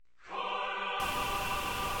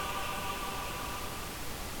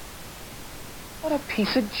What a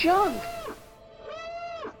piece of junk.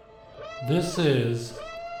 This is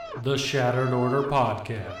the Shattered Order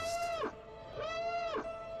Podcast.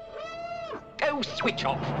 Go switch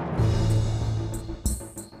off.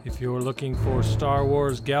 If you're looking for Star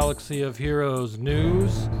Wars Galaxy of Heroes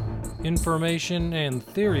news, information, and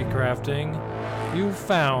theory crafting, you've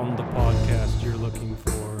found the podcast you're looking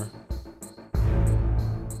for.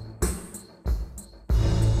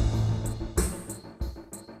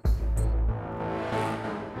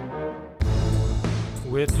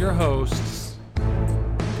 With your hosts,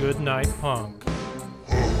 Goodnight Punk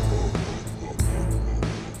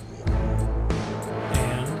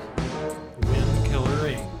and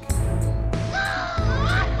Windkiller Inc.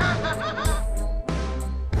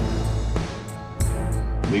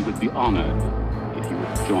 We would be honored if you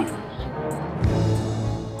would join us.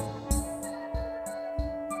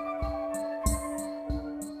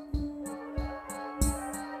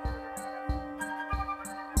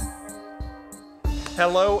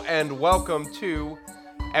 Hello and welcome to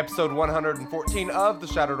episode 114 of the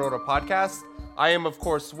Shattered Order Podcast. I am, of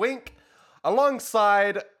course, Wink,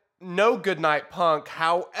 alongside no Goodnight Punk.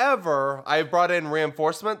 However, I have brought in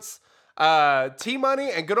reinforcements. T-Money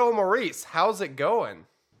and good old Maurice. How's it going?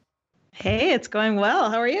 Hey, it's going well.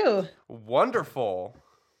 How are you? Wonderful.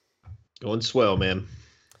 Going swell, man.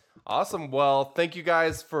 Awesome. Well, thank you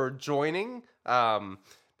guys for joining.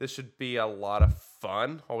 This should be a lot of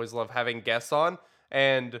fun. Always love having guests on.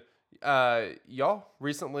 And y'all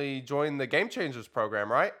recently joined the Game Changers program,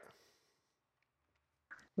 right?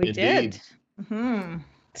 We Indeed. did.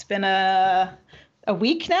 It's been a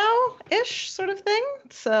week now-ish sort of thing.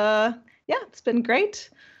 It's it's been great.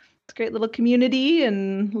 It's a great little community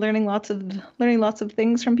and learning lots of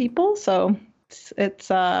things from people. So it's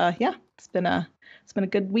been a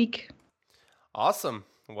good week. Awesome.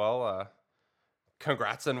 Well,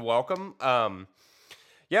 congrats and welcome.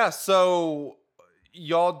 So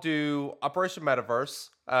y'all do Operation Metaverse.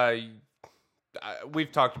 We've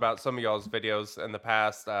talked about some of y'all's videos in the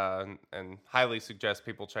past, and highly suggest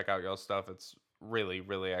people check out y'all's stuff. It's really,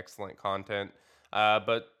 really excellent content.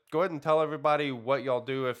 But go ahead and tell everybody what y'all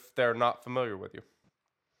do if they're not familiar with you.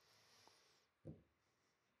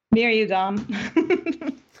 Me or you, Dom?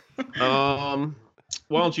 Why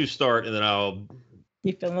don't you start and then I'll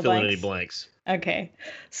You fill in the fill in blanks? any blanks. Okay,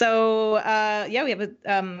 so we have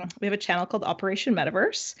a channel called Operation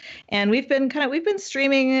Metaverse, and we've been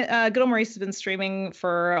streaming. Good old Maurice has been streaming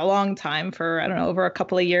for a long time, for I don't know, over a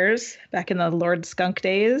couple of years, back in the Lord Skunk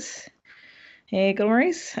days. Hey, good old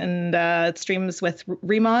Maurice, and it streams with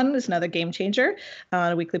Remon, who's another game changer,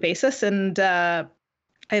 on a weekly basis, and I've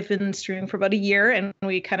been streaming for about a year, and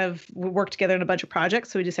we worked together in a bunch of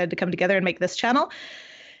projects, so we decided to come together and make this channel.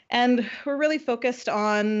 And we're really focused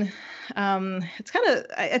on,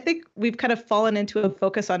 I think we've kind of fallen into a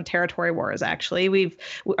focus on territory wars, actually.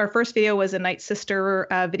 Our first video was a Night Sister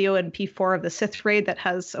video in P4 of the Sith Raid that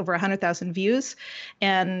has over 100,000 views.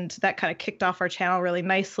 And that kind of kicked off our channel really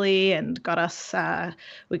nicely and got us, kind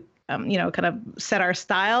of set our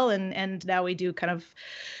style. And now we do kind of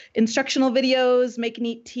instructional videos, make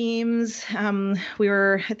neat teams. I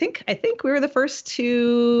think we were the first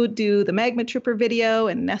to do the Magma Trooper video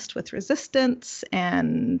and Nest with Resistance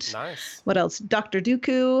and Nice. What else? Dr.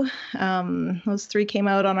 Dooku. Those three came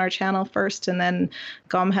out on our channel first, and then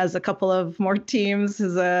Gom has a couple of more teams.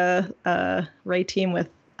 There's a Ray team with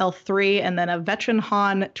L3, and then a veteran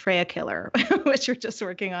Han Treya killer, which we're just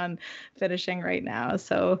working on finishing right now.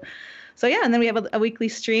 So yeah, and then we have a weekly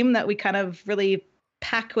stream that we kind of really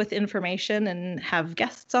pack with information and have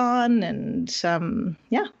guests on, and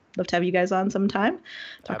love to have you guys on sometime.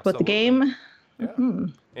 Talk about the game. Yeah.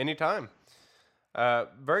 Anytime.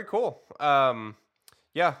 Very cool. Like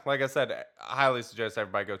I said, I highly suggest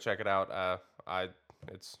everybody go check it out.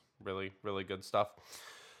 It's really, really good stuff.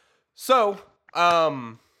 So,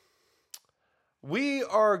 we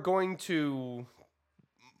are going to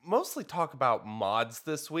mostly talk about mods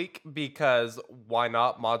this week because why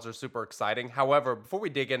not? Mods are super exciting. However, before we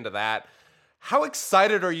dig into that, how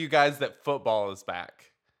excited are you guys that football is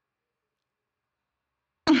back?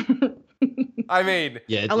 I mean,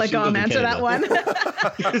 Yeah, I'll let she lives Gom in answer that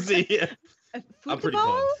Canada. one. See, I'm pretty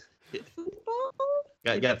Football? pumped. Football?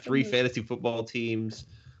 Got 3 fantasy football teams.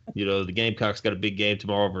 You know, the Gamecocks got a big game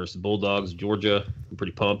tomorrow versus the Bulldogs, Georgia. I'm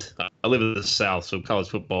pretty pumped. I live in the South, so college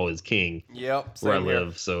football is king yep, where I same here.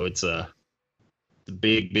 live. So it's a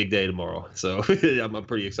big day tomorrow. So I'm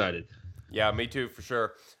pretty excited. Yeah, me too, for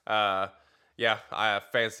sure.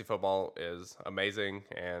 Fantasy football is amazing,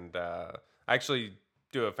 and I actually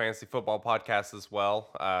do a fantasy football podcast as well.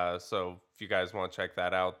 So if you guys want to check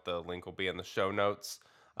that out, the link will be in the show notes.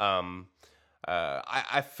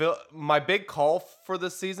 I feel my big call for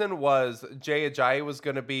this season was Jay Ajayi was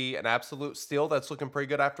going to be an absolute steal. That's looking pretty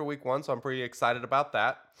good after week 1, so I'm pretty excited about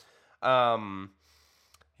that.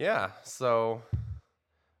 Yeah, so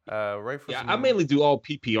ready for I mainly do all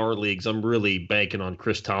PPR leagues. I'm really banking on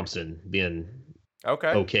Chris Thompson being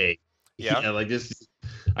okay. Yeah, like this.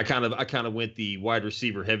 I kind of went the wide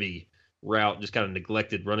receiver heavy route, just kind of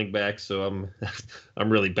neglected running back. So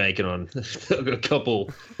I'm really banking on a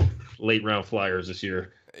couple late round flyers this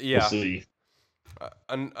year. Yeah, we'll see.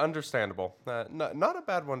 Understandable. Not a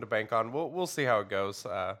bad one to bank on. We'll see how it goes.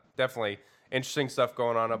 Definitely interesting stuff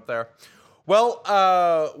going on up there. Well,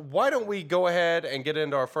 why don't we go ahead and get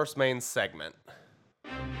into our first main segment?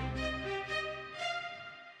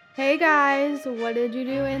 Hey guys, what did you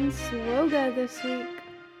do in Swoga this week?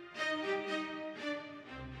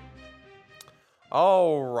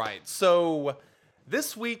 All right, so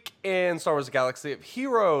this week in Star Wars Galaxy of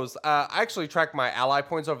Heroes, I actually tracked my ally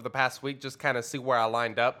points over the past week, just kind of see where I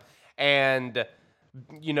lined up. And,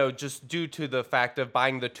 you know, just due to the fact of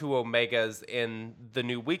buying the 2 Omegas in the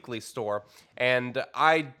new weekly store. And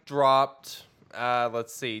I dropped,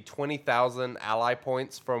 20,000 ally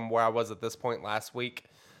points from where I was at this point last week.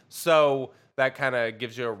 So that kind of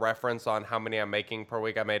gives you a reference on how many I'm making per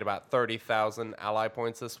week. I made about 30,000 ally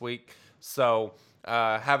points this week. So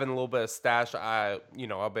having a little bit of stash, I'll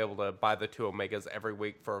be able to buy the 2 Omegas every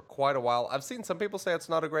week for quite a while. I've seen some people say it's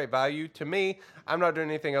not a great value. To me, I'm not doing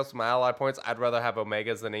anything else with my ally points. I'd rather have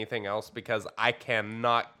Omegas than anything else because I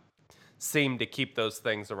cannot seem to keep those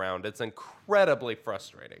things around. It's incredibly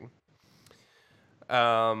frustrating.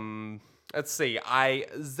 Let's see. I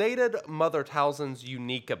Zated Mother Talzin's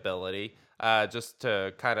unique ability just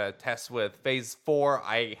to kind of test with Phase 4.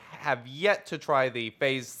 I have yet to try the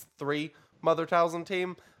Phase 3 Mother Talzin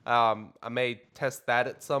team. I may test that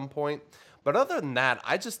at some point. But other than that,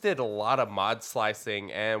 I just did a lot of mod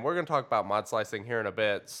slicing, and we're going to talk about mod slicing here in a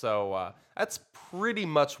bit. So that's pretty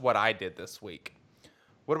much what I did this week.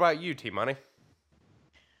 What about you, T-Money?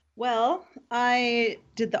 Well, I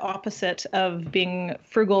did the opposite of being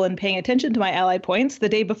frugal and paying attention to my ally points. The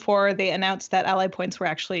day before they announced that ally points were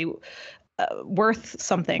actually worth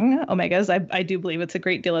something, Omegas, I do believe it's a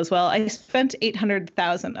great deal as well. I spent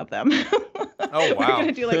 800,000 of them. Oh, wow. We're going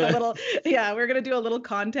to do we're going to do a little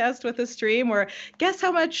contest with the stream where guess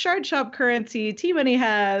how much Shard Shop currency T-Money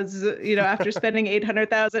has, after spending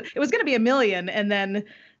 800,000. It was going to be $1 million. And then,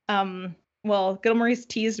 Good Maurice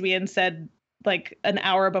teased me and said, like an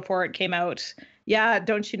hour before it came out, yeah,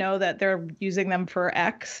 don't you know that they're using them for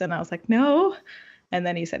X? And I was like, no. And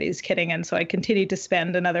then he said he's kidding, and so I continued to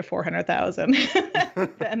spend another 400,000.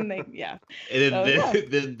 Then then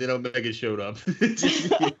Omega showed up.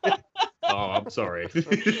 Oh, I'm sorry.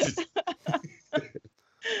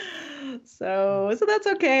 So that's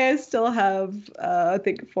okay. I still have I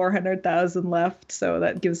think 400,000 left, so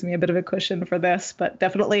that gives me a bit of a cushion for this. But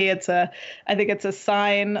definitely, I think it's a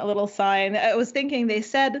sign, a little sign. I was thinking they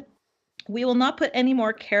said we will not put any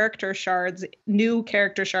more new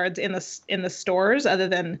character shards in the stores other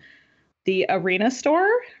than the arena store,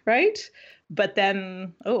 right? But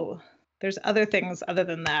then there's other things other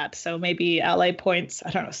than that. So maybe ally points,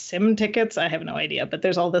 I don't know, sim tickets, I have no idea. But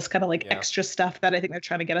there's all this kind of extra stuff that I think they're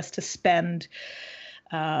trying to get us to spend.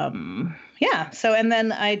 So, and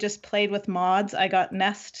then I just played with mods. I got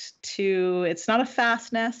Nest to, it's not a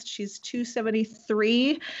fast Nest. She's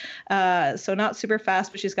 273. So not super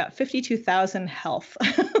fast, but she's got 52,000 health.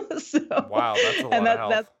 Wow, that's a lot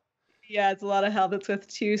of health. It's a lot of health. It's with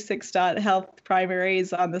 2 6-dot health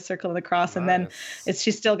primaries on the Circle of the Cross. Nice. And then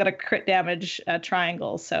she's still got a crit damage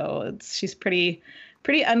triangle. So she's pretty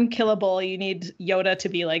unkillable. You need Yoda to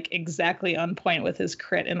be exactly on point with his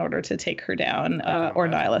crit in order to take her down, or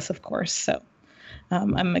Nihilus, of course. So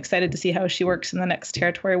I'm excited to see how she works in the next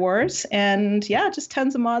Territory Wars. And just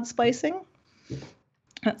tons of mod splicing.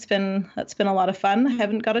 That's been a lot of fun. I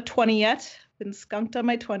haven't got a 20 yet. Been skunked on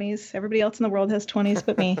my 20s. Everybody else in the world has 20s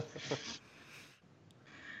but me.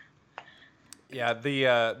 Yeah,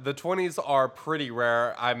 the 20s are pretty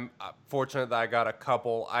rare. I'm fortunate that I got a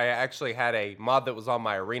couple. I actually had a mod that was on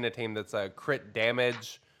my arena team that's a crit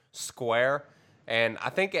damage square, and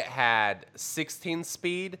I think it had 16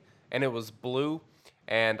 speed, and it was blue,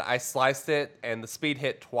 and I sliced it, and the speed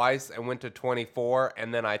hit twice and went to 24,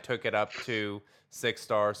 and then I took it up to 6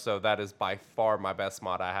 stars, so that is by far my best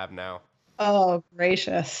mod I have now. Oh,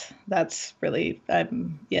 gracious. That's really,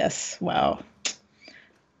 yes, wow.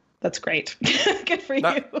 That's great. Good for you.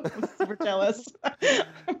 I'm super jealous.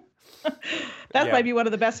 That might be one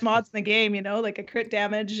of the best mods in the game, a crit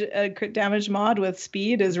damage mod with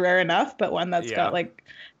speed is rare enough, but one that's got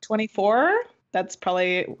 24, that's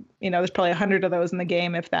probably, there's probably 100 of those in the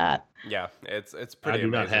game, if that. Yeah, it's I pretty do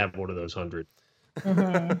not amazing. have one of those 100.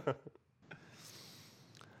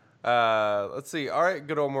 Let's see. All right,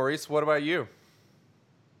 good old Maurice. What about you?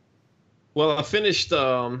 Well, I finished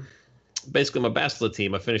basically my Bastila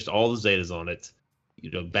team. I finished all the Zetas on it.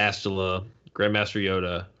 Bastila, Grandmaster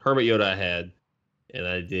Yoda, Hermit Yoda I had, and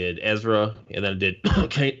I did Ezra, and then I did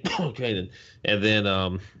Kanan, and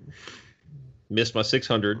then missed my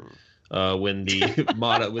 600 when the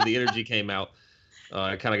when the energy came out.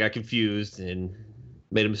 I kind of got confused and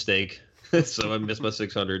made a mistake, so I missed my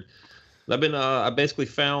 600. I basically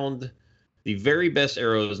found the very best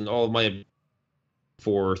arrows in all of my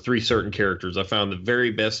for 3 certain characters. I found the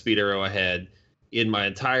very best speed arrow I had in my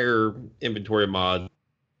entire inventory of mods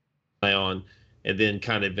on, and then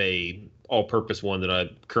kind of a all-purpose one that I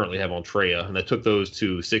currently have on Treya, and I took those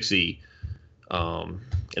to 6E, and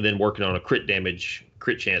then working on a crit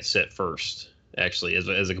chance set first, actually, as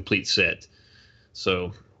a complete set.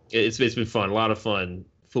 So it's been fun, a lot of fun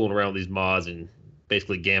fooling around with these mods and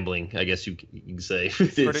basically gambling, I guess you can say.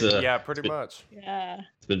 Pretty much. Yeah.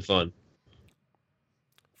 It's been fun.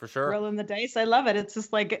 For sure. Rolling the dice. I love it. It's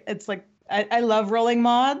just like, I love rolling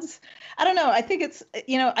mods. I don't know. I think it's,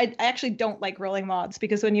 I actually don't like rolling mods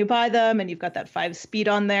because when you buy them and you've got that 5 speed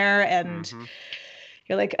on there and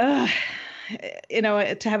you're like, to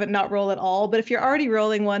have it not roll at all. But if you're already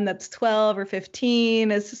rolling one that's 12 or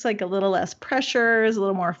 15, it's just like a little less pressure, it's a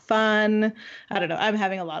little more fun. I don't know. I'm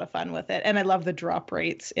having a lot of fun with it. And I love the drop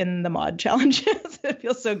rates in the mod challenges. It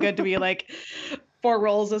feels so good to be like 4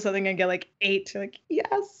 rolls of something and get like 8. You're like,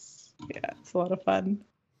 yes. Yeah, it's a lot of fun.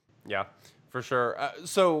 Yeah, for sure.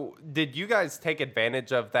 So did you guys take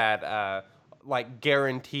advantage of that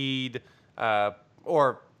guaranteed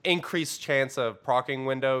or increased chance of proccing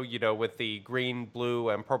window, with the green, blue,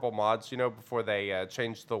 and purple mods, before they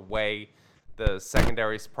changed the way the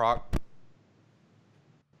secondaries proc?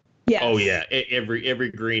 Yes. Oh yeah,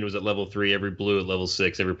 every green was at level 3, every blue at level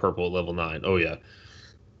 6, every purple at level 9. Oh yeah.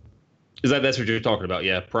 That's what you're talking about?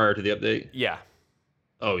 Yeah, prior to the update. Yeah.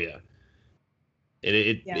 Oh yeah.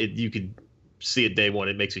 You could see it day one.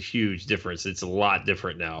 It makes a huge difference. It's a lot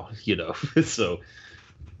different now, So.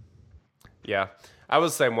 Yeah, I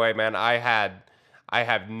was the same way, man. I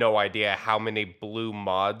have no idea how many blue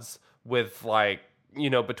mods with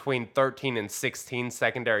between 13 and 16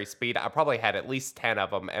 secondary speed. I probably had at least 10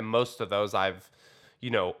 of them, and most of those I've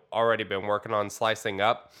already been working on slicing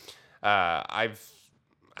up. That's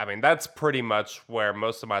pretty much where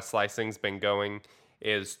most of my slicing's been going,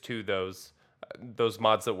 is to those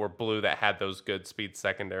mods that were blue that had those good speed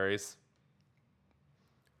secondaries.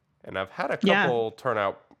 And I've had a couple turn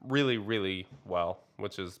out really, really well,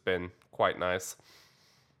 which has been quite nice.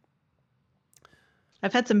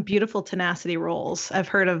 I've had some beautiful tenacity rolls.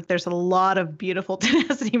 There's a lot of beautiful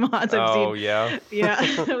tenacity mods I've seen. Oh yeah.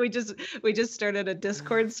 Yeah. we just started a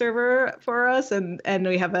Discord server for us, and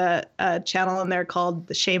we have a channel in there called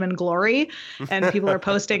the Shaman Glory, and people are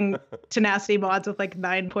posting tenacity mods with like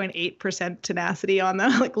 9.8% tenacity on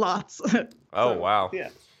them, like lots. Oh wow. Yeah.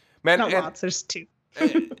 Man, not lots, there's 2.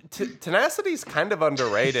 Tenacity's kind of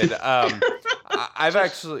underrated. I've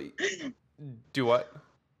actually do what?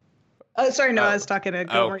 Oh, sorry, no, I was talking to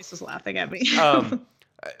Maurice was laughing at me.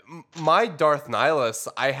 My Darth Nihilus,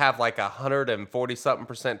 I have like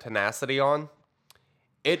 140-something% tenacity on.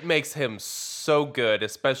 It makes him so good,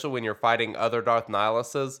 especially when you're fighting other Darth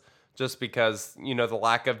Nihiluses, just because, the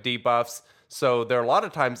lack of debuffs. So there are a lot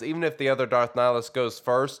of times, even if the other Darth Nihilus goes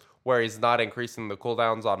first, where he's not increasing the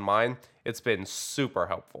cooldowns on mine, it's been super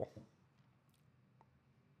helpful.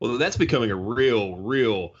 Well, that's becoming a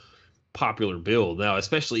real popular build now,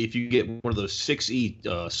 especially if you get one of those 6E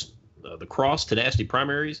the cross tenacity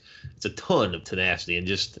primaries. It's a ton of tenacity, and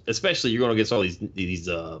just especially you're going against all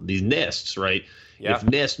these nests, right? Yeah. If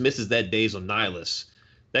Nest misses that daze on Nihilus,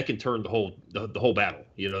 that can turn the whole battle.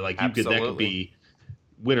 That could be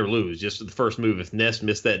win or lose. Just the first move. If Nest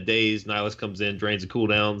missed that daze, Nihilus comes in, drains the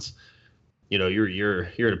cooldowns. You're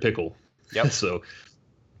in a pickle. Yep. So.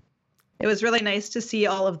 It was really nice to see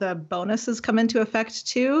all of the bonuses come into effect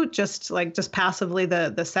too. Just passively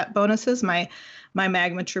the set bonuses. My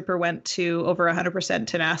Magma Trooper went to over 100%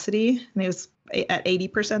 tenacity, and he was at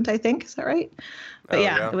 80%, I think. Is that right? But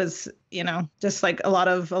it was just like a lot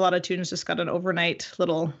of tunes just got an overnight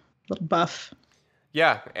little buff.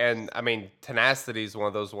 Yeah, and tenacity is one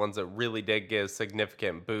of those ones that really did give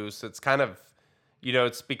significant boost. It's kind of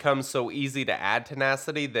it's become so easy to add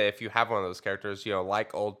tenacity that if you have one of those characters,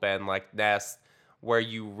 like Old Ben, like Nest, where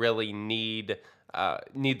you really need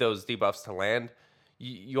those debuffs to land,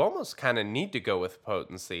 you almost kind of need to go with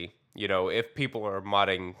potency, if people are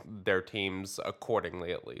modding their teams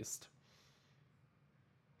accordingly, at least.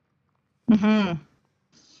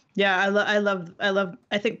 Yeah,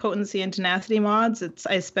 I think potency and tenacity mods.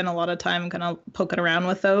 I spend a lot of time kind of poking around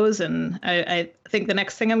with those, and I think the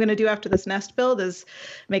next thing I'm going to do after this nest build is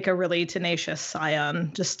make a really tenacious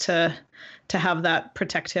Scion, just to have that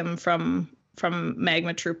protect him from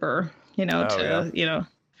Magma Trooper.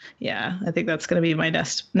 Yeah, I think that's going to be my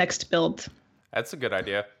next build. That's a good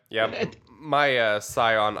idea. Yeah, my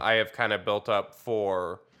Scion I have kind of built up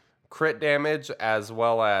for crit damage as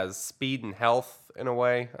well as speed and health in a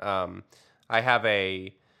way. I have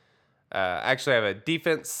actually have a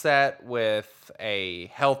defense set with a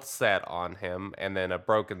health set on him and then a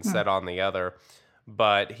broken set on the other,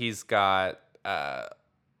 but he's got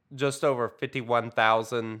just over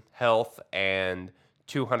 51,000 health and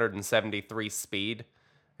 273 speed,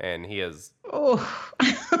 and he is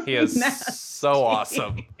Nasty. so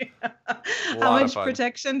awesome. How much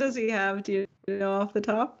protection does he have? Do you know off the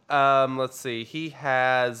top? Let's see. He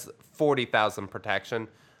has 40,000 protection.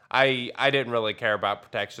 I didn't really care about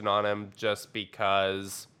protection on him just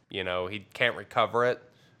because, he can't recover it.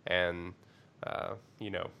 And,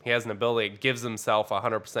 he has an ability that gives himself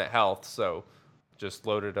 100% health. So just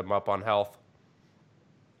loaded him up on health.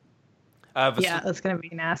 That's going to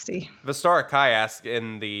be nasty. Vistara Kai asked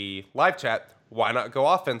in the live chat, why not go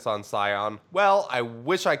offense on Scion? Well, I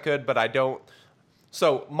wish I could, but I don't.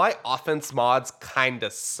 So my offense mods kind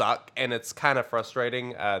of suck, and it's kind of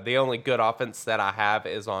frustrating. The only good offense that I have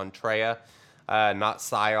is on Traya, not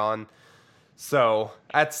Scion. So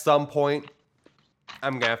at some point,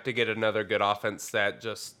 I'm going to have to get another good offense set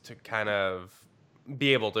just to kind of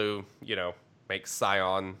be able to, make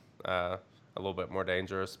Scion a little bit more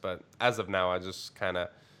dangerous. But as of now, I just kind of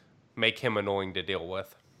make him annoying to deal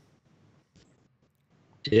with.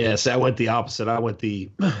 Yes, I went the opposite. I went the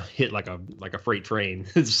hit like a freight train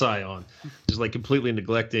Scion, just like completely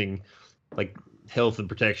neglecting like health and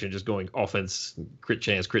protection, just going offense, crit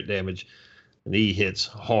chance, crit damage, and he hits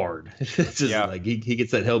hard. It's just like he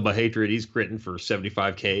gets that held by hatred. He's critting for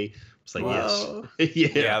 75k. It's like Whoa.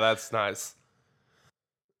 Yes, yeah, that's nice.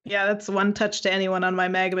 Yeah, that's one touch to anyone on my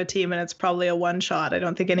Magma team, and it's probably a one shot. I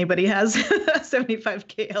don't think anybody has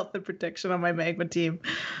 75k health and protection on my Magma team.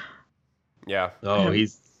 Yeah. Oh,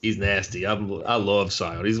 he's nasty. I love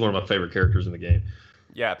Scion. He's one of my favorite characters in the game.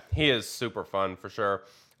 Yeah, he is super fun for sure.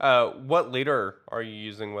 What leader are you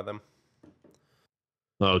using with him?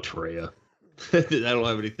 Oh, Traya. I don't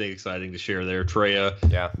have anything exciting to share there. Traya,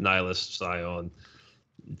 Nihilus, Scion,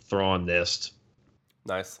 Thrawn, Nest.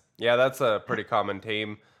 Nice. Yeah, that's a pretty common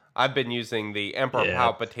team. I've been using the Emperor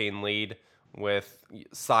Palpatine lead with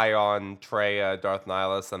Scion, Traya, Darth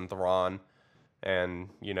Nihilus, and Thrawn. And,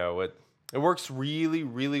 it works really,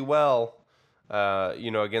 really well,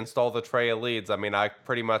 against all the Traya leads. I mean, I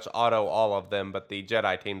pretty much auto all of them, but the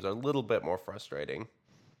Jedi teams are a little bit more frustrating.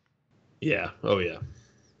 Yeah. Oh, yeah.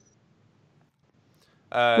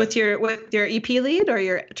 With your EP lead or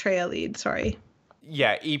your Traya lead? Sorry.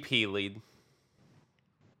 Yeah, EP lead.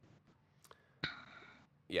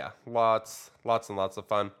 Yeah, lots and lots of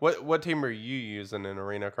fun. What team are you using in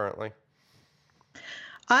Arena currently?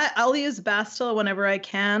 I'll use Bastila whenever I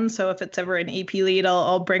can. So if it's ever an EP lead,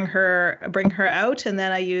 I'll bring her out, and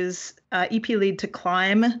then I use EP lead to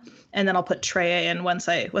climb, and then I'll put Traya in once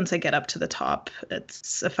I get up to the top.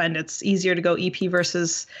 I find it's easier to go EP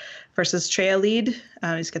versus Traya lead.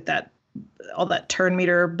 You just get all that turn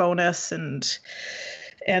meter bonus, and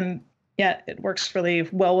yeah, it works really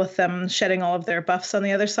well with them shedding all of their buffs on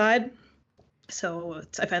the other side. So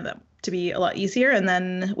I find that to be a lot easier. And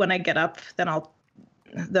then when I get up, then I'll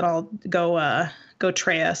go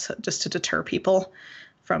Traya just to deter people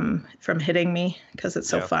from hitting me, because it's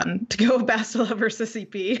so fun to go Bastila versus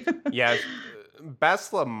EP. Yeah,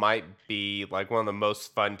 Bastila might be like one of the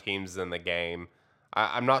most fun teams in the game.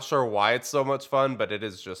 I'm not sure why it's so much fun, but it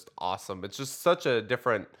is just awesome. It's just such a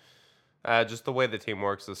different, just the way the team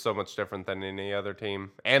works is so much different than any other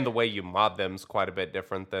team. And the way you mod them is quite a bit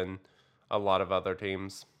different than a lot of other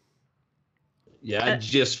teams. Yeah, I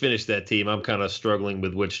just finished that team. I'm kind of struggling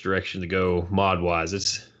with which direction to go mod-wise.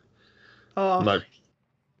 It's not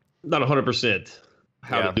 100%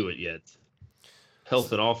 how to do it yet.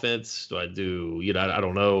 Health and offense. Do I do? I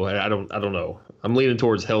don't know. I don't know. I'm leaning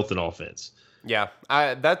towards health and offense. Yeah,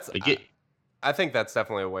 I think that's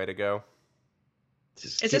definitely a way to go.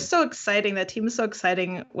 It's just so exciting. That team is so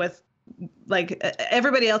exciting with, like,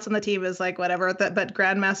 everybody else on the team is like whatever, but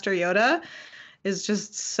Grandmaster Yoda is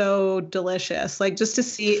just so delicious. Like just to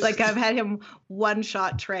see, like I've had him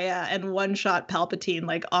one-shot Traya and one-shot Palpatine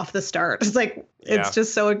like off the start. It's like it's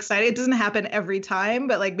just so exciting. It doesn't happen every time,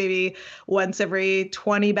 but like maybe once every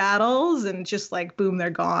 20 battles, and just like boom, they're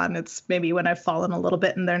gone. It's maybe when I've fallen a little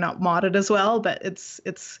bit and they're not modded as well, but it's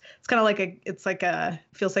kind of like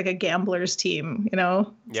feels like a gambler's team, you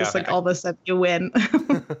know? Just like all of a sudden you win.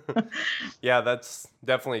 Yeah, that's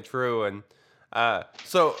definitely true. And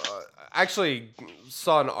so actually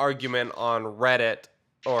saw an argument on Reddit,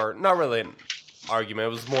 or not really an argument, it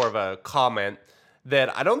was more of a comment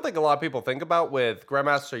that I don't think a lot of people think about with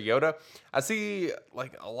Grandmaster Yoda. I see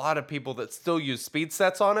like a lot of people that still use speed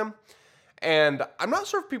sets on him, and I'm not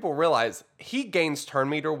sure if people realize he gains turn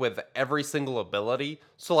meter with every single ability.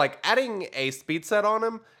 So like adding a speed set on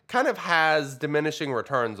him kind of has diminishing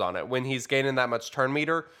returns on it. When he's gaining that much turn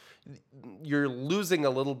meter, you're losing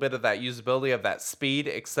a little bit of that usability of that speed,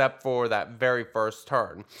 except for that very first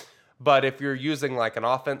turn. But if you're using like an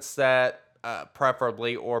offense set,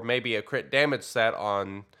 preferably, or maybe a crit damage set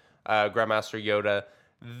on Grandmaster Yoda,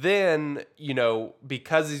 then, you know,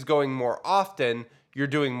 because he's going more often, you're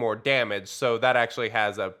doing more damage. So that actually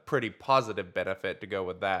has a pretty positive benefit to go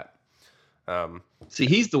with that. See,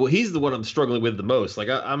 he's the one I'm struggling with the most. Like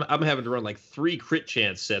I'm having to run like 3 crit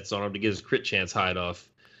chance sets on him to get his crit chance hide off,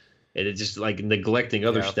 and it's just like neglecting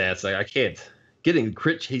other stats. Like I can't getting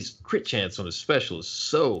his crit chance on his special is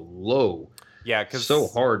so low. Yeah, because so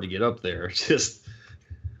hard to get up there. Just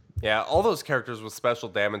all those characters with special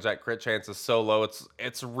damage, that crit chance is so low.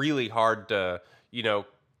 It's really hard to, you know,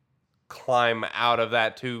 climb out of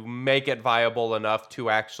that to make it viable enough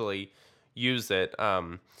to actually use it.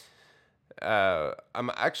 I'm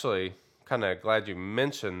actually kind of glad you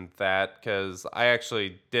mentioned that, because I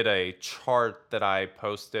actually did a chart that I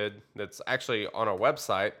posted that's actually on our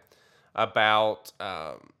website about,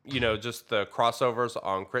 you know, just the crossovers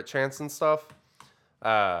on crit chance and stuff.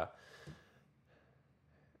 And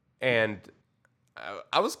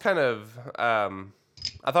I was kind of, I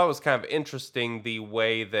thought it was kind of interesting the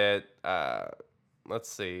way that, let's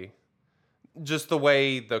see, just the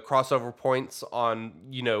way the crossover points on,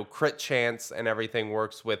 you know, crit chance and everything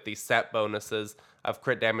works with the set bonuses of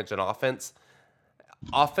crit damage and offense.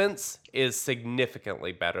 Offense is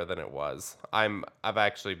significantly better than it was. I've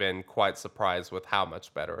actually been quite surprised with how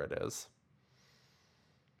much better it is.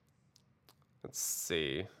 Let's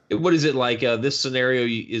see. What is it like? This scenario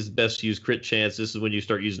is best to use crit chance. This is when you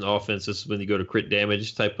start using offense. This is when you go to crit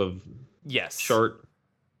damage type of chart.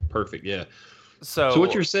 Perfect. Yeah. So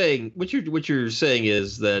what you're saying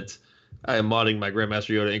is that I am modding my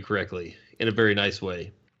Grandmaster Yoda incorrectly in a very nice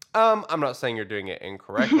way. I'm not saying you're doing it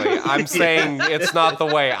incorrectly. I'm saying it's not the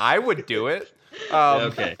way I would do it.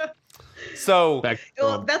 Okay. So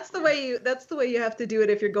that's the way you have to do it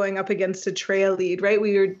if you're going up against a Traya lead, right?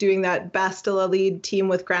 We were doing that Bastila lead team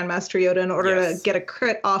with Grandmaster Yoda. In order to get a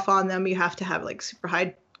crit off on them, you have to have like super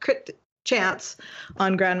high crit chance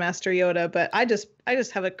on Grandmaster Yoda. But I just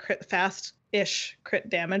have a fast-ish crit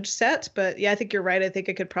damage set. But yeah, I think you're right. I think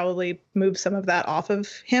I could probably move some of that off of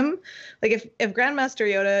him. Like if Grandmaster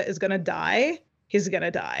Yoda is gonna die, he's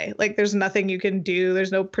gonna die. Like there's nothing you can do.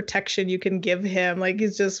 There's no protection you can give him. Like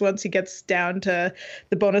he's just, once he gets down to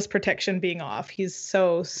the bonus protection being off, he's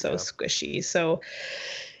so squishy. So,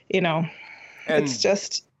 you know, and it's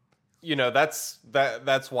just, you know, that's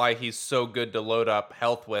why he's so good to load up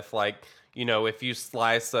health with. Like, you know, if you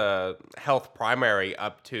slice a health primary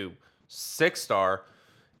up to 6-star,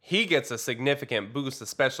 he gets a significant boost,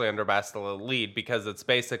 especially under Bastila lead, because it's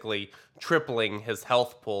basically tripling his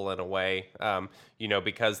health pool in a way, you know,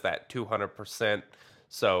 because that 200%.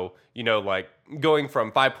 So, you know, like going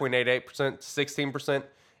from 5.88% to 16%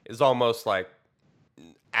 is almost like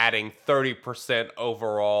adding 30%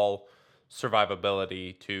 overall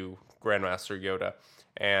survivability to Grandmaster Yoda.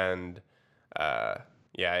 And,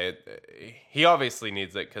 he obviously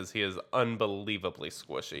needs it because he is unbelievably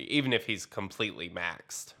squishy, even if he's completely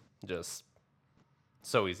maxed. Just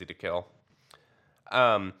so easy to kill.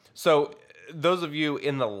 So those of you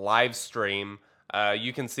in the live stream,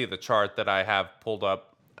 you can see the chart that I have pulled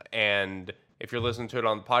up. And if you're listening to it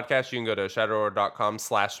on the podcast, you can go to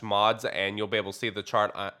shadowroar.com/mods and you'll be able to see the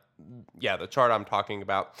chart. The chart I'm talking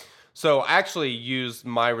about. So I actually used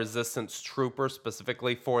my Resistance Trooper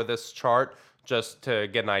specifically for this chart, just to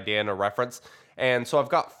get an idea and a reference. And so I've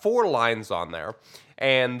got 4 lines on there.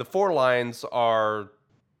 And the 4 lines are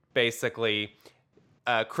basically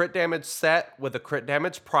a crit damage set with a crit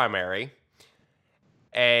damage primary,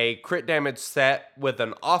 a crit damage set with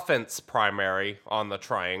an offense primary on the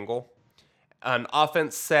triangle, an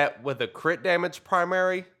offense set with a crit damage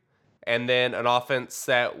primary, and then an offense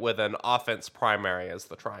set with an offense primary as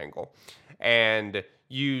the triangle. And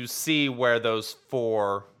you see where those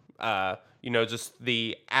four, just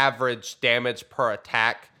the average damage per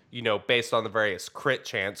attack, based on the various crit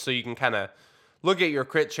chance. So you can kind of look at your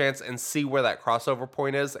crit chance and see where that crossover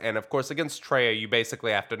point is. And of course, against Traya, you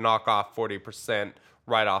basically have to knock off 40%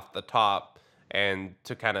 right off the top and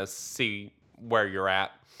to kind of see where you're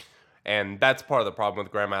at. And that's part of the problem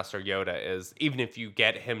with Grandmaster Yoda is even if you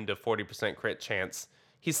get him to 40% crit chance,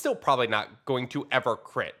 he's still probably not going to ever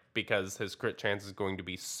crit because his crit chance is going to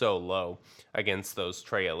be so low against those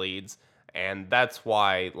Traya leads. And that's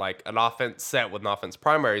why like an offense set with an offense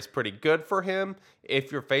primary is pretty good for him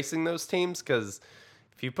if you're facing those teams, because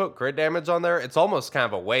if you put crit damage on there, it's almost kind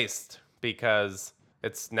of a waste because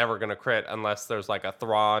it's never going to crit unless there's like a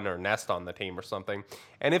Thrawn or Nest on the team or something.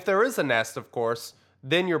 And if there is a Nest, of course,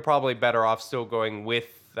 then you're probably better off still going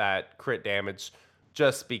with that crit damage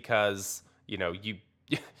just because,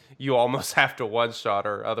 you almost have to one-shot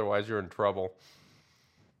her, otherwise you're in trouble.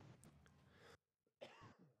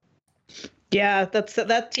 Yeah,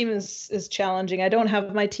 that team is challenging. I don't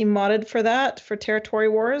have my team modded for Territory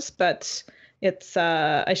Wars, but it's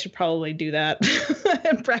I should probably do that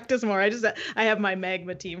and practice more. I have my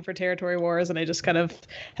Magma team for Territory Wars, and I just kind of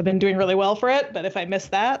have been doing really well for it. But if I miss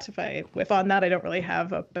that, if I whiff on that, I don't really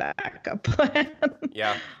have a backup plan.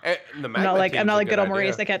 Yeah, and the Magma I'm not like good old idea.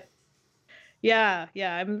 Maurice. I can't. Yeah,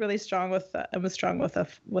 I'm really strong with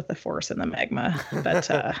the Force and the Magma,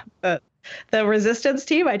 but the Resistance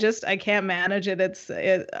team, I can't manage it.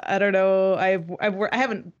 I don't know. I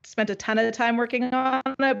haven't spent a ton of time working on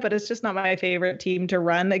it, but it's just not my favorite team to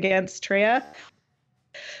run against Traya.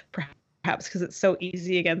 Perhaps because it's so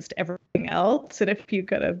easy against everything else, and if you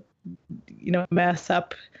gotta, mess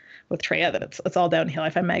up with Traya, then it's all downhill.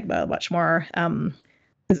 I find Magma much more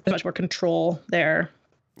control there.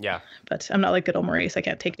 Yeah. But I'm not like good old Maurice. I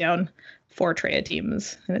can't take down 4 Traya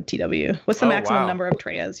teams in a TW. What's the maximum number of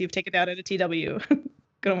Trayas you've taken down in a TW?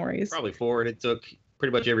 Good old Maurice. Probably 4, and it took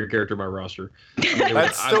pretty much every character in my roster.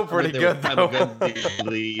 That's still pretty good, though.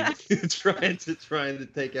 trying to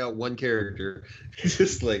take out one character. It's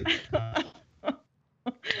just like...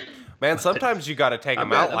 Man, sometimes you got to take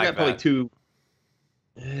them out like that. Probably 2.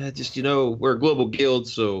 We're a global guild,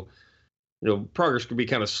 so... progress can be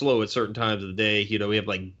kind of slow at certain times of the day. We have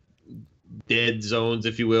like dead zones,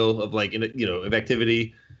 if you will, of like, of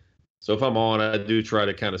activity. So if I'm on, I do try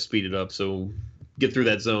to kind of speed it up. So get through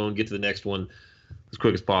that zone, get to the next one as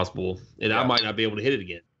quick as possible. And I might not be able to hit it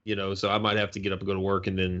again, so I might have to get up and go to work,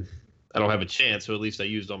 and then I don't have a chance. So at least I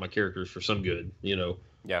used all my characters for some good,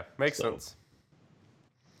 Yeah, makes sense.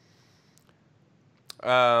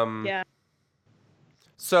 Yeah.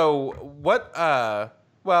 So what,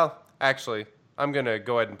 well, actually, I'm going to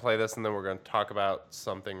go ahead and play this, and then we're going to talk about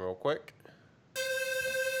something real quick.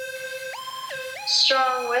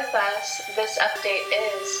 Strong with us, this update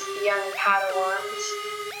is Young Padawans.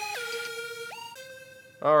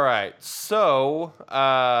 All right, so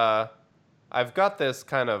I've got this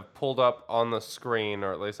kind of pulled up on the screen,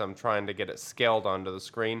 or at least I'm trying to get it scaled onto the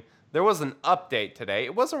screen. There was an update today.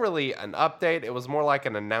 It wasn't really an update. It was more like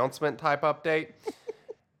an announcement type update.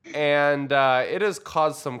 And it has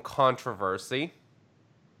caused some controversy.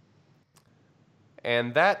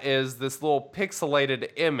 And that is this little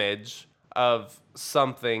pixelated image of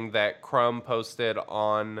something that Crumb posted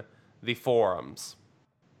on the forums.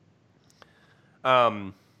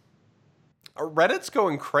 Reddit's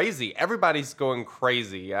going crazy. Everybody's going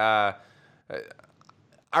crazy. I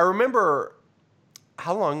remember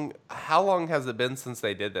how long has it been since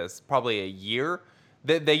they did this? Probably a year.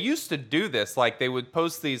 They used to do this, like they would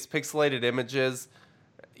post these pixelated images,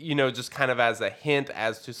 just kind of as a hint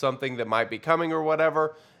as to something that might be coming or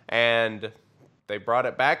whatever, and they brought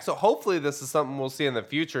it back. So hopefully this is something we'll see in the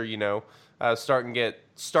future,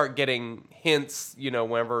 start getting hints,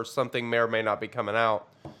 whenever something may or may not be coming out.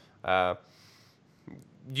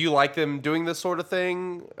 Do you like them doing this sort of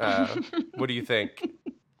thing? What do you think?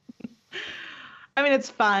 I mean, it's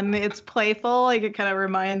fun. It's playful. Like, it kind of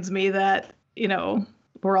reminds me that,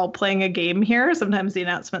 we're all playing a game here. Sometimes the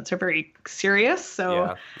announcements are very serious. So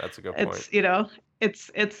yeah, that's a good point.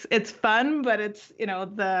 It's fun, but it's,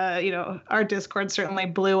 our Discord certainly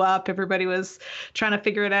blew up. Everybody was trying to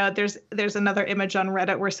figure it out. There's another image on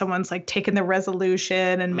Reddit where someone's like taken the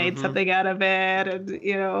resolution and made something out of it. And,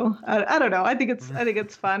 I don't know. I think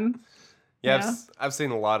it's fun. Yeah, I've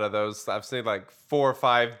seen a lot of those. I've seen like 4 or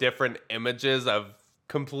 5 different images of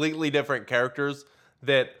completely different characters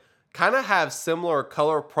that kind of have similar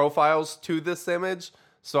color profiles to this image.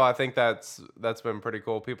 So I think that's been pretty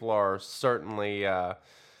cool. People are certainly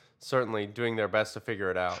certainly doing their best to figure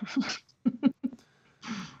it out.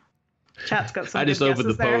 Chat's got some I just good opened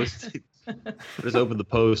the guesses there. post. I just opened the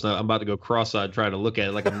post, and I'm about to go cross-eyed trying to look at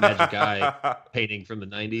it like a magic eye painting from the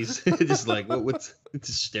 90s. Just like, what's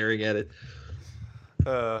just staring at it.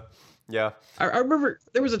 Yeah. I remember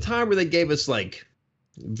there was a time where they gave us like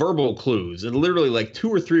verbal clues, and literally like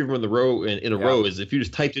 2 or 3 of them in a row is if you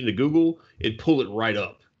just typed into Google, it'd pull it right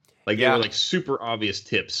up. Like they were like super obvious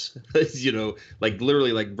tips, like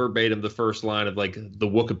literally like verbatim the first line of like the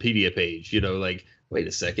Wikipedia page, like, wait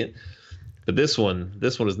a second. But this one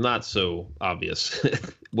is not so obvious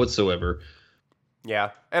whatsoever.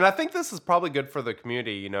 Yeah. And I think this is probably good for the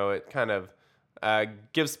community. It kind of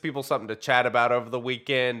gives people something to chat about over the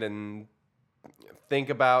weekend and think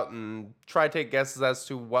about and try to take guesses as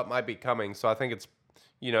to what might be coming. So I think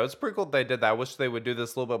it's pretty cool that they did that. I wish they would do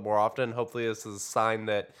this a little bit more often. Hopefully this is a sign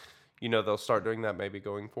that, they'll start doing that maybe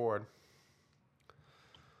going forward.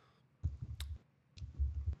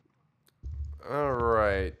 All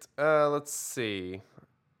right. Let's see.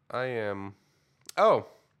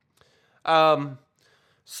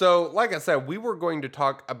 So like I said, we were going to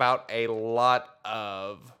talk about a lot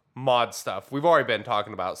of mod stuff. We've already been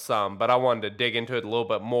talking about some, but I wanted to dig into it a little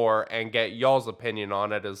bit more and get y'all's opinion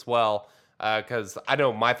on it as well, because I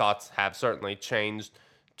know my thoughts have certainly changed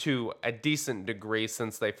to a decent degree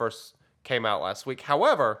since they first came out last week.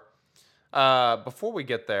 However, before we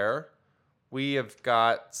get there, we have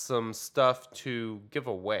got some stuff to give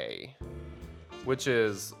away, which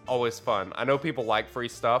is always fun. I know people like free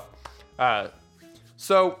stuff.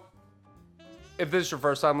 So if this is your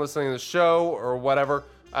first time listening to the show or whatever,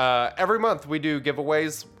 every month we do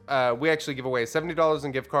giveaways. We actually give away $70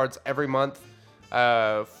 in gift cards every month,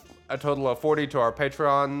 a total of $40 to our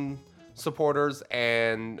Patreon supporters,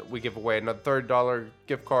 and we give away another $30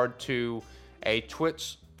 gift card to a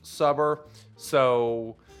Twitch subber.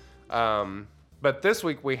 So, but this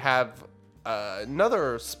week we have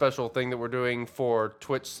another special thing that we're doing for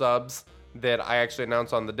Twitch subs that I actually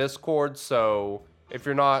announced on the Discord. So if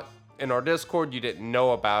you're not in our Discord, you didn't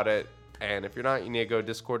know about it. And if you're not, you need to go to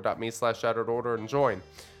discord.me/shatteredorder and join.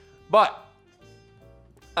 But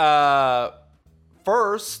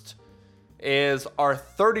first is our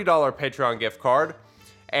 $30 Patreon gift card.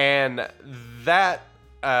 And that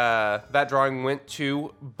drawing went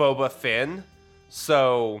to Boba Finn.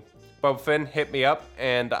 So Boba Finn, hit me up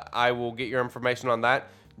and I will get your information on that.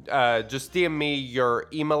 Just DM me your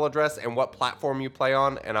email address and what platform you play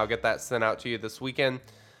on, and I'll get that sent out to you this weekend.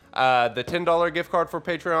 The $10 gift card for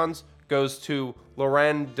Patreons goes to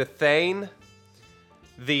Lauren Dethane.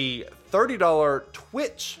 The $30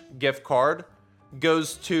 Twitch gift card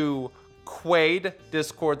goes to Quaid,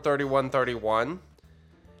 Discord 3131.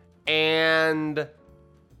 And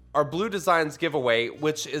our Blue Designs giveaway,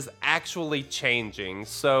 which is actually changing.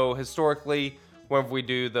 So historically, when we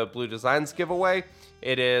do the Blue Designs giveaway,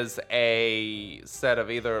 it is a set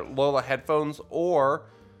of either Lola headphones or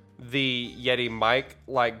the Yeti mic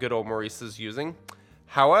like good old Maurice is using.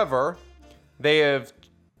 However, they have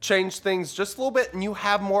changed things just a little bit and you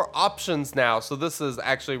have more options now. So this is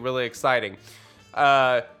actually really exciting.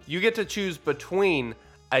 You get to choose between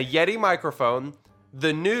a Yeti microphone,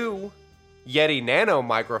 the new Yeti Nano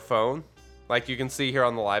microphone, like you can see here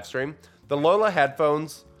on the live stream, the Lola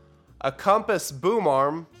headphones, a Compass boom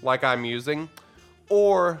arm like I'm using,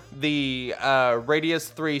 or the Radius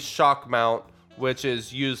 3 shock mount, which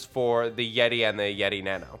is used for the Yeti and the Yeti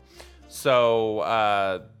Nano.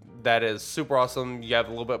 So that is super awesome. You have a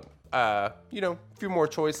little bit, a few more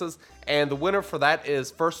choices. And the winner for that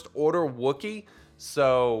is First Order Wookie.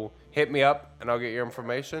 So hit me up and I'll get your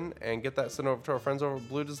information and get that sent over to our friends over at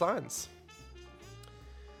Blue Designs.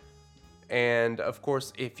 And of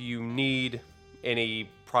course, if you need any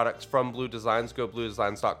products from Blue Designs, go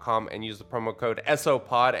bluedesigns.com and use the promo code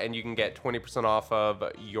SOPOD and you can get 20% off of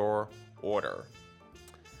your order.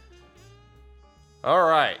 All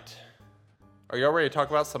right. Are y'all ready to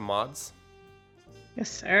talk about some mods? Yes,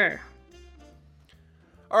 sir.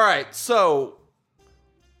 All right. So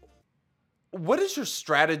what has your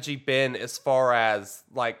strategy been as far as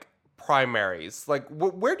like primaries? Like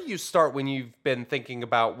where do you start when you've been thinking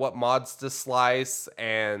about what mods to slice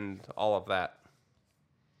and all of that?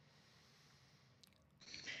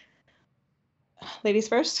 Ladies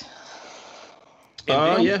first.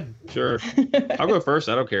 Yeah, sure. I'll go first.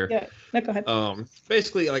 I don't care. Yeah, no, go ahead.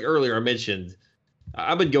 Basically, like earlier I mentioned,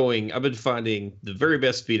 I've been finding the very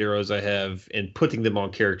best speed arrows I have and putting them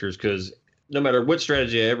on characters, because no matter what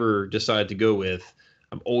strategy I ever decide to go with,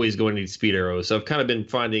 I'm always going to need speed arrows. So I've kind of been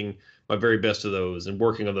finding my very best of those and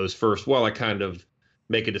working on those first while I kind of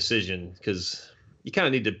make a decision, because you kind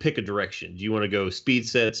of need to pick a direction. Do you want to go speed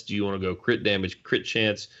sets? Do you want to go crit damage, crit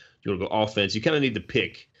chance? Do you want to go offense? You kind of need to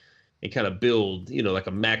pick and kind of build, like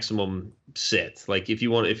a maximum set. Like if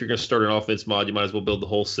you're going to start an offense mod, you might as well build the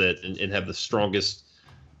whole set and have the strongest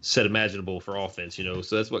set imaginable for offense. So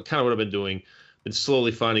that's what I've been doing. Been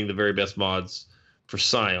slowly finding the very best mods for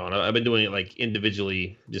Scion. I've been doing it like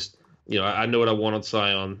individually. Just I know what I want on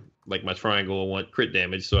Scion. Like my triangle, I want crit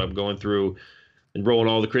damage, so I'm going through and rolling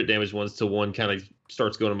all the crit damage ones till one kind of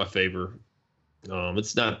starts going in my favor.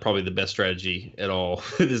 It's not probably the best strategy at all.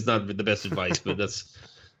 It is not the best advice, but that's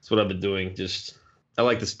what I've been doing. Just I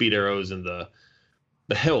like the speed arrows and the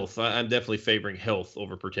health. I'm definitely favoring health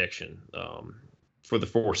over protection for the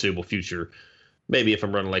foreseeable future. Maybe if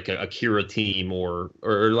I'm running like a Kira team or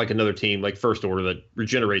like another team like First Order that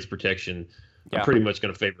regenerates protection, I'm pretty much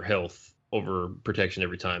going to favor health over protection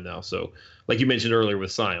every time now. So like you mentioned earlier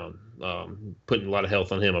with Scion, putting a lot of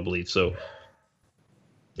health on him, I believe. So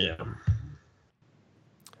yeah.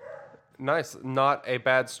 Nice. Not a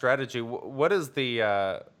bad strategy. What's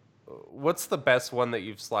the best one that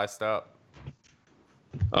you've sliced up?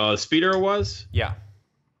 Speed arrow was? Yeah.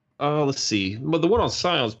 Let's see. Well, the one on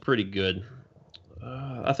Sion's pretty good.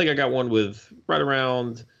 I think I got one with right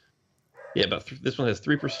around, this one has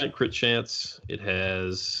 3% crit chance. It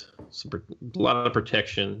has a lot of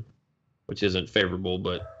protection, which isn't favorable,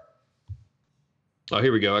 but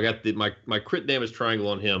here we go. I got my crit damage triangle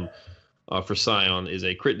on him for Scion is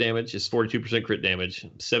a crit damage. It's 42% crit damage,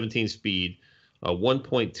 17 speed,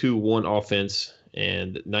 1.21 offense,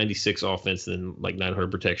 and 96 offense, and like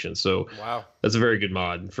 900 protection. So wow, that's a very good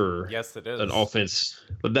mod for yes, it is an offense.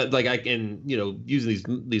 But that I can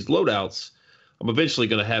using these loadouts, I'm eventually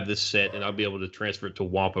going to have this set, and I'll be able to transfer it to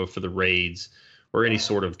Wampa for the raids or any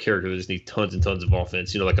sort of character that just needs tons and tons of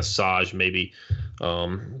offense. Like a Saj maybe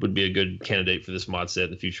would be a good candidate for this mod set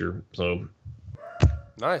in the future. So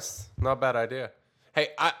nice, not a bad idea. Hey,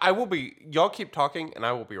 I will be. Y'all keep talking, and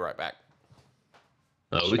I will be right back.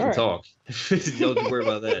 We can talk. Don't worry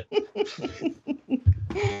about that.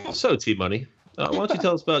 So, T-Money, why don't you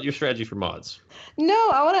tell us about your strategy for mods? No,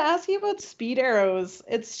 I want to ask you about speed arrows.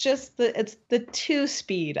 It's just it's the 2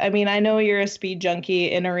 speed. I mean, I know you're a speed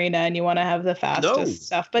junkie in Arena and you want to have the fastest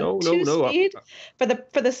stuff, but 2 speed for the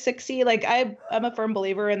 6E. Like I'm a firm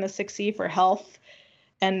believer in the 6E for health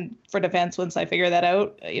and for defense. Once I figure that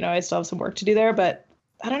out, I still have some work to do there, but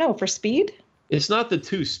I don't know, for speed. It's not the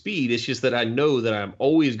 2 speed. It's just that I know that I'm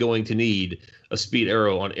always going to need a speed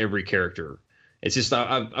arrow on every character. It's just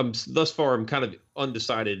I'm thus far I'm kind of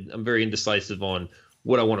undecided. I'm very indecisive on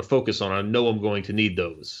what I want to focus on. I know I'm going to need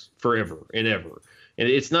those forever and ever. And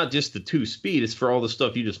it's not just the 2 speed. It's for all the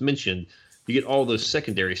stuff you just mentioned. You get all those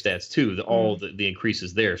secondary stats too. All the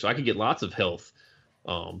increases there. So I can get lots of health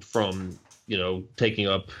from taking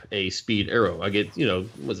up a speed arrow. I get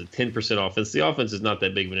was it 10% offense? The offense is not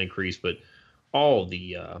that big of an increase, but all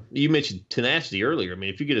the you mentioned tenacity earlier. I mean,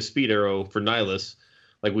 if you get a speed arrow for Nihilus,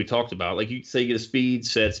 like we talked about, like you say you get a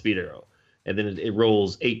speed arrow, and then it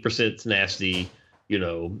rolls 8% tenacity,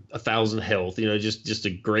 1,000 health, just a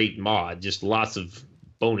great mod, just lots of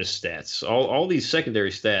bonus stats. All these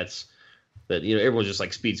secondary stats that everyone's just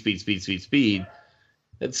like speed.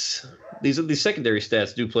 It's these secondary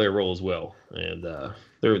stats do play a role as well, and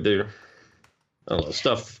they're I don't know,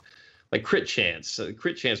 stuff. Like crit chance.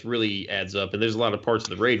 Crit chance really adds up, and there's a lot of parts of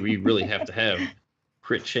the raid where you really have to have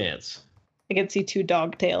crit chance. I can see 2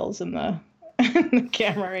 dog tails in the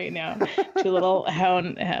camera right now. 2 little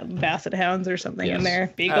basset hounds or something in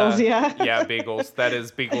there. Beagles, Yeah, beagles. That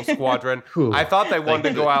is Beagle Squadron. I thought they wanted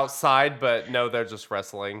to go outside, but no, they're just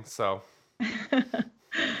wrestling. So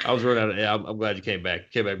I was running out. I'm glad you came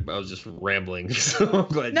back. I was just rambling. So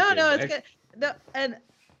I'm glad. No, it's good. No, and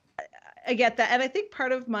I get that. And I think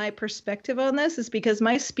part of my perspective on this is because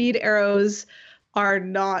my speed arrows are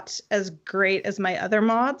not as great as my other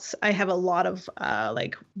mods. I have a lot of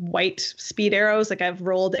like white speed arrows. Like I've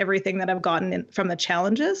rolled everything that I've gotten from the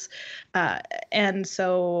challenges. And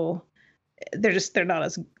so they're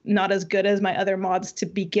not as good as my other mods to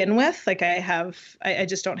begin with. Like I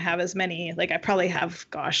just don't have as many. Like I probably have,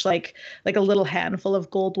 like a little handful of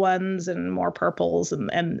gold ones and more purples,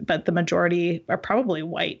 but the majority are probably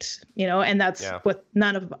white, and that's with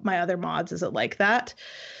none of my other mods is it like that.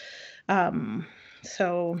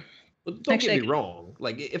 So don't get me wrong.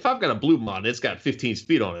 Like if I've got a blue mod, it's got 15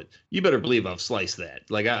 speed on it. You better believe I've sliced that.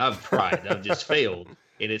 Like I've tried, I've just failed.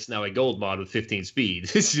 And it's now a gold mod with 15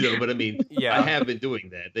 speed, but I mean, I have been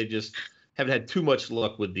doing that. They just haven't had too much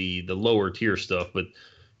luck with the lower tier stuff. But,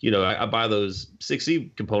 I buy those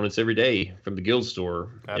 6E components every day from the guild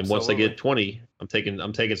store. Absolutely. And once I get 20, I'm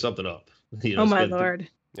taking something up. Oh my Lord.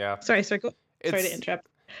 Yeah. Sorry. Sorry to interrupt.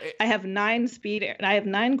 I have 9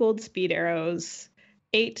 gold speed arrows,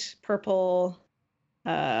 8 purple,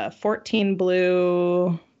 14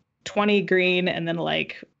 blue, 20 green, and then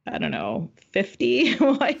like, I don't know, 50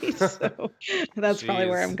 white. So that's probably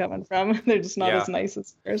where I'm coming from. They're just not as nice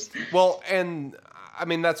as yours. Well, and I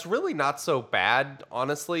mean, that's really not so bad,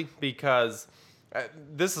 honestly, because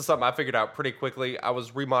this is something I figured out pretty quickly. I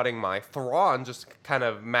was remodding my Thrawn just to kind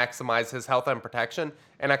of maximize his health and protection.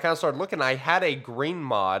 And I kind of started looking. I had a green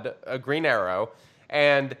mod, a green arrow,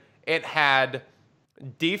 and it had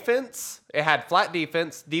defense. It had flat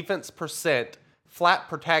defense, defense percent, flat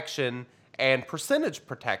protection, and percentage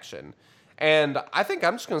protection. And I think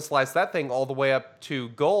I'm just going to slice that thing all the way up to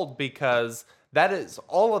gold because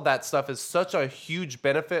all of that stuff is such a huge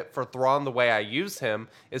benefit for Thrawn the way I use him,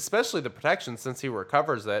 especially the protection since he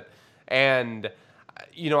recovers it. And,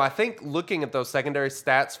 I think looking at those secondary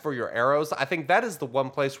stats for your arrows, I think that is the one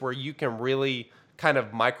place where you can really kind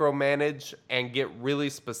of micromanage and get really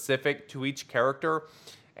specific to each character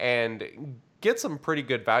and get some pretty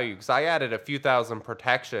good value. Because I added a few thousand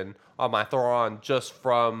protection on my Thrawn just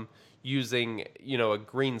from using, a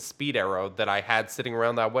green speed arrow that I had sitting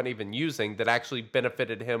around that I wasn't even using that actually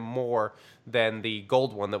benefited him more than the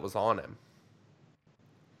gold one that was on him.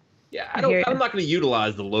 Yeah, I'm not going to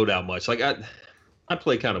utilize the loadout much. Like I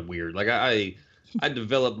play kind of weird. Like I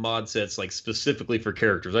develop mod sets like specifically for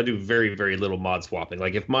characters. I do very, very little mod swapping.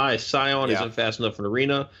 Like if my Scion isn't fast enough for an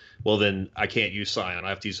arena, well then I can't use Scion. I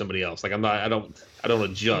have to use somebody else. Like I don't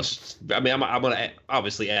adjust. I mean, I'm going to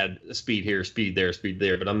obviously add speed here, speed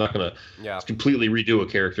there, but I'm not going to completely redo a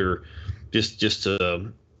character just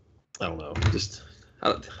to I don't know.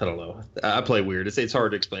 I don't know. I play weird. It's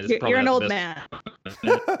hard to explain. You're an old man.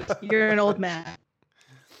 You're an old man.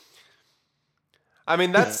 I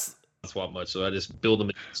mean, that's swap much, so I just build them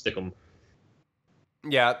and stick them.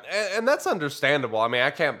 Yeah, and that's understandable. I mean,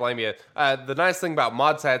 I can't blame you. The nice thing about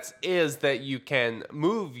mod sets is that you can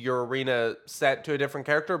move your arena set to a different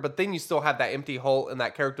character, but then you still have that empty hole in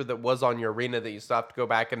that character that was on your arena that you still have to go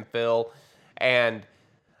back and fill. And,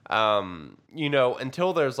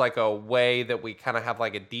 until there's like a way that we kind of have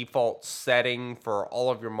like a default setting for all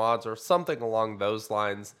of your mods or something along those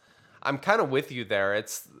lines, I'm kind of with you there.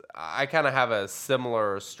 I kind of have a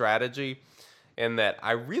similar strategy in that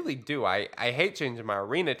I really do. I hate changing my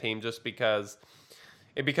arena team just because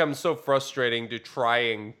it becomes so frustrating to try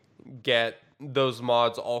and get those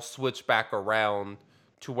mods all switched back around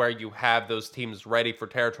to where you have those teams ready for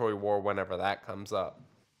territory war whenever that comes up.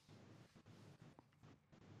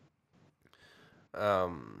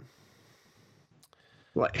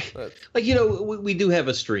 We do have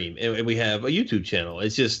a stream and we have a YouTube channel.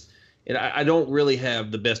 It's just, and I don't really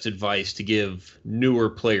have the best advice to give newer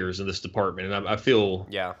players in this department. And I feel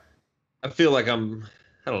like I don't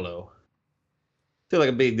know. I feel like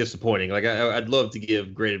I'm being disappointing. Like I'd love to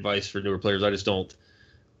give great advice for newer players. I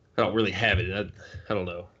don't really have it. And I don't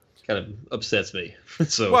know. It kind of upsets me.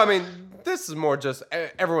 So, well, I mean, this is more just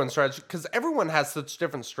everyone's strategy because everyone has such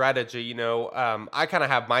different strategy. I kind of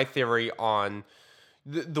have my theory on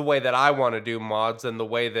the way that I want to do mods and the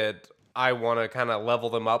way that I want to kind of level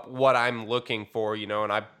them up, what I'm looking for,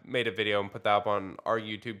 and I made a video and put that up on our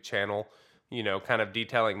YouTube channel, kind of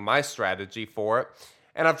detailing my strategy for it.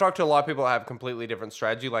 And I've talked to a lot of people that have completely different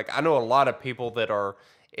strategy. Like I know a lot of people that are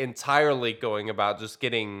entirely going about just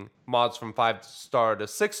getting mods from 5-star to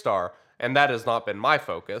 6-star, and that has not been my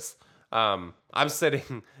focus. I'm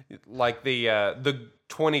sitting like the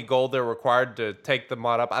 20 gold they're required to take the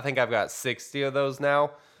mod up. I think I've got 60 of those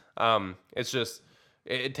now. It's just,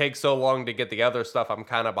 it takes so long to get the other stuff. I'm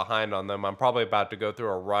kind of behind on them. I'm probably about to go through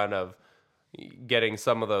a run of getting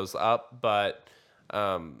some of those up, but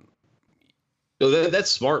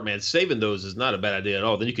that's smart, man. Saving those is not a bad idea at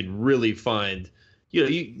all. Then you can really find,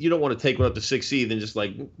 you don't want to take one up to 6C, then just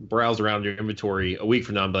like browse around your inventory a week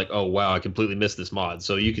from now and be like, oh wow, I completely missed this mod.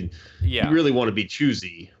 So you really want to be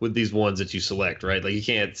choosy with these ones that you select, right? Like you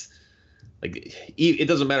can't, like it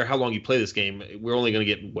doesn't matter how long you play this game. We're only going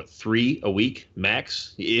to get 3 a week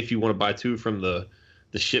max if you want to buy 2 from the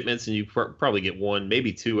shipments, and you probably get 1,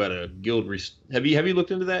 maybe 2 out of guild. Have you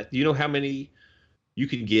looked into that? Do you know how many you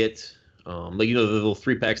can get? The little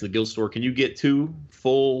 3-packs in the guild store. Can you get 2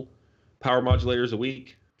 full power modulators a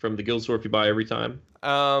week from the guild store if you buy every time?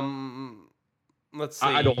 Let's see.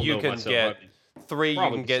 I don't know you can myself. get 3. You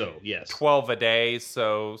can get yes. 12 a day,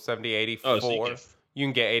 so 70, 84. Oh, so you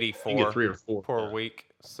can get 84 you can get 3 or 4 per week.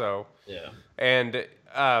 So yeah, and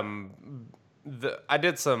I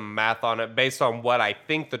did some math on it based on what I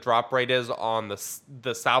think the drop rate is on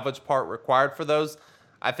the salvage part required for those.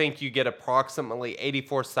 I think you get approximately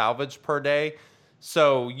 84 salvage per day.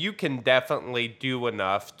 So you can definitely do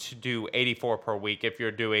enough to do 84 per week if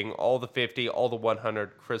you're doing all the 50, all the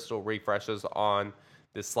 100 crystal refreshes on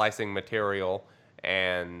this slicing material,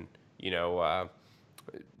 and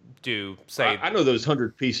do say I know those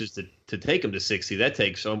 100 pieces to take them to 60. That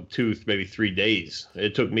takes 2, maybe 3 days.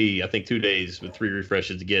 It took me, I think, 2 days with 3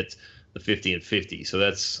 refreshes to get the 50 and 50. So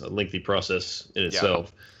that's a lengthy process in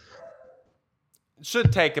itself.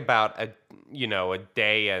 Should take about a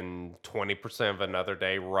day and 20% of another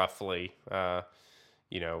day, roughly. Oh,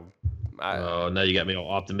 now you got me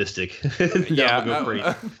all optimistic. Yeah, go crazy.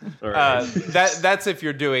 All right. That's if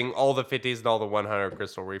you're doing all the 50s and all the 100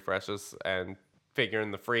 crystal refreshes and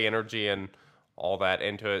figuring the free energy and all that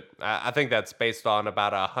into it. I think that's based on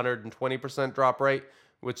about 120% drop rate,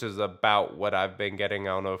 which is about what I've been getting.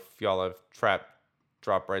 I don't know if y'all have trapped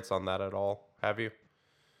drop rates on that at all. Have you?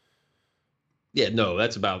 Yeah, no,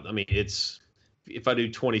 that's about, I mean, it's, if I do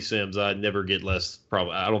 20 sims, I'd never get less,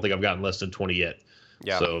 probably, I don't think I've gotten less than 20 yet.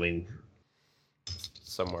 Yeah. So, I mean,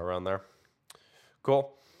 somewhere around there.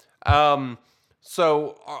 Cool.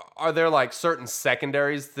 So are there like certain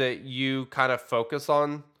secondaries that you kind of focus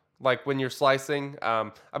on, like when you're slicing? I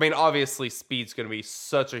mean, obviously speed's going to be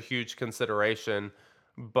such a huge consideration,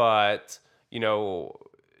 but,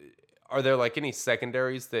 are there like any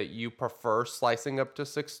secondaries that you prefer slicing up to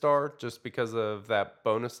 6-star just because of that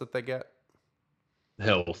bonus that they get?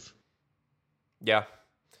 health. Yeah.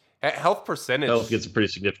 Health percentage. Health gets a pretty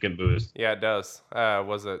significant boost. Yeah, it does.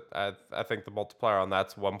 Was it? I think the multiplier on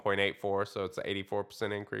that's 1.84, so it's an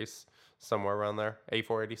 84% increase, somewhere around there.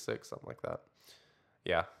 84, 86, something like that.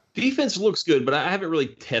 Yeah. Defense looks good, but I haven't really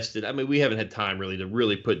tested. I mean, we haven't had time really to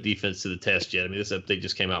really put defense to the test yet. I mean, this update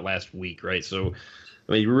just came out last week, right? So,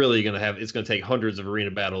 I mean, you're really it's going to take hundreds of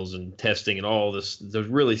arena battles and testing and all this to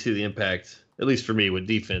really see the impact, at least for me, what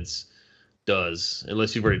defense does,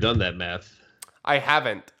 unless you've already done that math. I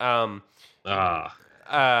haven't. I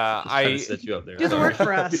set you up there. Do the work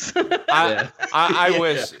for us. I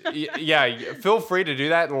wish. Yeah, feel free to do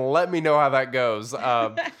that and let me know how that goes.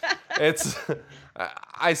 It's.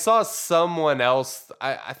 I saw someone else.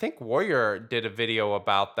 I think Warrior did a video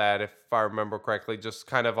about that, if I remember correctly. Just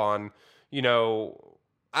kind of on,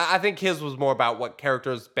 I think his was more about what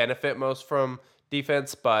characters benefit most from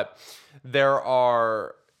defense, but there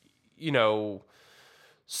are,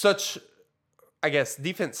 such, I guess,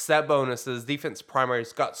 defense set bonuses, defense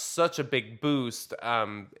primaries got such a big boost.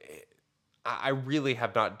 I really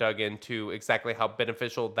have not dug into exactly how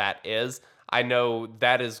beneficial that is. I know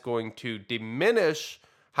that is going to diminish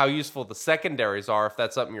how useful the secondaries are if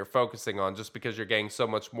that's something you're focusing on, just because you're getting so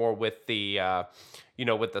much more with the,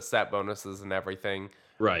 with the set bonuses and everything.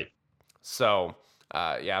 Right. So,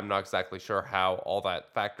 I'm not exactly sure how all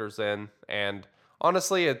that factors in. And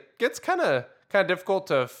honestly, it gets kind of difficult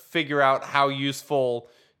to figure out how useful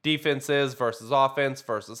defense is versus offense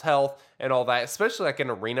versus health and all that, especially like in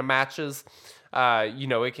arena matches.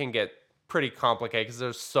 It can get pretty complicated because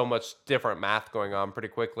there's so much different math going on pretty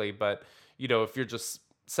quickly. But, if you're just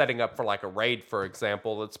setting up for like a raid, for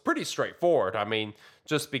example, it's pretty straightforward. I mean,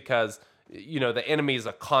 just because, the enemy is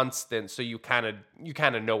a constant, so you kind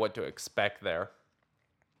of know what to expect there.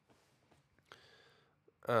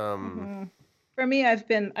 For me, I've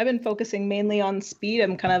been focusing mainly on speed.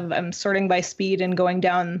 I'm sorting by speed and going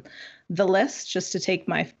down the list just to take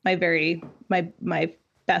my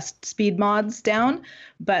best speed mods down.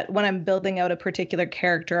 But when I'm building out a particular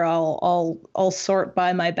character, I'll sort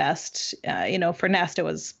by my best. For Nast, it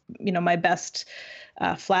was my best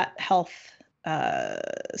flat health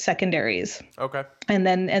secondaries. Okay. And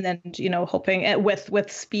then hoping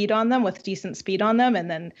with speed on them, with decent speed on them,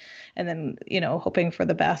 and then hoping for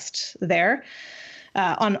the best there.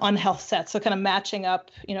 On health sets, so kind of matching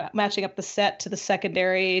up the set to the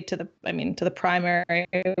secondary to the primary,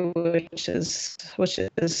 which is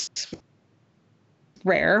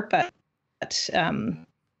rare, but I think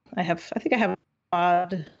I have a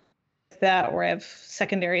mod that where I have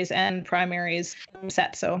secondaries and primaries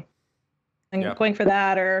set, so I'm going for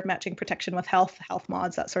that, or matching protection with health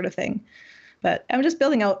mods, that sort of thing. But I'm just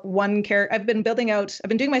building out one character. I've been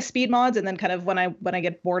doing my speed mods, and then kind of when I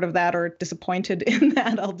get bored of that or disappointed in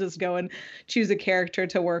that, I'll just go and choose a character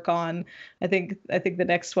to work on. I think the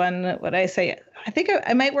next one, I think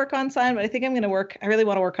I might work on Sign, but I think I really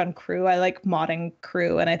want to work on Crew. I like modding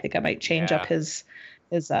Crew, and I think I might change up his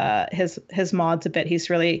mods a bit. He's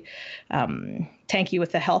really tanky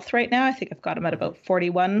with the health right now. I think I've got him at about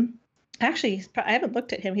 41. Actually, I haven't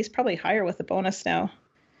looked at him. He's probably higher with the bonus now.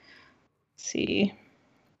 See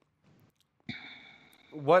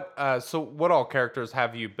what all characters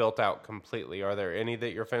have you built out completely? Are there any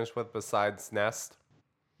that you're finished with besides Nest?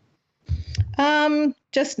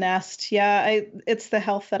 Just Nest. Yeah, it's the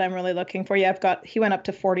health that I'm really looking for. Yeah, he went up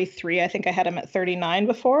to 43. I think I had him at 39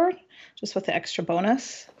 before, just with the extra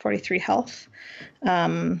bonus, 43 health,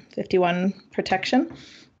 51 protection.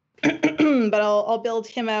 But I'll build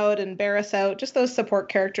him out and Barris out, just those support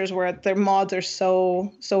characters where their mods are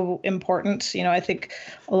so important. You know, I think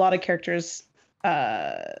a lot of characters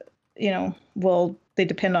they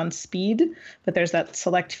depend on speed, but there's that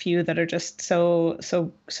select few that are just so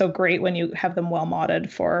great when you have them well modded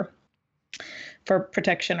for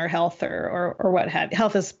protection or health or what have you.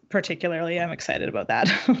 Health is particularly, I'm excited about that.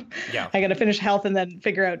 Yeah. I got to finish health and then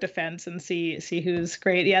figure out defense and see who's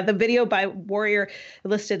great. Yeah, the video by Warrior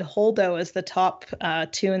listed Holdo as the top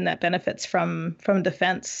tune that benefits from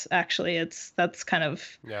defense. Actually, that's kind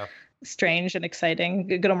of strange and exciting.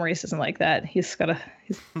 Good old Maurice isn't like that.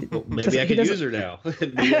 Well, maybe I could use her now.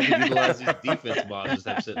 Maybe I can utilize these defense mods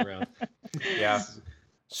that I'm sitting around. Yeah.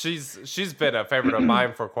 She's been a favorite of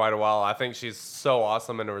mine for quite a while. I think she's so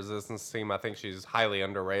awesome in a resistance team. I think she's highly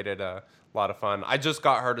underrated. A lot of fun. I just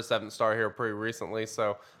got her to 7-star here pretty recently,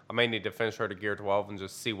 so I may need to finish her to gear 12 and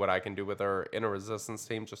just see what I can do with her in a resistance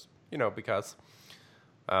team. Just because,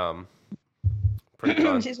 pretty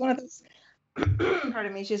fun. She's one of those.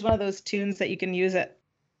 Pardon me. She's one of those tunes that you can use at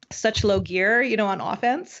such low gear, on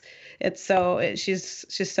offense. She's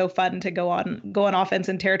so fun to go on offense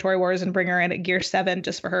in Territory Wars and bring her in at gear 7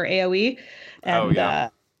 just for her AoE,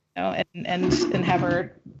 and and have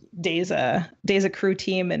her days a crew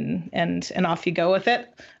team and off you go with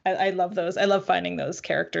it. I love those. I love finding those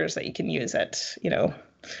characters that you can use at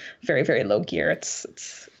very very low gear. I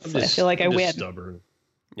feel like I win. Stubborn.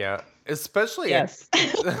 Yeah, especially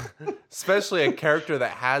especially a character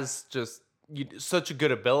that has just such a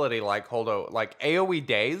good ability like Holdo, like AoE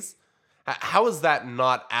days. How is that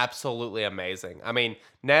not absolutely amazing? I mean,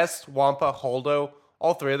 Nest, Wampa, Holdo,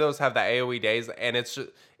 all three of those have the AoE days, and it's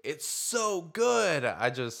so good.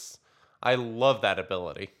 I love that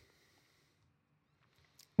ability.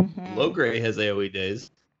 Mm-hmm. Logray has AoE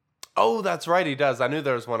days. Oh, that's right, he does. I knew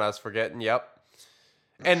there was one I was forgetting. Yep.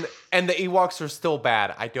 And the Ewoks are still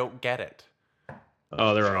bad. I don't get it.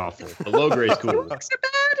 Oh, they're awful. The Logray's cool. Ewoks are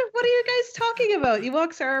bad? What are you guys talking about?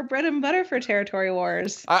 Ewoks are bread and butter for Territory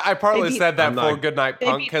Wars. I partly said that for Goodnight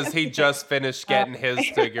Punk because he just finished getting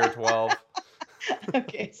his to gear 12.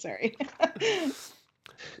 Okay, sorry.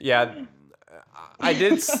 Yeah, I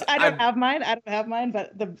did. I don't have mine,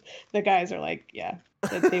 but the guys are like, yeah,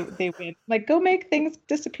 they win. Like, go make things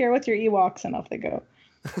disappear with your Ewoks, and off they go.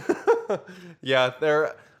 Yeah,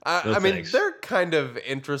 they're. I mean, thanks. they're kind of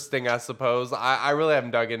interesting, I suppose. I really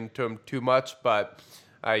haven't dug into them too much, but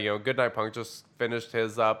Goodnight Punk just finished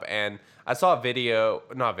his up, and I saw a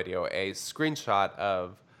screenshot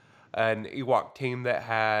of an Ewok team that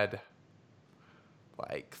had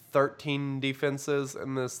like 13 defenses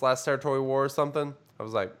in this last Territory War or something. I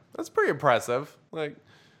was like, that's pretty impressive. Like,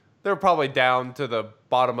 they're probably down to the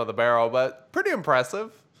bottom of the barrel, but pretty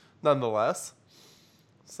impressive nonetheless.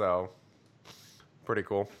 So, pretty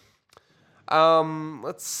cool.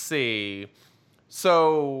 Let's see.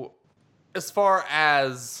 So, as far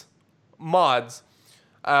as mods,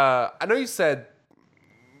 I know you said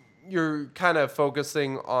you're kind of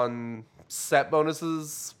focusing on set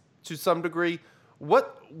bonuses to some degree.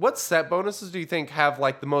 What set bonuses do you think have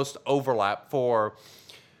like the most overlap for,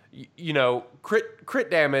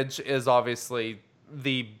 crit damage is obviously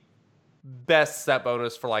the best set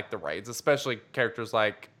bonus for like the raids, especially characters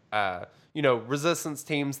like resistance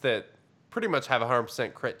teams that pretty much have a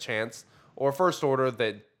 100% crit chance, or first order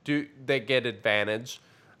that get advantage,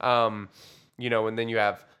 and then you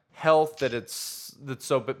have health that's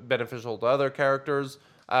so beneficial to other characters.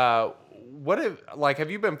 Have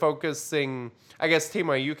you been focusing? I guess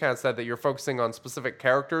Timo, you kind of said that you're focusing on specific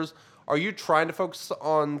characters. Are you trying to focus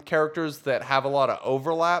on characters that have a lot of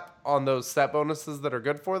overlap on those set bonuses that are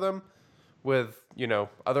good for them with,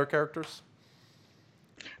 other characters?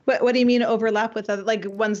 What do you mean overlap with other, like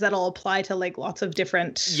ones that'll apply to like lots of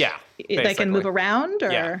different? Yeah, they can move around,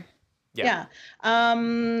 or yeah.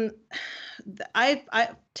 I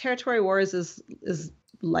Territory Wars is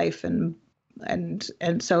life and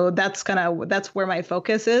so that's where my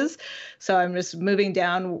focus is. So I'm just moving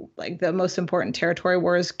down like the most important Territory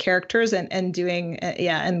Wars characters and doing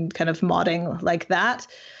and kind of modding like that.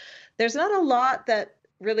 There's not a lot that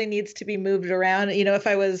really needs to be moved around. If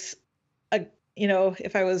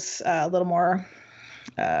I was a little more,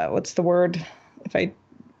 what's the word? If I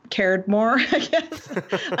cared more, I guess,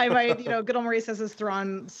 I might, good old Maurice has his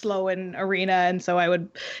Thrawn slow in arena. And so I would,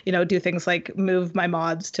 do things like move my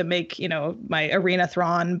mods to make, my arena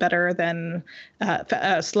Thrawn better than,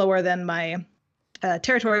 slower than my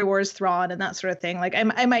Territory Wars Thrawn and that sort of thing. Like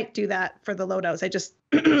I might do that for the loadouts. I just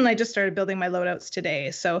I just started building my loadouts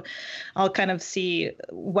today, so I'll kind of see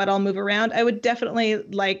what I'll move around. I would definitely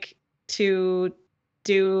like to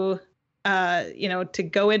do to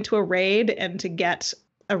go into a raid and to get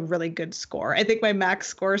a really good score. I think my max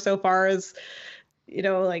score so far is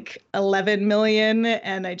like 11 million,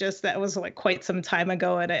 and that was like quite some time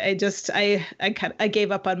ago, and I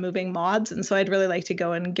gave up on moving mods, and so I'd really like to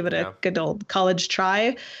go and give it a good old college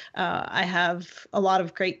try. I have a lot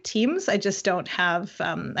of great teams. I just don't have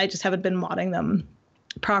I just haven't been modding them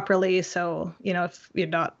properly. So if you're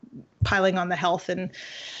not piling on the health and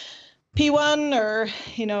P1, or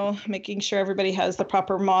making sure everybody has the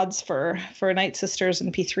proper mods for Night Sisters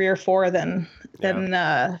in P3 or 4, then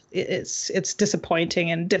it's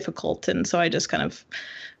disappointing and difficult. And so I just kind of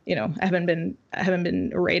I haven't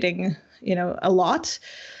been raiding a lot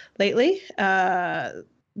lately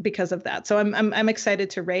because of that. So I'm excited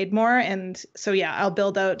to raid more, and so I'll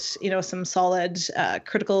build out some solid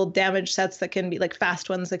critical damage sets that can be like fast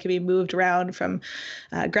ones that can be moved around from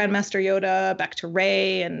Grandmaster Yoda back to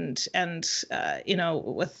Rey, and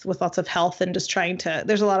with lots of health, and just trying to.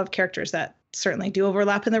 There's a lot of characters that certainly do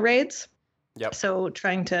overlap in the raids. Yep. So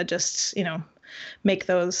trying to just make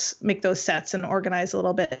those sets and organize a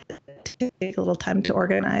little bit. Take a little time to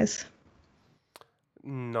organize.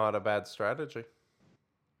 Not a bad strategy.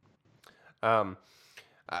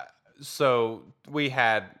 So we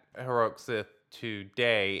had Heroic Sith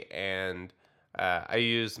today, and I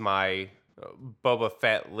used my Boba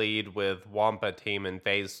Fett lead with Wampa team in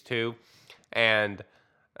Phase 2, and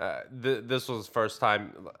this was the first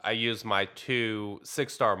time I used my 2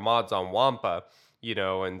 6-star mods on Wampa,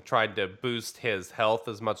 and tried to boost his health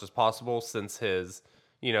as much as possible, since his,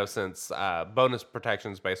 bonus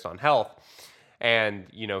protection is based on health. And,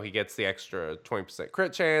 he gets the extra 20%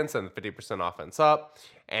 crit chance and the 50% offense up.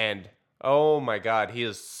 And, oh my God, he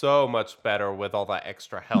is so much better with all that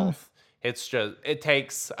extra health. It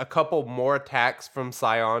takes a couple more attacks from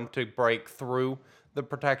Scion to break through the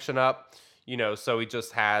protection up. So he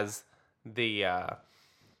just has the,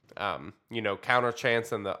 counter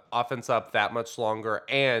chance and the offense up that much longer.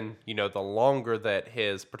 And, the longer that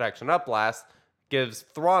his protection up lasts, gives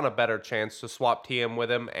Thrawn a better chance to swap TM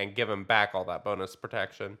with him and give him back all that bonus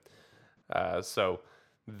protection. So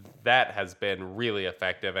that has been really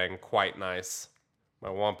effective and quite nice. My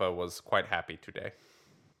Wampa was quite happy today.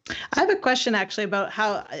 I have a question actually about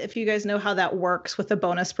if you guys know how that works with the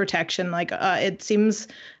bonus protection. Like it seems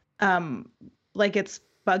like it's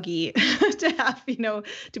buggy to have,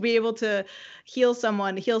 to be able to heal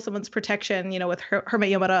someone's protection, with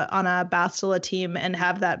Hermit Yoda on a Bastila team and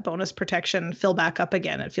have that bonus protection fill back up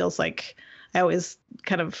again. It feels like I always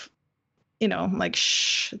kind of, like,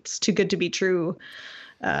 it's too good to be true.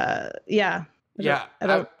 It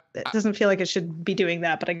doesn't feel like it should be doing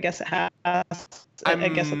that, but I guess it has. I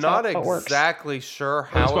guess it's not how it works. exactly sure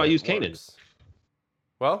how. That's why I use Kanan. Kanan.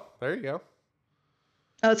 Well, there you go.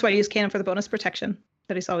 Oh, that's why I use Kanan for the bonus protection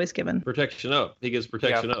that he's always given. Protection up. He gives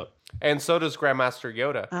protection up. And so does Grandmaster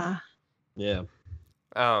Yoda. Yeah.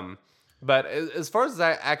 But as far as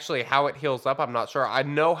that actually how it heals up, I'm not sure. I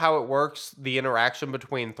know how it works, the interaction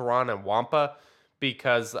between Thrawn and Wampa,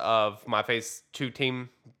 because of my Phase 2 team,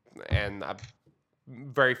 and I'm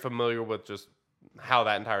very familiar with just how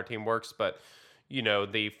that entire team works. But,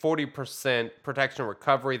 the 40% protection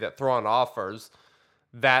recovery that Thrawn offers,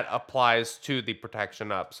 that applies to the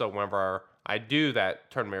protection up. So whenever I do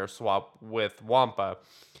that turn mirror swap with Wampa,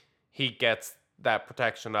 he gets that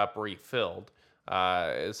protection up refilled.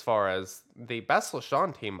 As far as the Bastila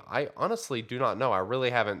Shan team, I honestly do not know. I really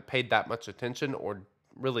haven't paid that much attention or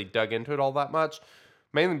really dug into it all that much,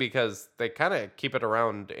 mainly because they kind of keep it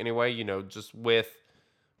around anyway, just with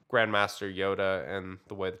Grandmaster Yoda and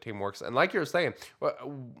the way the team works. And like you were saying, why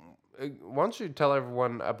don't you tell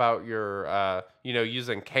everyone about your,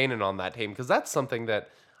 using Kanan on that team? Because that's something that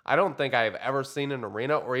I don't think I've ever seen in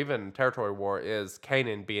Arena or even Territory War, is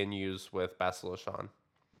Kanan being used with Bastila Shan.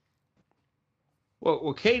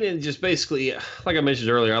 Well, Kanan just basically, like I mentioned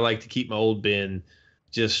earlier, I like to keep my old bin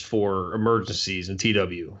just for emergencies and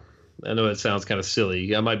TW. I know it sounds kind of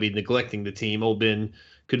silly. I might be neglecting the team. Old bin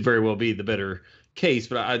could very well be the better case,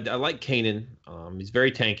 but I like Kanan. He's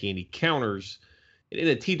very tanky and he counters. In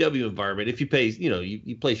a TW environment, if you place your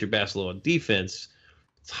Bastila on defense,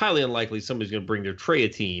 it's highly unlikely somebody's going to bring their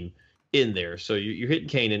Traya team in there. So you're hitting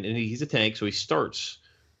Kanan, and he's a tank, so he starts,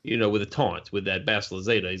 with a taunt with that Bastila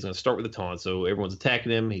Zeta. He's going to start with a taunt, so everyone's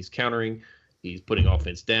attacking him. He's countering. He's putting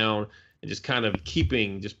offense down and just kind of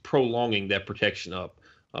prolonging that protection up.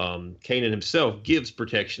 Kanan himself gives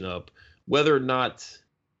protection up, whether or not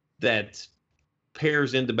that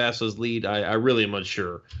pairs into Basila's lead, I really am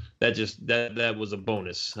unsure. That was a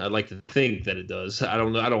bonus. I'd like to think that it does. I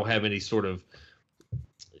don't know. I don't have any sort of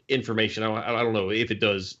information. I don't know if it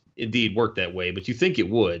does indeed work that way, but you think it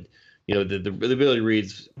would. The ability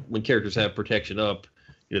reads when characters have protection up,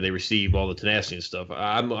 they receive all the tenacity and stuff.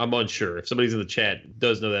 I'm unsure. If somebody's in the chat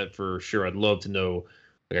does know that for sure, I'd love to know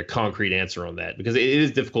like a concrete answer on that, because it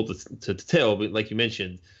is difficult to tell. But like you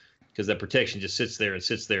mentioned, because that protection just sits there and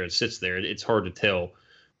sits there and sits there, it's hard to tell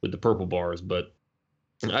with the purple bars. But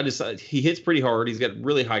he hits pretty hard. He's got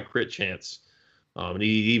really high crit chance, and he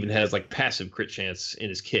even has like passive crit chance in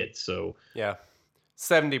his kit. So yeah,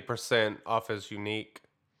 70% off his unique.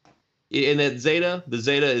 And that Zeta, the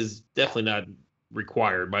Zeta is definitely not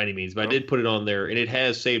required by any means, but I did put it on there, and it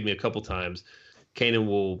has saved me a couple times. Kanan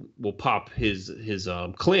will pop his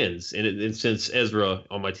cleanse, and since Ezra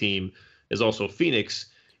on my team is also Phoenix,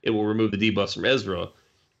 it will remove the debuffs from Ezra.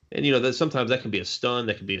 And that sometimes that can be a stun,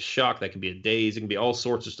 that can be a shock, that can be a daze, it can be all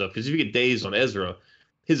sorts of stuff. Because if you get dazed on Ezra,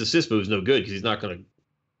 his assist move is no good because he's not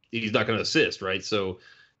gonna assist, right? So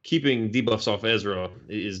keeping debuffs off Ezra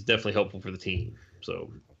is definitely helpful for the team.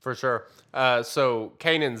 So for sure. So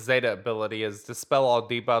Kanan's Zeta ability is dispel all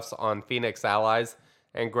debuffs on Phoenix allies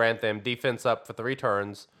and grant them defense up for 3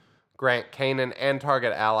 turns. Grant Kanan and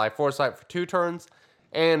target ally foresight for 2 turns.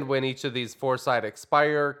 And when each of these foresight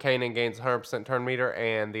expire, Kanan gains 100% turn meter,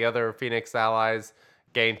 and the other Phoenix allies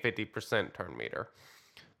gain 50% turn meter.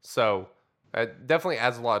 So it definitely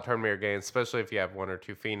adds a lot of turn meter gains, especially if you have 1 or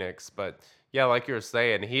 2 Phoenix. But yeah, like you were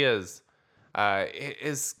saying, he is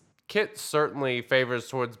his kit certainly favors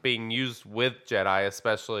towards being used with Jedi,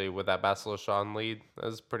 especially with that Bastila Shan lead.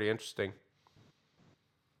 That's pretty interesting.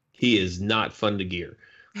 He is not fun to gear.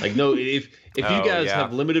 Like, no, if you guys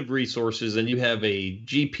have limited resources and you have a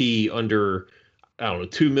GP under, I don't know,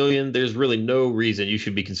 2 million, there's really no reason you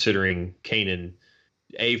should be considering Kanan.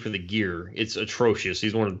 For the gear, it's atrocious.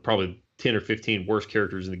 He's one of probably 10 or 15 worst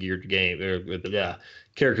characters in the gear game.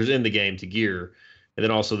 Characters in the game to gear, and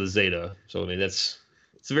then also the Zeta. So I mean, it's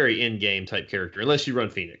a very in-game type character, unless you run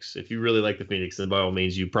Phoenix. If you really like the Phoenix, then by all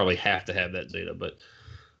means, you probably have to have that Zeta. But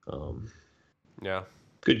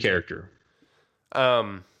good character.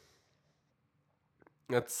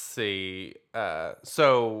 Let's see.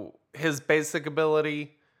 So his basic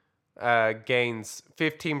ability gains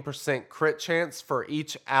 15% crit chance for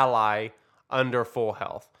each ally under full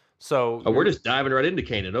health. So we're just diving right into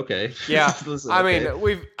Kanan. Okay. Yeah. Listen, I mean,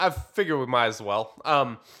 I figure we might as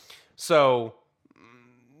well. So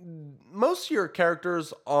most of your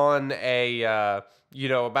characters on a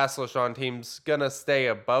Bastila Shan team's gonna stay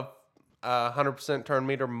above 100% turn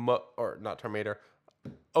meter, or not turn meter,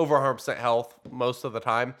 over 100% health most of the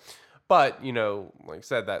time. But, like I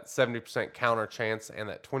said, that 70% counter chance and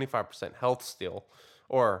that 25% health steal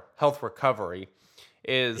or health recovery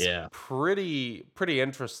is pretty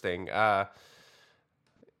interesting. I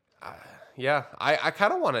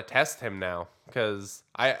kind of want to test him now because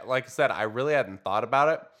like I said, I really hadn't thought about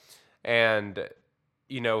it. And,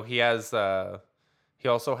 he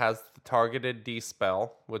also has the targeted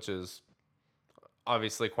dispel, which is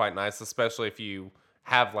obviously quite nice, especially if you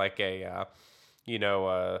have like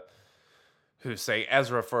say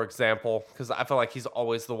Ezra, for example, because I feel like he's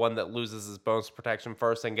always the one that loses his bonus protection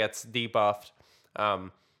first and gets debuffed.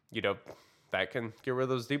 That can get rid of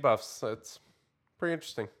those debuffs. It's pretty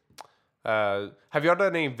interesting. Have y'all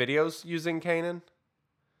done any videos using Kanan?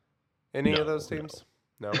 Any of those teams?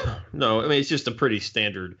 No. No, I mean, it's just a pretty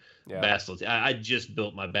standard Bastila team. I just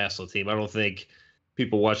built my Bastila team. I don't think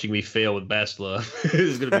people watching me fail with Bastila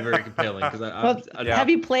is going to be very compelling. Have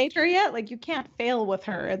you played her yet? Like, you can't fail with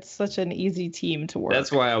her. It's such an easy team to work.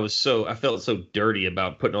 That's why I felt so dirty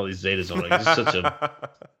about putting all these Zetas on it. It's such a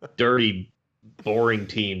dirty, boring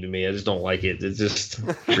team to me. I just don't like it. It's just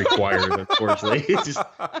required, unfortunately. It's just...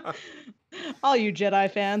 All you Jedi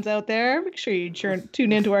fans out there, make sure you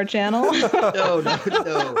tune into our channel. No.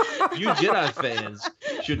 You Jedi fans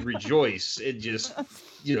should rejoice. It just,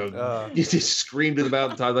 you just scream to the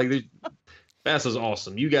mountaintop. Like, Bastila's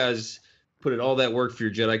awesome. You guys put in all that work for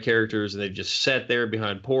your Jedi characters, and they've just sat there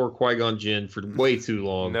behind poor Qui-Gon Jinn for way too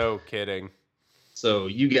long. No kidding. So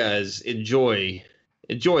you guys enjoy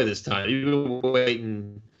this time. You've been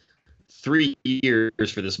waiting 3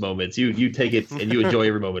 years for this moment. You take it and you enjoy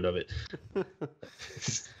every moment of it,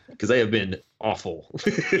 because they have been awful.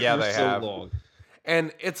 Yeah, they so have. Long.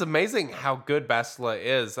 And it's amazing how good Bastila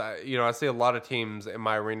is. I see a lot of teams in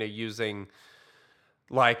my arena using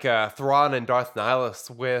like Thrawn and Darth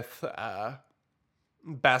Nihilus with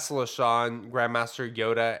Bastila Shan, Grandmaster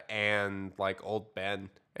Yoda, and like Old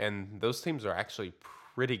Ben. And those teams are actually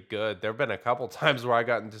pretty good. There have been a couple times where I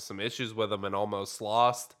got into some issues with them and almost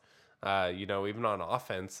lost, even on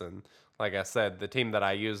offense. And like I said, the team that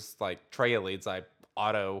I use, like trail leads, I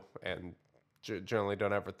auto and generally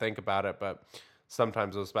don't ever think about it. But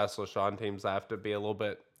sometimes those Specialist Sean teams, I have to be a little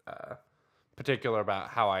bit particular about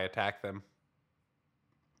how I attack them.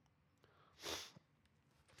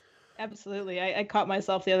 Absolutely. I caught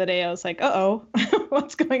myself the other day. I was like, uh-oh,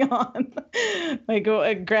 what's going on?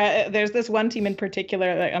 There's this one team in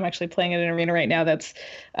particular that I'm actually playing in an arena right now that's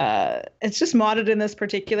it's just modded in this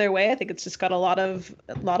particular way. I think it's just got a lot of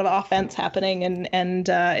offense happening, and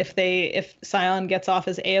if Scion gets off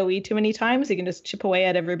his AoE too many times, he can just chip away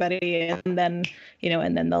at everybody, and then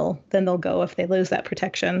they'll go if they lose that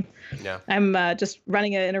protection. Yeah. I'm just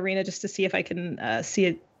running an arena just to see if I can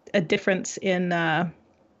see a difference in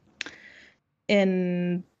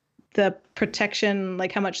the protection,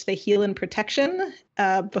 like how much they heal in protection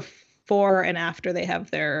before and after they have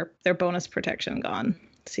their bonus protection gone.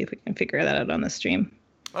 See if we can figure that out on the stream.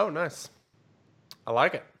 Oh, nice. I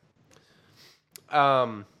like it.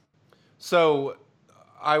 So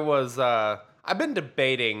I was I've been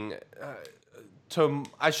debating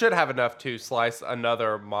I should have enough to slice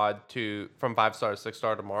another mod from 5-star to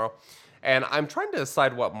 6-star tomorrow. And I'm trying to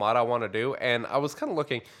decide what mod I want to do, and I was kind of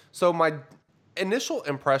looking. So my initial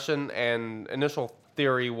impression and initial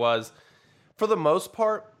theory was, for the most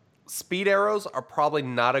part, speed arrows are probably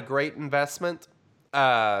not a great investment.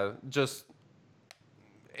 Just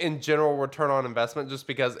in general return on investment, just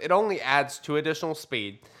because it only adds 2 additional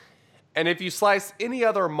speed. And if you slice any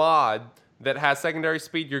other mod that has secondary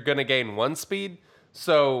speed, you're going to gain 1 speed.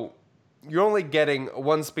 So you're only getting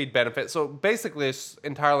 1 speed benefit. So basically, this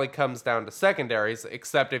entirely comes down to secondaries,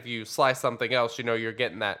 except if you slice something else, you're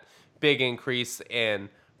getting that big increase in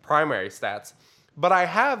primary stats. But I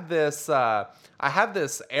have this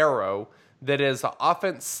arrow that is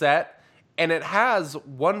offense set, and it has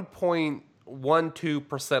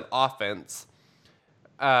 1.12% offense,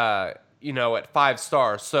 at 5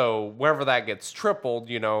 stars. So wherever that gets tripled,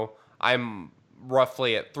 I'm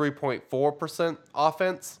roughly at 3.4%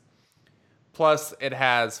 offense. Plus it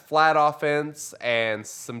has flat offense and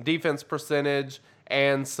some defense percentage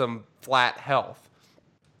and some flat health.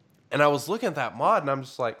 And I was looking at that mod, and I'm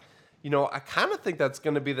just like, I kind of think that's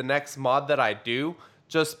going to be the next mod that I do,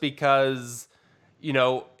 just because,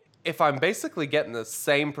 if I'm basically getting the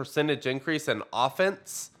same percentage increase in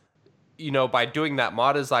offense, by doing that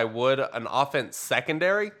mod as I would an offense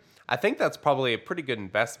secondary, I think that's probably a pretty good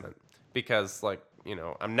investment, because,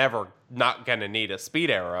 I'm never not going to need a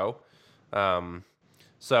speed arrow.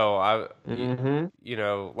 So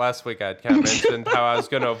last week I kind of mentioned how I was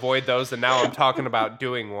going to avoid those, and now I'm talking about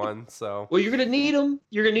doing one. So, well, you're going to need them.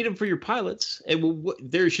 You're going to need them for your pilots, and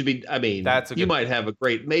there should be. I mean, you might have a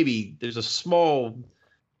great. Maybe there's a small.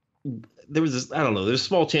 There's a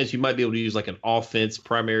small chance you might be able to use like an offense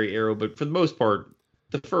primary arrow, but for the most part,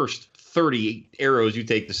 the first 30 arrows you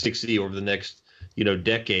take to 6E over the next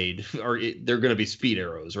decade they're going to be speed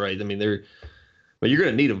arrows, right? I mean, but you're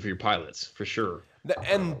going to need them for your pilots for sure.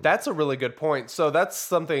 And that's a really good point. So that's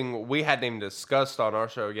something we hadn't even discussed on our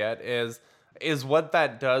show yet, is what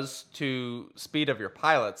that does to speed of your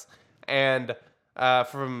pilots. And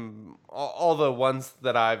from all the ones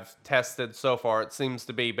that I've tested so far, it seems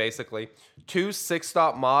to be basically 2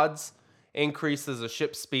 6-stop mods increases a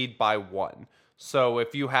ship speed by 1. So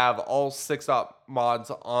if you have all 6-stop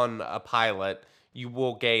mods on a pilot, you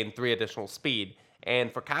will gain 3 additional speed.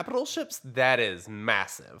 And for capital ships, that is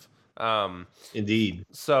massive. Indeed.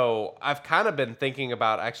 So I've kind of been thinking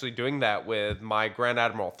about actually doing that with my Grand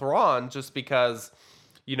Admiral Thrawn, just because,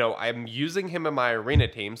 I'm using him in my arena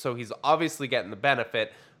team, so he's obviously getting the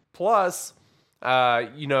benefit. Plus,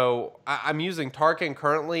 I'm using Tarkin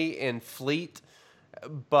currently in fleet,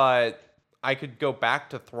 but I could go back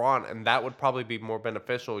to Thrawn, and that would probably be more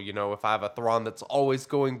beneficial. If I have a Thrawn that's always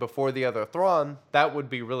going before the other Thrawn, that would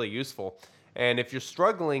be really useful. And if you're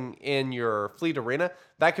struggling in your fleet arena,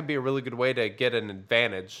 that could be a really good way to get an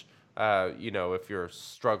advantage, if you're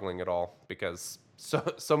struggling at all, because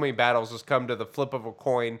so many battles just come to the flip of a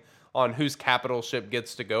coin on whose capital ship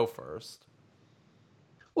gets to go first.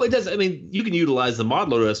 Well, it does. I mean, you can utilize the mod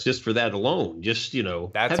loadouts just for that alone. Just,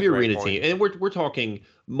 That's have your arena team. And we're talking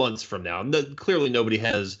months from now. Clearly nobody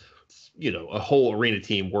has, a whole arena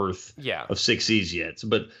team worth of 6Es yet.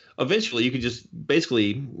 But eventually you can just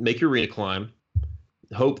basically make your arena climb,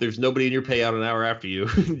 hope there's nobody in your payout an hour after you,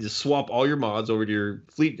 just swap all your mods over to your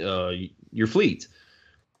fleet,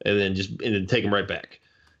 and then take them right back.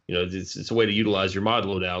 It's a way to utilize your mod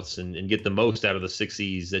loadouts and get the most out of the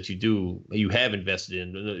 6Es that you have invested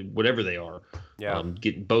in, whatever they are. Yeah.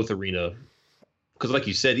 Get both arena because like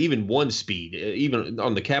you said, even one speed, even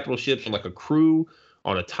on the capital ships, on like a crew,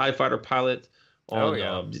 on a TIE fighter pilot,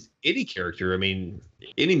 on just any character. I mean,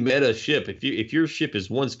 any meta ship, if your ship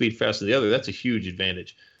is one speed faster than the other, that's a huge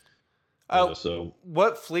advantage. So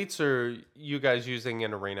what fleets are you guys using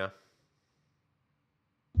in Arena?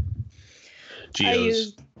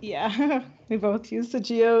 Geos. We both use the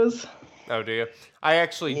Geos. Oh, do you? I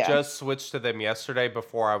actually just switched to them yesterday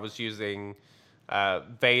before I was using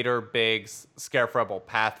Vader, Biggs, Scarif Rebel,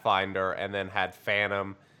 Pathfinder, and then had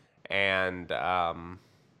Phantom and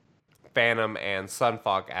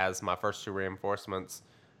Sunfog as my first 2 reinforcements.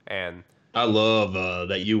 And I love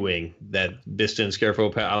that U-Wing, that Bistan Scarif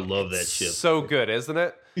Rebel. I love that ship. So good, isn't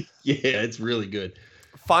it? Yeah, it's really good.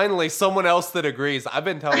 Finally, someone else that agrees. I've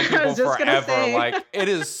been telling people forever, like, it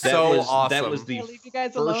is so awesome. That was the I'll leave you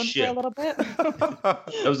guys alone ship. for a little bit.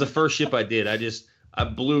 That was the first ship I did. I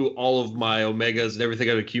blew all of my Omegas and everything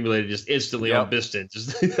I've accumulated just instantly on Bistan.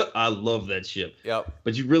 I love that ship. Yep.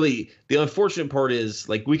 But the unfortunate part is,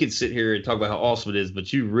 like, we could sit here and talk about how awesome it is,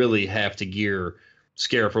 but you really have to gear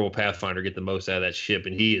Scarif Rebel Pathfinder, get the most out of that ship,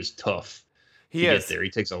 and he is tough. He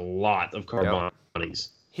takes a lot of Carbonies.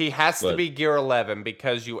 He has to be gear 11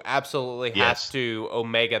 because you absolutely have to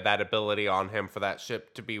Omega that ability on him for that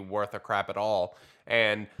ship to be worth a crap at all.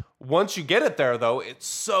 And once you get it there, though, it's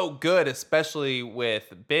so good, especially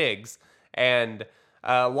with Biggs. And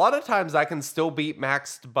a lot of times I can still beat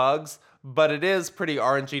maxed bugs, but it is pretty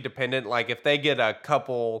RNG dependent. Like if they get a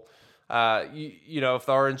couple, if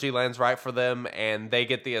the RNG lands right for them and they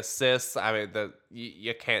get the assists, I mean,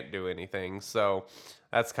 you can't do anything. So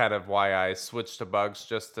that's kind of why I switched to bugs,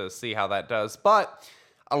 just to see how that does. But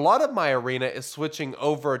a lot of my arena is switching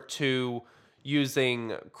over to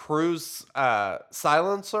using Cruise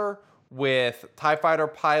Silencer with TIE Fighter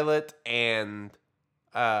Pilot and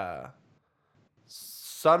Sunfog,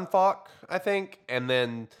 I think. And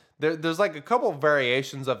then there's like a couple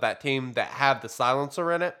variations of that team that have the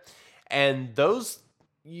Silencer in it. And those,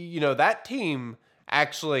 that team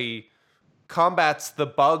actually combats the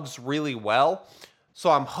bugs really well. So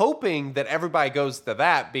I'm hoping that everybody goes to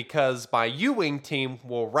that because my U-Wing team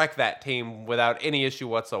will wreck that team without any issue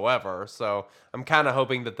whatsoever. So I'm kind of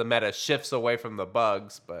hoping that the meta shifts away from the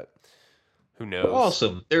bugs, but who knows?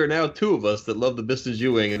 Awesome. There are now 2 of us that love the Bistan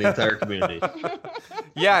U-Wing in the entire community.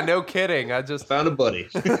 Yeah, no kidding. I just found a buddy.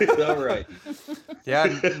 All right.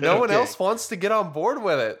 Yeah, no one else wants to get on board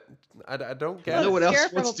with it. I don't get it. No one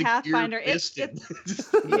else wants to Pathfinder. gear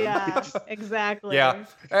Bistan. Yeah, exactly. Yeah.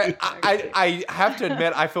 I have to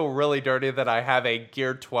admit, I feel really dirty that I have a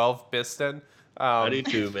Gear 12 Bistan. I do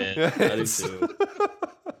too, man. I do too.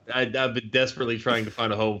 I've been desperately trying to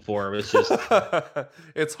find a home for him. It's just,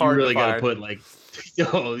 it's hard. You really got to put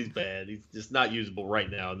he's bad. He's just not usable right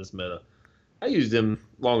now in this meta. I used him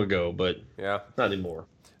long ago, but not anymore.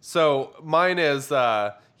 So mine is,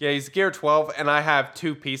 he's Gear 12, and I have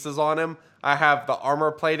 2 pieces on him. I have the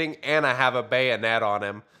armor plating, and I have a bayonet on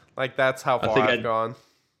him. Like, that's how far I've gone.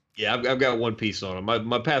 Yeah, I've got 1 piece on him.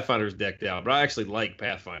 My Pathfinder's decked out, but I actually like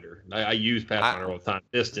Pathfinder. I use Pathfinder all the time.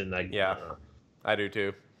 Bistan, I do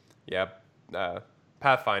too. Yeah,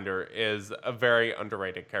 Pathfinder is a very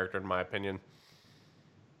underrated character in my opinion.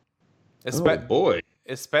 Oh boy.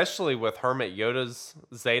 Especially with Hermit Yoda's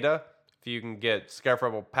Zeta. If you can get Scarif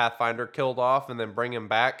Rebel Pathfinder killed off and then bring him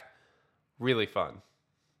back, really fun.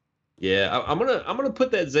 Yeah, I'm gonna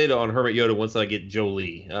put that Zeta on Hermit Yoda once I get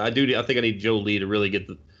Jolee. I think I need Jolee to really get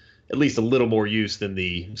at least a little more use than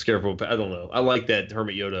the Scarif Rebel. I don't know. I like that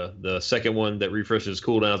Hermit Yoda, the second one that refreshes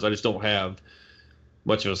cooldowns. I just don't have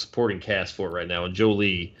much of a supporting cast for it right now. And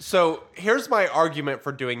Jolee. So here's my argument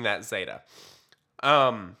for doing that Zeta.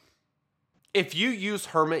 If you use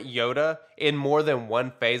Hermit Yoda in more than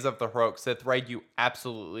one phase of the Heroic Sith raid, you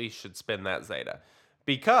absolutely should spin that Zeta.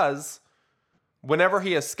 Because whenever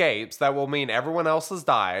he escapes, that will mean everyone else has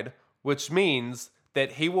died, which means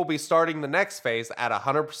that he will be starting the next phase at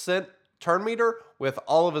 100% turn meter with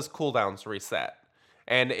all of his cooldowns reset.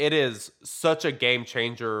 And it is such a game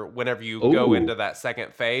changer whenever you go into that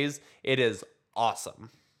second phase. It is awesome.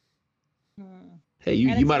 Hey,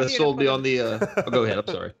 you might have sold me on the... go ahead, I'm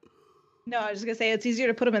sorry. No, I was just going to say it's easier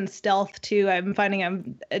to put him in stealth, too. I'm finding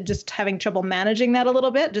I'm just having trouble managing that a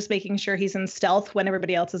little bit, just making sure he's in stealth when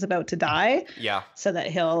everybody else is about to die. Yeah. So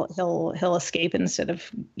that he'll escape instead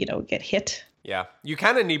of, get hit. Yeah. You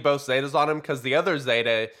kind of need both Zetas on him because the other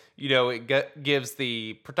Zeta, it gives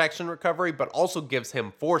the protection recovery, but also gives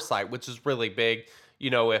him foresight, which is really big.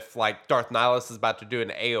 If like Darth Nihilus is about to do an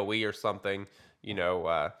AoE or something,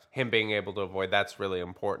 him being able to avoid, that's really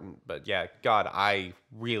important. But yeah, God, I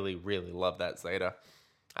really, really love that Zeta.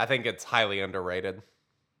 I think it's highly underrated.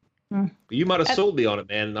 You might have sold me on it,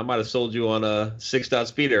 man. I might have sold you on a 6-dot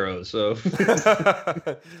speed arrows. So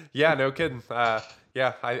Yeah, no kidding.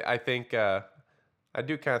 Yeah, I think I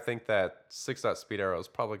do kind of think that 6-dot speed arrow is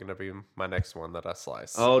probably going to be my next one that I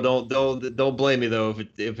slice. oh, don't blame me though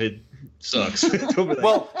if it sucks. Don't be like,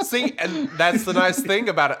 Well, see, and that's the nice thing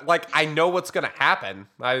about it. Like, I know what's going to happen.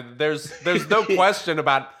 There's no question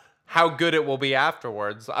about how good it will be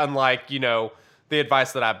afterwards. Unlike, the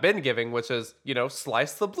advice that I've been giving, which is,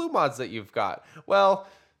 slice the blue mods that you've got. Well,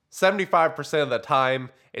 75% of the time,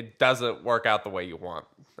 it doesn't work out the way you want.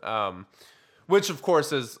 Which, of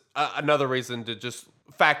course, is another reason to just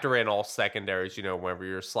factor in all secondaries, whenever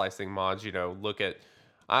you're slicing mods, look at...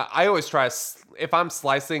 I always try, if I'm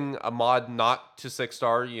slicing a mod not to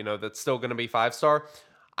 6-star, that's still going to be 5-star,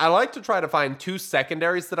 I like to try to find 2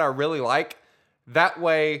 secondaries that I really like. That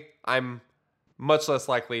way, I'm much less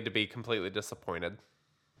likely to be completely disappointed.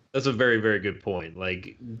 that's a very, very good point.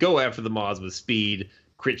 Like, go after the mods with speed,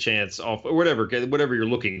 crit chance, off, or whatever you're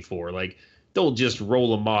looking for. Like, don't just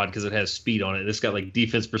roll a mod because it has speed on it. It's got like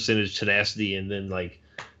defense percentage, tenacity, and then like,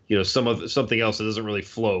 something else that doesn't really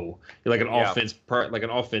flow. Like an offense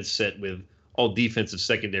set with all defensive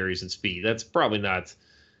secondaries and speed. That's probably not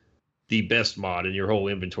the best mod in your whole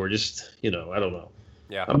inventory. Just, I don't know.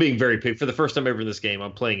 Yeah. I'm being very picky. For the first time ever in this game,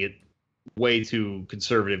 I'm playing it way too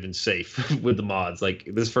conservative and safe with the mods. Like,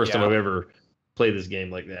 this is the first time I've ever played this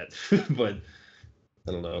game like that. But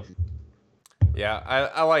I don't know. Yeah,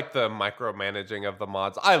 I like the micromanaging of the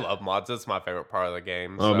mods. I love mods. It's my favorite part of the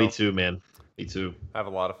game. Oh, so me too, man. Me too. I have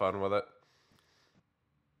a lot of fun with it.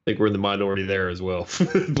 I think we're in the minority there as well.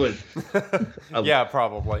 But yeah,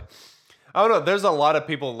 probably. I don't know. There's a lot of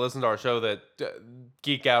people that listen to our show that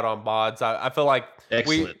geek out on mods. I feel like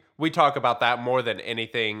we talk about that more than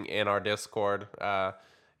anything in our Discord.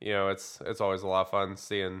 It's always a lot of fun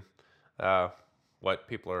seeing what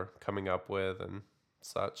people are coming up with and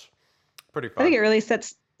such. Pretty fun. I think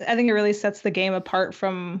it really sets the game apart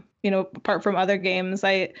from other games.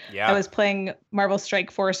 I was playing Marvel Strike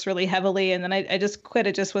Force really heavily, and then I just quit.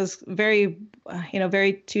 It just was very,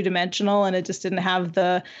 very 2-dimensional, and it just didn't have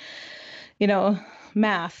the,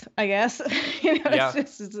 math, I guess.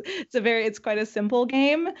 It's quite a simple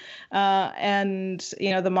game, and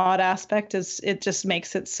the mod aspect it just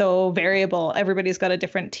makes it so variable. Everybody's got a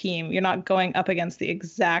different team. You're not going up against the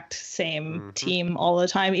exact same team all the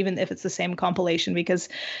time, even if it's the same compilation, because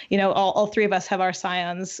all 3 of us have our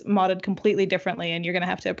Scions modded completely differently, and you're going to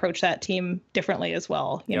have to approach that team differently as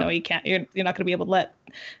well. You're not going to be able to let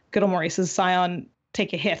Good Old Maurice's Scion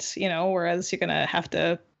take a hit, whereas you're going to have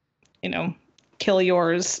to kill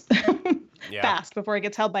yours fast before it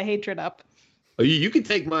gets held by hatred up. Oh, you can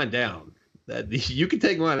take mine down. You can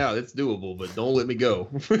take mine out. It's doable, but don't let me go.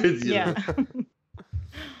 Yeah.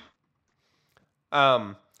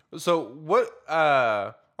 So what?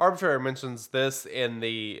 Arbitrary mentions this in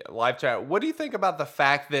the live chat. What do you think about the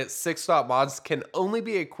fact that 6-dot mods can only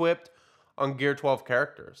be equipped on Gear 12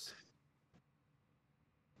 characters?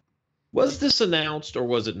 Was this announced or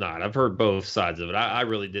was it not? I've heard both sides of it. I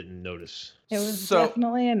really didn't notice. It was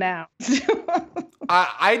definitely announced.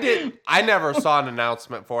 I never saw an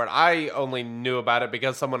announcement for it. I only knew about it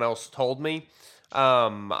because someone else told me.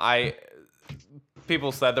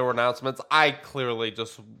 People said there were announcements. I clearly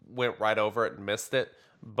just went right over it and missed it.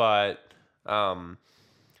 But I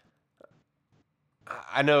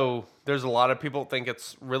know there's a lot of people think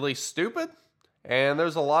it's really stupid. And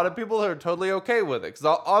there's a lot of people who are totally okay with it.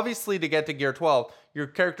 Because obviously to get to Gear 12, your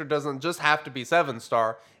character doesn't just have to be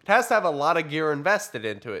 7-star. It has to have a lot of gear invested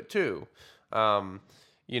into it too.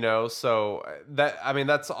 So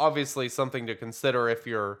that's obviously something to consider if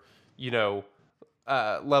you're,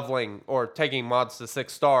 leveling or taking mods to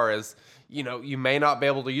 6-star is, you may not be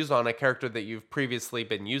able to use on a character that you've previously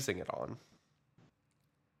been using it on.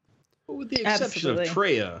 With the exception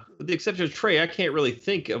of Trey, I can't really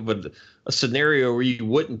think of a scenario where you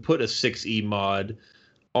wouldn't put a 6E mod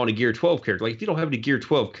on a Gear 12 character. Like, if you don't have any Gear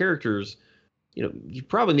 12 characters, you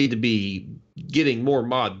probably need to be getting more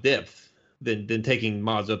mod depth than taking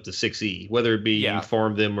mods up to 6E. Whether it be you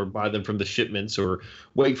farm them or buy them from the shipments or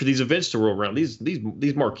wait for these events to roll around.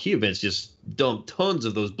 These marquee events just dump tons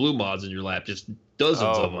of those blue mods in your lap, just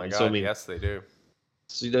dozens of them. Oh my god! So, yes, they do.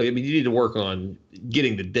 So, you need to work on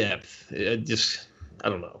getting the depth. I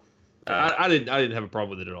don't know. I didn't have a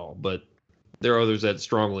problem with it at all, but there are others that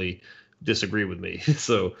strongly disagree with me.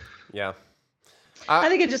 So, yeah. I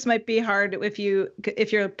think it just might be hard if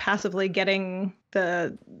you're passively getting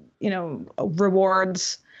the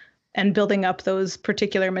rewards and building up those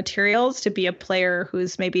particular materials to be a player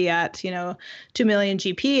who's maybe at 2 million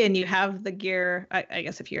GP, and you have the gear. I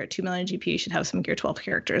guess if you're at 2 million GP, you should have some gear 12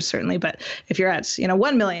 characters, certainly. But if you're at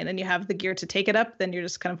 1 million and you have the gear to take it up, then you're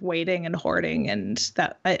just kind of waiting and hoarding. And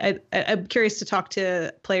that I'm curious to talk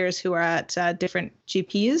to players who are at different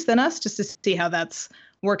GPs than us, just to see how that's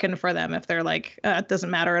working for them. If they're like it doesn't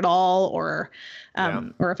matter at all, or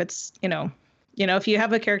if it's if you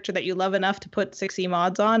have a character that you love enough to put 6E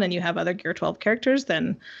mods on, and you have other Gear 12 characters,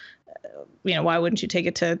 then why wouldn't you take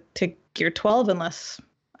it to Gear 12? Unless,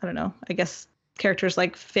 I don't know, I guess characters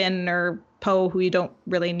like Finn or Poe, who you don't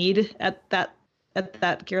really need at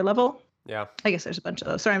that gear level. Yeah. I guess there's a bunch of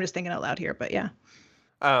those. Sorry, I'm just thinking out loud here, but yeah.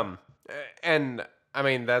 And I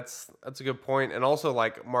mean, that's a good point. And also,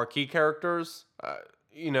 like, marquee characters,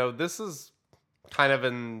 this is kind of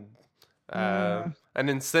an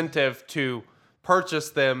incentive to purchase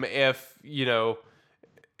them if you're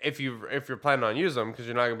planning on using them, because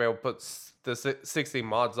you're not gonna be able to put the 60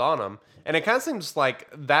 mods on them. And it kind of seems like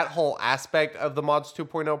that whole aspect of the mods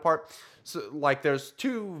 2.0 part, so like there's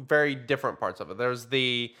two very different parts of it. There's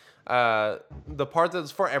the part that's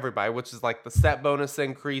for everybody, which is like the stat bonus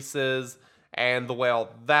increases and the way all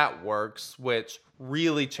that works, which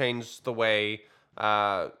really changed the way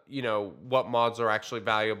what mods are actually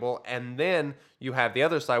valuable. And then you have the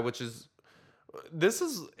other side, which is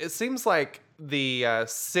it seems like the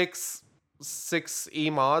 6E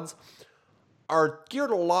mods are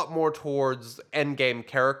geared a lot more towards endgame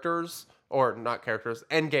characters, or not characters,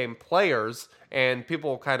 endgame players, and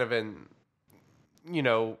people kind of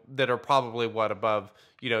that are probably above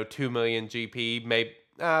 2 million GP,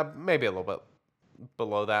 maybe a little bit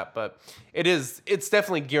below that, but it's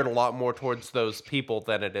definitely geared a lot more towards those people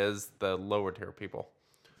than it is the lower tier people.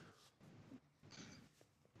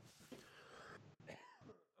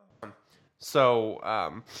 So,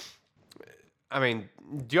 I mean,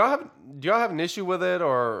 do y'all have an issue with it?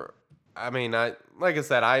 Or, I mean, like I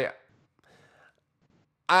said,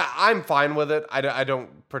 I'm fine with it. I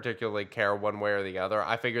don't particularly care one way or the other.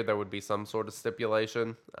 I figured there would be some sort of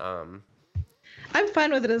stipulation. I'm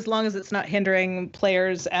fine with it as long as it's not hindering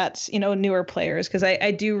players at newer players, because I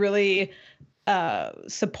do really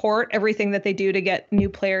support everything that they do to get new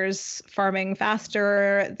players farming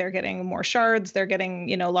faster. They're getting more shards. They're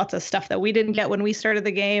getting lots of stuff that we didn't get when we started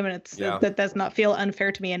the game, and that does not feel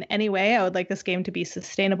unfair to me in any way. I would like this game to be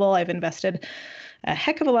sustainable. I've invested a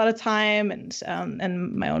heck of a lot of time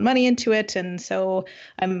and my own money into it, and so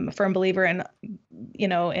I'm a firm believer in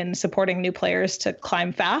in supporting new players to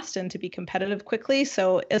climb fast and to be competitive quickly.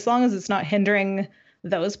 So as long as it's not hindering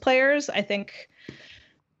those players, I think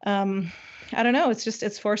I don't know.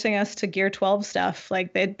 It's forcing us to gear 12 stuff.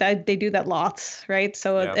 Like they do that lots, right?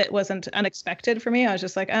 So it wasn't unexpected for me. I was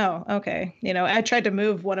just like, oh, okay. I tried to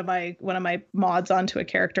move one of my mods onto a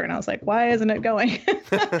character, and I was like, why isn't it going?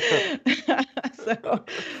 So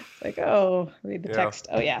like, oh, read the text.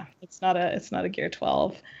 Oh yeah, it's not a gear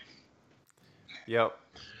 12. Yep.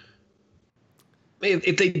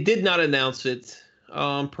 If they did not announce it,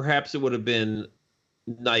 perhaps it would have been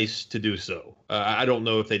nice to do so. I don't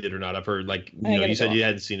know if they did or not. I've heard, like, you said you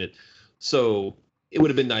hadn't seen it, so it would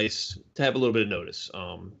have been nice to have a little bit of notice.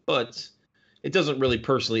 But it doesn't really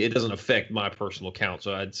it doesn't affect my personal count,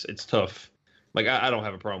 so it's tough. Like, I don't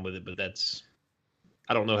have a problem with it, but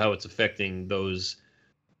I don't know how it's affecting those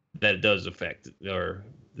that it does affect, or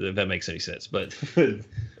if that makes any sense. But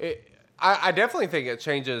I definitely think it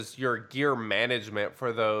changes your gear management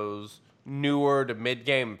for those newer to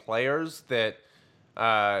mid-game players that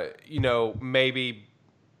maybe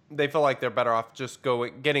they feel like they're better off just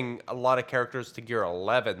getting a lot of characters to gear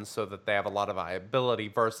 11 so that they have a lot of viability,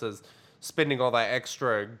 versus spending all that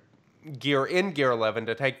extra gear in gear 11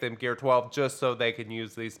 to take them gear 12 just so they can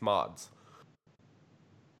use these mods.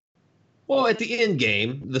 Well, at the end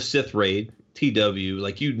game, the Sith Raid, TW,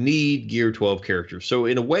 like, you need gear 12 characters. So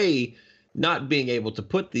in a way, not being able to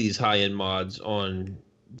put these high-end mods on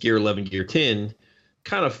gear 11, gear 10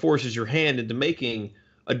 kind of forces your hand into making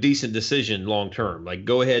a decent decision long term. Like,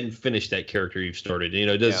 go ahead and finish that character you've started.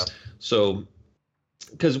 So,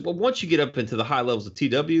 because once you get up into the high levels of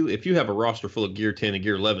TW, if you have a roster full of gear 10 and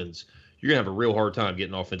gear 11s, you're gonna have a real hard time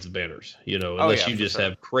getting offensive banners. Unless you just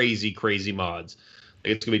have crazy mods.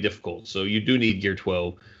 Like, it's gonna be difficult. So you do need gear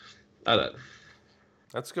 12.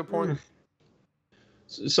 That's a good point.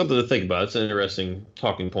 Something to think about. It's an interesting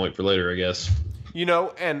talking point for later, I guess.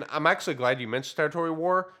 And I'm actually glad you mentioned Territory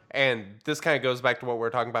War, and this kind of goes back to what we were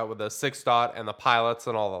talking about with the 6-dot and the pilots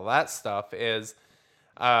and all of that stuff, is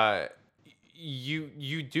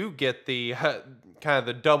you do get the kind of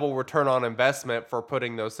the double return on investment for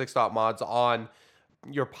putting those 6-dot mods on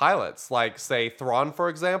your pilots. Like say Thrawn, for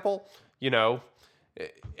example.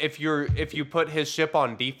 If you put his ship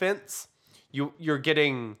on defense, you're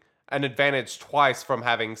getting an advantage twice from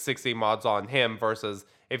having 60 mods on him versus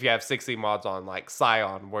if you have 60 mods on like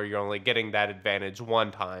Scion, where you're only getting that advantage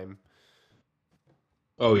one time.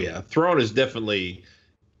 Oh yeah, Thrawn is definitely.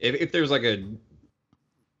 If there's like a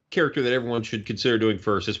character that everyone should consider doing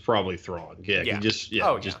first, it's probably Thrawn. Yeah, Yeah. just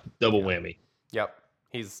double whammy. Yep,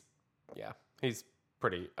 he's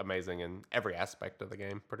pretty amazing in every aspect of the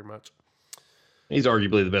game, pretty much. He's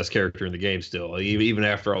arguably the best character in the game still, even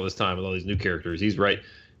after all this time with all these new characters. He's right.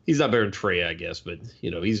 He's not better than Trey, I guess, but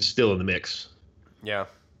he's still in the mix. Yeah.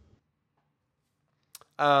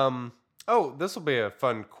 This will be a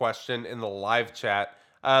fun question in the live chat.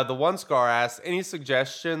 The One Scar asks, any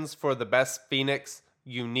suggestions for the best Phoenix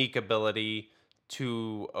unique ability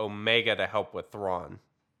to Omega to help with Thrawn?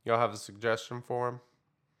 Y'all have a suggestion for him?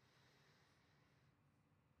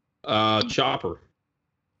 Chopper.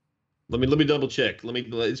 Let me double check.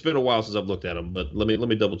 It's been a while since I've looked at him, but let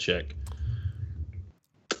me double check.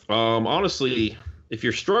 Honestly, if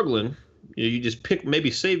you're struggling, you just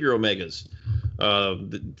save your Omegas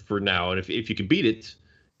for now, and if you can beat it,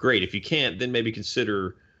 great. If you can't, then maybe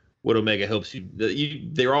consider what Omega helps you.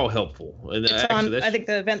 They're all helpful, and I think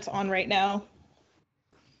the event's on right now.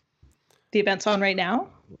 The event's on right now.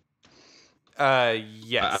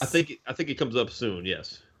 Yes. I think it comes up soon.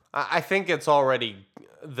 Yes. I think it's already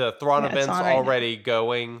the Thrawn event's right already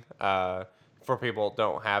going. For people that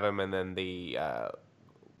don't have him, and then the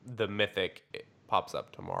mythic pops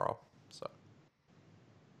up tomorrow. So.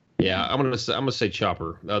 Yeah, I'm gonna say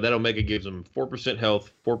Chopper. That Omega gives him 4%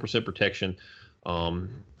 health, 4% protection,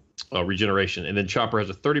 regeneration, and then Chopper has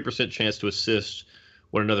a 30% chance to assist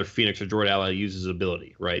when another Phoenix or droid ally uses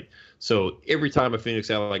ability. Right. So every time a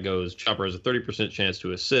Phoenix ally goes, Chopper has a 30% chance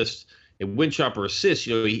to assist. And when Chopper assists,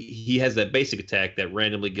 he has that basic attack that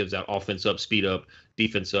randomly gives out offense up, speed up,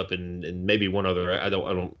 defense up, and maybe one other. I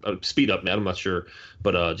don't speed up, man. I'm not sure,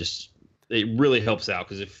 but just it really helps out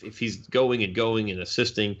because if he's going and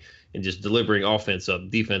assisting and just delivering offense up,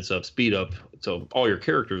 defense up, speed up, so all your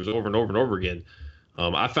characters over and over and over again.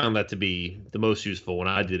 I found that to be the most useful when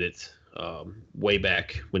I did it way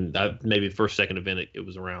back when maybe the first second event it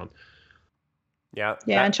was around. Yeah.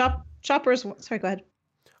 Yeah, and Chopper's. Sorry, go ahead.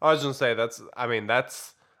 I was going to say that's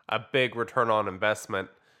a big return on investment.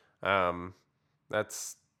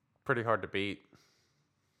 That's pretty hard to beat.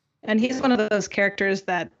 And he's one of those characters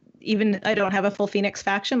that even I don't have a full Phoenix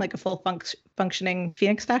faction, like a full functioning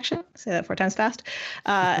Phoenix faction. Say that 4 times fast.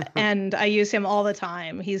 And I use him all the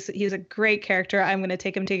time. He's a great character. I'm going to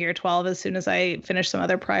take him to Gear 12 as soon as I finish some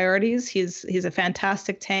other priorities. He's a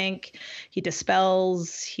fantastic tank. He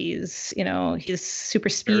dispels. He's super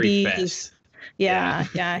speedy. Very fast. Yeah.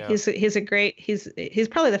 He's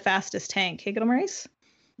probably the fastest tank. Hey, Maurice?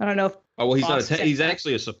 I don't know if. Oh well, he's not a tank. He's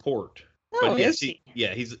actually a support. Oh, but is he?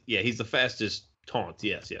 Yeah, he's the fastest taunt.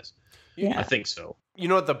 Yes. Yeah. I think so. You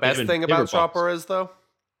know what the best thing about Chopper is, though?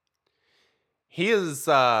 He is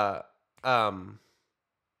one of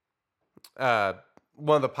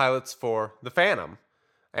the pilots for the Phantom,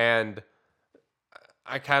 and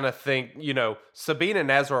I kind of think, Sabine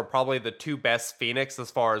and Ezra are probably the 2 best Phoenix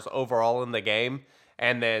as far as overall in the game.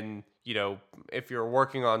 And then, if you're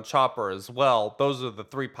working on Chopper as well, those are the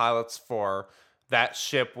 3 pilots for that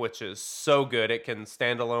ship, which is so good. It can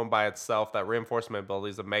stand alone by itself. That reinforcement ability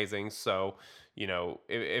is amazing. So,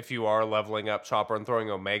 if you are leveling up Chopper and throwing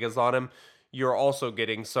Omegas on him, you're also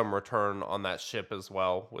getting some return on that ship as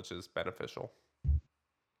well, which is beneficial.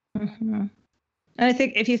 Mm-hmm. And I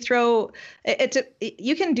think if you throw it,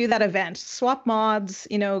 you can do that event. Swap mods,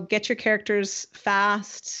 get your characters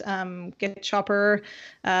fast, get Chopper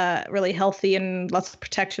really healthy and lots of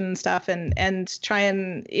protection and stuff, and try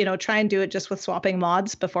and do it just with swapping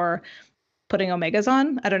mods before putting Omegas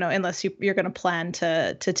on. I don't know, unless you're going to plan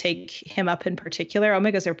to take him up in particular.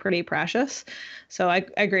 Omegas are pretty precious. So I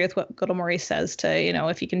agree with what Goodle Maurice says to,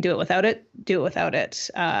 if you can do it without it, do it without it.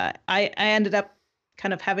 I ended up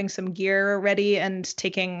kind of having some gear ready and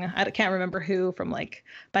taking, I can't remember who from but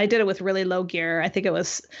I did it with really low gear. I think it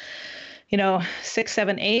was, 6,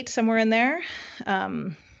 7, 8, somewhere in there.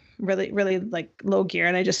 Really, really low gear.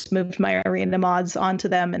 And I just moved my arena mods onto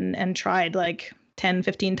them and tried 10,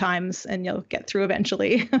 15 times, and you'll get through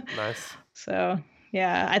eventually. Nice. So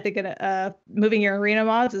Yeah, I think moving your arena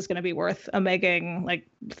mods is going to be worth omegaing like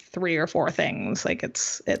 3 or 4 things. Like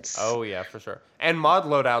it's. Oh yeah, for sure. And mod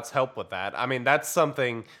loadouts help with that. I mean, that's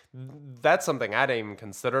something I didn't even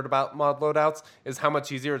considered about mod loadouts is how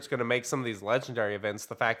much easier it's going to make some of these legendary events.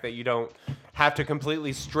 The fact that you don't have to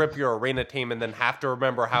completely strip your arena team and then have to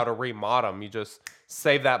remember how to remod them. You just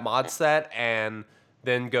save that mod set and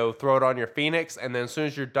then go throw it on your Phoenix, and then as soon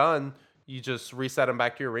as you're done, you just reset them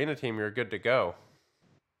back to your arena team. You're good to go.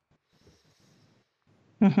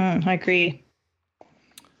 I agree.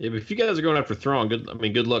 Yeah, but if you guys are going after Thrawn,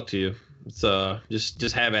 good luck to you. It's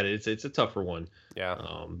just have at it. It's a tougher one. Yeah.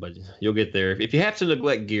 But you'll get there. If you have to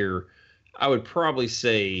neglect gear, I would probably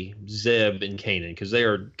say Zeb and Kanan, because they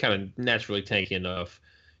are kind of naturally tanky enough.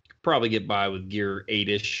 You could probably get by with gear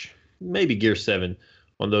 8-ish, maybe gear 7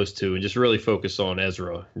 on those two, and just really focus on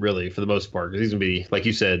Ezra, really, for the most part, because he's gonna be, like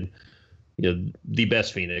you said, the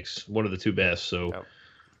best Phoenix, one of the 2 best. So. Yep.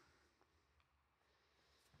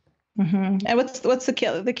 And what's the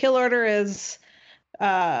kill? The kill order is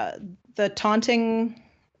the taunting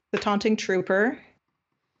trooper,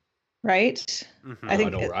 right? I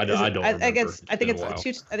think it's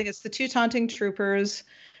the 2 taunting troopers,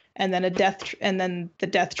 and then the death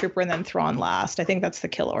trooper, and then Thrawn last. I think that's the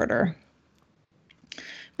kill order.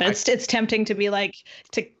 But it's tempting to be like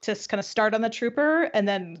to kind of start on the trooper and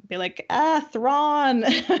then be like Thrawn,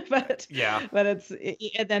 but it's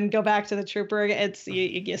and then go back to the trooper. It's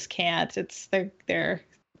you just can't. It's they're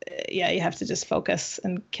you have to just focus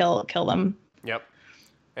and kill them. Yep.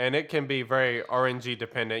 And it can be very RNG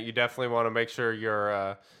dependent. You definitely want to make sure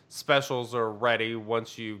your specials are ready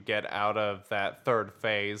once you get out of that 3rd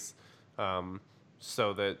phase,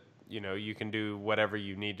 so that you can do whatever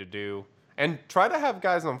you need to do. And try to have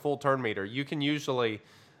guys on full turn meter. You can usually,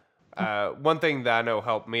 one thing that I know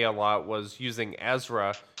helped me a lot was using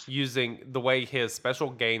Ezra, using the way his special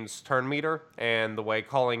gains turn meter and the way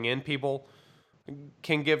calling in people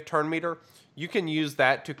can give turn meter. You can use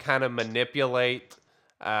that to kind of manipulate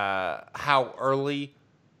how early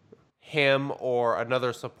him or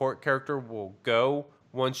another support character will go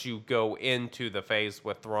once you go into the phase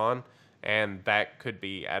with Thrawn. And that could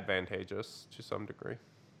be advantageous to some degree.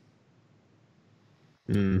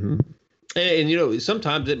 Mm-hmm. And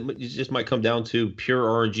sometimes it just might come down to pure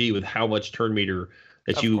RNG with how much turn meter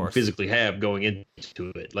that you physically have going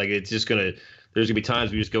into it. Like it's just there's gonna be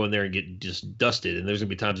times we just go in there and get just dusted, and there's gonna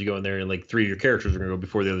be times you go in there and like 3 of your characters are gonna go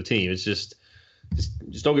before the other team. It's just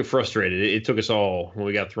don't get frustrated. It took us all when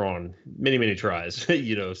we got Thrawn many tries, So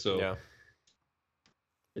yeah.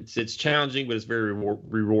 It's challenging, but it's very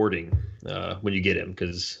rewarding when you get him,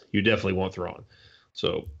 because you definitely want Thrawn.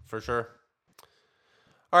 So for sure.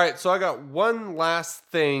 All right, so I got one last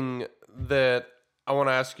thing that I want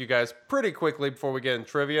to ask you guys pretty quickly before we get in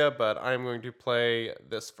trivia, but I'm going to play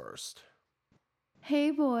this first. Hey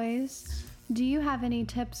boys, do you have any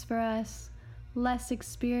tips for us less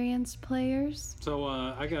experienced players? So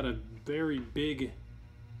I got a very big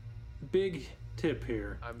tip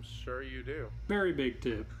here. I'm sure you do. Very big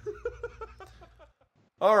tip.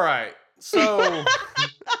 All right, so...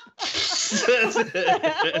 What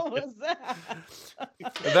the hell was that?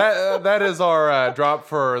 That is our drop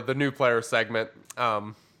for the new player segment. We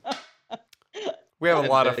have a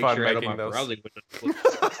lot of fun making those.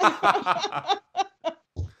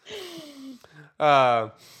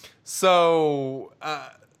 So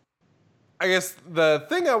I guess the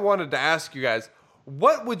thing I wanted to ask you guys,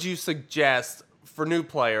 what would you suggest for new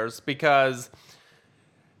players? Because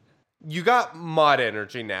you got mod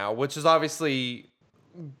energy now, which is obviously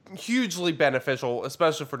hugely beneficial,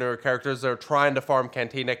 especially for newer characters. They're trying to farm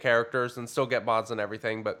Cantina characters and still get mods and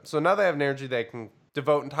everything, but so now they have energy they can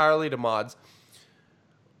devote entirely to mods.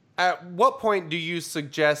 At what point do you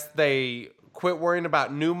suggest they quit worrying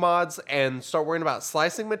about new mods and start worrying about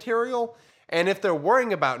slicing material? And if they're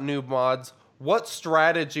worrying about new mods, what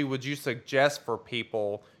strategy would you suggest for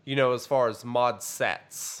people, as far as mod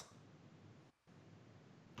sets?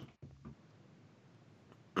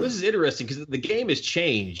 This is interesting because the game has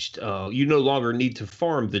changed. You no longer need to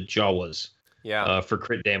farm the Jawas for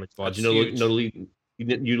crit damage mods. You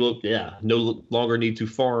no longer need to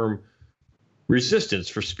farm resistance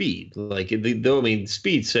for speed.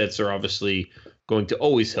 Speed sets are obviously going to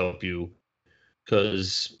always help you,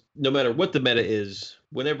 because no matter what the meta is,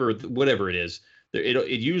 whatever it is,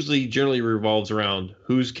 it usually generally revolves around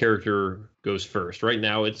whose character goes first. Right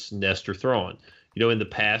now, it's Nest or Thrawn. In the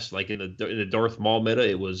past, like in the Darth Maul meta,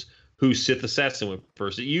 it was who Sith Assassin went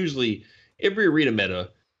first. It usually, every arena meta,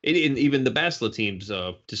 and even the Bastila teams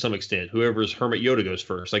to some extent, whoever's Hermit Yoda goes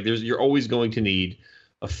first. Like you're always going to need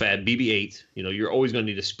a fat BB-8. You're always going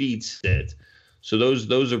to need a speed set. So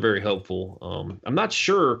those are very helpful. I'm not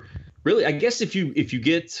sure, really. I guess if you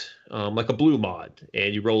get like a blue mod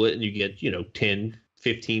and you roll it and you get 10,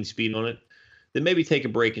 15 speed on it, then maybe take a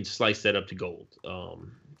break and slice that up to gold.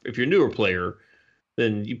 If you're a newer player,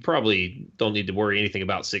 then you probably don't need to worry anything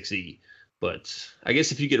about 6E. But I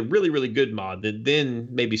guess if you get a really, really good mod, then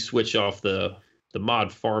maybe switch off the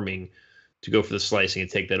mod farming to go for the slicing and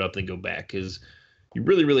take that up, then go back, because you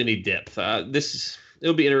really, really need depth.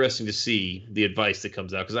 It'll be interesting to see the advice that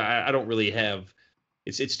comes out, because I don't really have.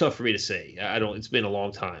 It's tough for me to say. I don't. It's been a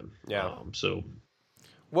long time. Yeah. So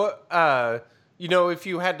What if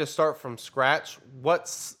you had to start from scratch, what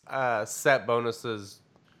set bonuses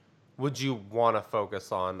would you want to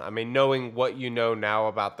focus on? I mean, knowing what you know now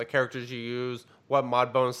about the characters you use, what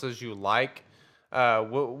mod bonuses you like,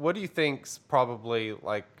 what do you think's probably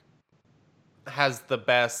like has the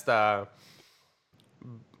best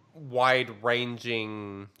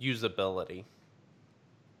wide-ranging usability?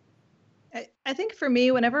 I think for me,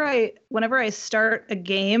 whenever I start a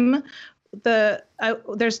game,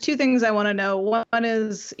 there's two things I want to know. One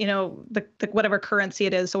is, the whatever currency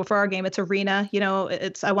it is. So for our game, it's arena.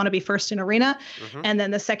 I want to be first in arena, and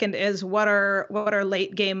then the second is what are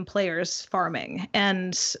late game players farming,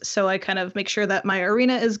 and so I kind of make sure that my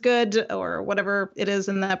arena is good or whatever it is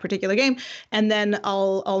in that particular game, and then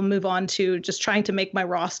I'll move on to just trying to make my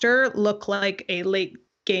roster look like a late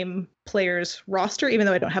game players roster, even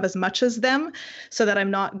though I don't have as much as them, so that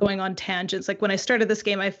I'm not going on tangents. Like when I started this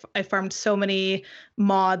game, I farmed so many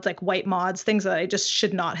mods, like white mods, things that I just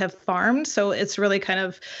should not have farmed. So it's really kind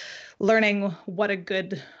of learning what a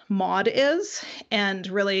good mod is, and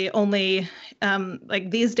really only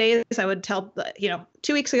like these days I would tell,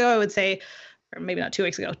 2 weeks ago I would say, or maybe not 2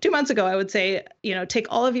 weeks ago, 2 months ago, I would say, take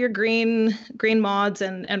all of your green mods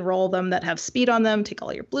and roll them that have speed on them. Take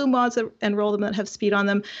all your blue mods and roll them that have speed on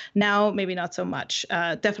them. Now, maybe not so much.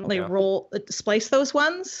 Definitely splice those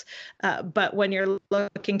ones. But when you're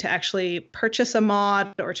looking to actually purchase a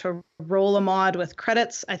mod or to roll a mod with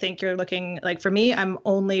credits, I think you're looking, like for me, I'm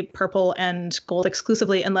only purple and gold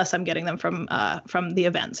exclusively, unless I'm getting them from the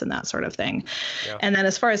events and that sort of thing. Yeah. And then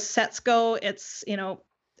as far as sets go, it's,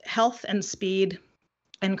 health and speed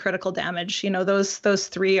and critical damage. Those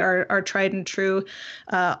three are tried and true.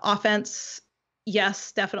 Offense,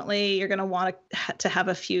 yes, definitely you're going to want to have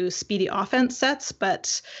a few speedy offense sets,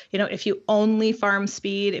 but if you only farm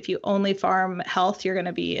speed, if you only farm health, you're going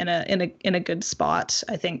to be in a good spot,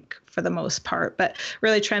 I think, for the most part. But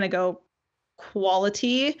really trying to go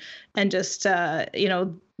quality and just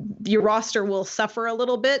your roster will suffer a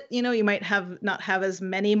little bit. You might not have as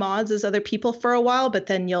many mods as other people for a while, but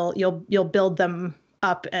then you'll build them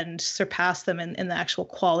up and surpass them in the actual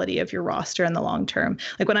quality of your roster in the long term.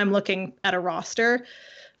 Like when I'm looking at a roster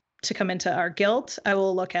to come into our guild, I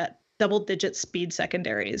will look at double-digit speed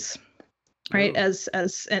secondaries, right?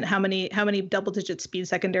 And how many double-digit speed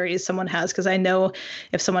secondaries someone has, because I know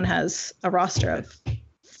if someone has a roster of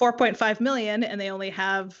 4.5 million and they only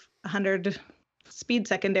have 100 speed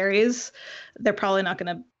secondaries, they're probably not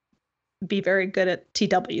going to be very good at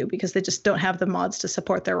TW because they just don't have the mods to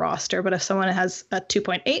support their roster. But if someone has a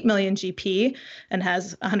 2.8 million GP and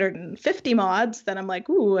has 150 mods, then I'm like,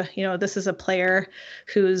 ooh, this is a player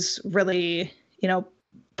who's really,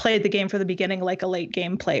 played the game from the beginning like a late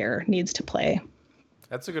game player needs to play.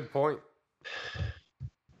 That's a good point.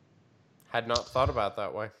 Had not thought about it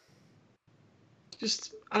that way.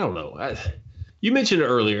 Just, I don't know. You mentioned it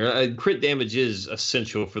earlier. Crit damage is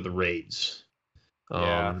essential for the raids.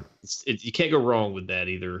 You can't go wrong with that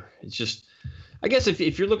either. It's just, I guess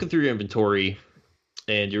if you're looking through your inventory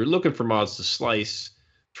and you're looking for mods to slice,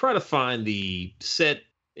 try to find the set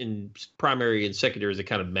in primary and secondaries that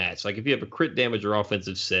kind of match. Like if you have a crit damage or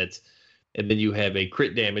offensive set, and then you have a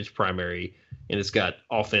crit damage primary, and it's got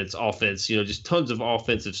offense, just tons of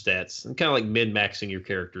offensive stats, and kind of like min-maxing your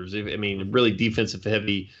characters. I mean, really defensive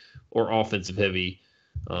heavy or offensive heavy.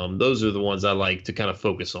 Those are the ones I like to kind of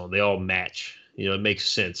focus on. They all match. It makes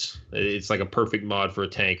sense. It's like a perfect mod for a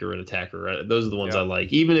tank or an attacker. Right? Those are the ones I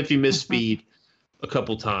like. Even if you miss speed a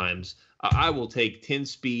couple times, I will take 10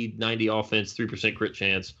 speed, 90 offense, 3% crit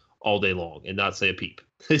chance all day long and not say a peep.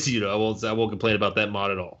 I won't complain about that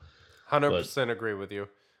mod at all. 100% agree with you.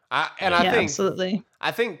 I think absolutely.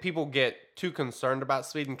 I think people get too concerned about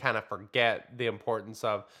speed and kind of forget the importance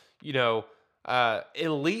of,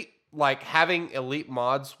 elite, like having elite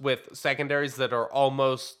mods with secondaries that are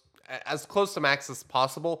almost as close to max as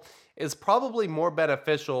possible is probably more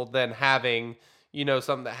beneficial than having,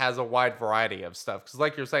 something that has a wide variety of stuff. Because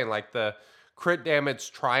like you're saying, like the crit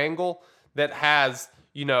damage triangle that has,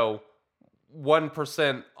 1%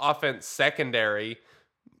 offense secondary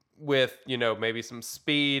with, you know, maybe some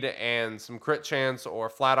speed and some crit chance or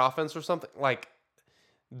flat offense or something, like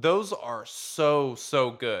those are so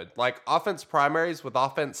good. Like offense primaries with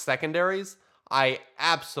offense secondaries, I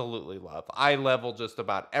absolutely love. I level just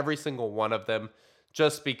about every single one of them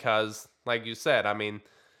just because, like you said, I mean,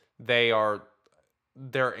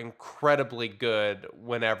 they're incredibly good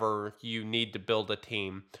whenever you need to build a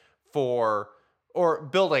team or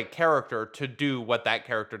build a character to do what that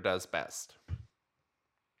character does best.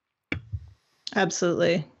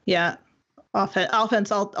 Absolutely. Yeah.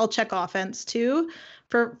 Offense. I'll check offense too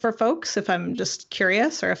for folks if I'm just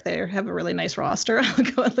curious or if they have a really nice roster. I'll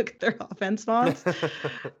go and look at their offense mods.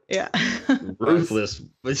 Yeah. Ruthless.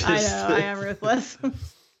 I know. I am ruthless.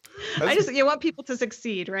 You want people to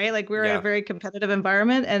succeed, right? Like we're in a very competitive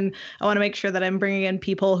environment, and I want to make sure that I'm bringing in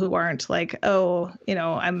people who aren't like, oh, you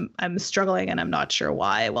know, I'm struggling and I'm not sure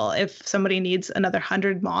why. Well, if somebody needs another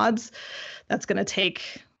 100 mods, that's going to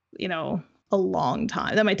take, you know, a long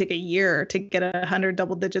time. That might take a year to get 100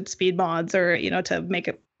 double-digit speed mods, or, you know, to make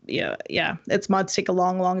it. Yeah. It's mods take a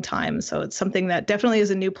long time. So it's something that definitely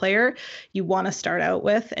as a new player, you want to start out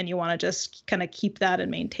with, and you want to just kind of keep that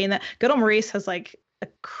and maintain that. Good Old Maurice has like a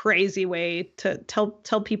crazy way to tell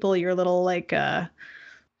people your little like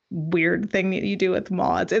weird thing that you do with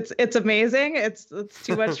mods. It's amazing. It's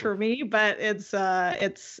too much for me, but it's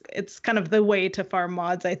kind of the way to farm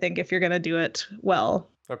mods, I think, if you're gonna do it well.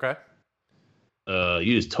 Okay.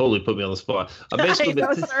 You just totally put me on the spot.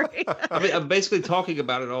 Sorry. I'm basically talking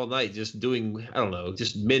about it all night, just doing, I don't know,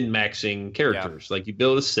 just min-maxing characters. Yeah. Like you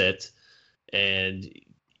build a set, and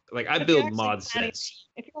like I build mod sets.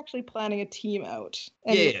 If you're actually planning a team out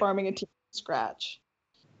and you're farming a team from scratch.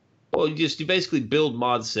 Well, you basically build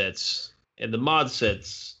mod sets, and the mod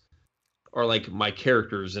sets are like my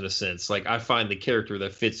characters in a sense. Like I find the character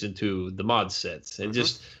that fits into the mod sets, and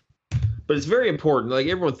but it's very important. Like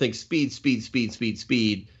everyone thinks speed,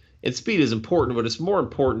 and speed is important, but it's more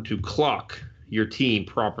important to clock your team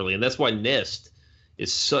properly, and that's why Nest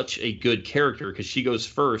is such a good character, because she goes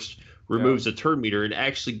first, removes a turn meter, and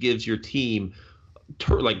actually gives your team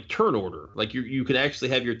turn order. Like you can actually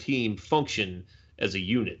have your team function as a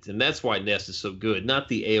unit, and that's why Nest is so good. Not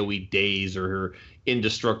the AoE days or her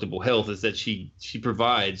indestructible health, is that she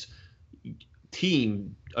provides a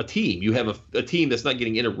team. You have a team that's not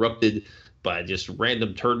getting interrupted by just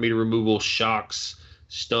random turn meter removal, shocks,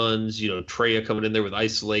 stuns. You know, Treya coming in there with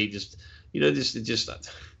isolate. Just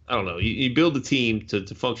I don't know. You build the team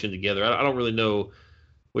to function together. I don't really know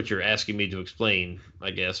what you're asking me to explain, I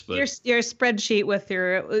guess, but your spreadsheet with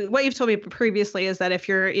what you've told me previously is that if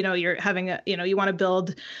you're having you want to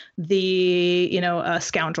build the, a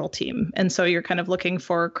scoundrel team. And so you're kind of looking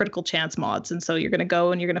for critical chance mods. And so you're going to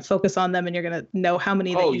go and you're going to focus on them, and you're going to know how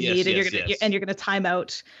many that you need. And you're going to time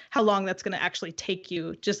out how long that's going to actually take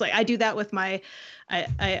you. Just like I do that with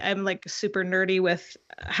I'm like super nerdy with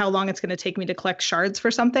how long it's going to take me to collect shards for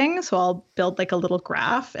something. So I'll build like a little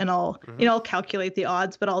graph, and I'll calculate the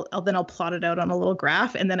odds, but I'll plot it out on a little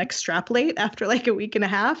graph and then extrapolate after like a week and a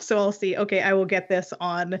half. So I'll see, okay, I will get this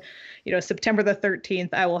on, September the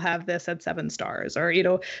 13th, I will have this at 7 stars, or,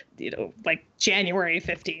 like January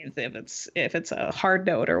 15th, if it's a hard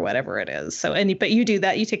note or whatever it is. So, but you do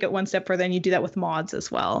that, you take it one step further, and you do that with mods as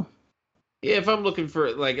well. Yeah, if I'm looking for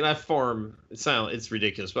and I farm, it's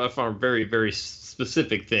ridiculous, but I farm very, very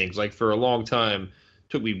specific things. Like for a long time, it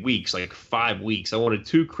took me weeks, like 5 weeks. I wanted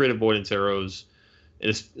 2 crit avoidance arrows, and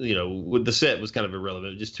it's, with the set was kind of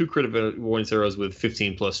irrelevant. Just 2 crit avoidance arrows with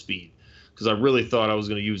 15 plus speed, because I really thought I was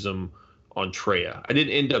going to use them on Treya. I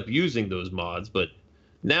didn't end up using those mods, but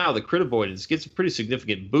now the crit avoidance gets a pretty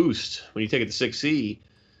significant boost when you take it to 6C.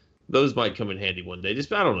 Those might come in handy one day.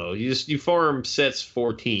 Just, I don't know. You farm sets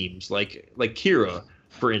for teams, like Kira,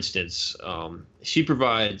 for instance. She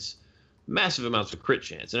provides massive amounts of crit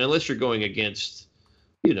chance, and unless you're going against,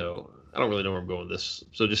 I don't really know where I'm going with this,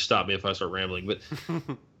 so just stop me if I start rambling. But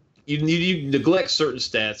you neglect certain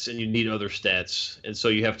stats, and you need other stats, and so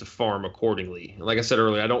you have to farm accordingly. And like I said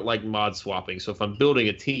earlier, I don't like mod swapping. So if I'm building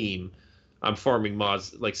a team, I'm farming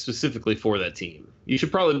mods like specifically for that team. You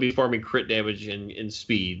should probably be farming crit damage and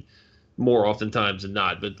speed more oftentimes than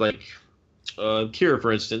not. But like Kira,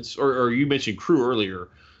 for instance, or you mentioned Crew earlier,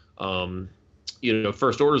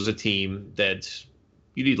 First Order is a team that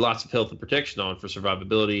you need lots of health and protection on for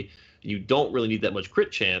survivability. And you don't really need that much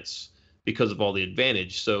crit chance because of all the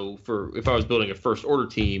advantage. So if I was building a First Order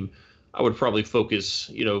team, I would probably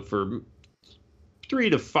focus, for 3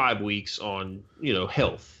 to 5 weeks on,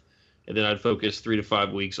 health. And then I'd focus 3 to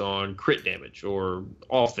 5 weeks on crit damage or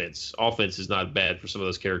offense. Offense is not bad for some of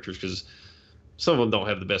those characters because some of them don't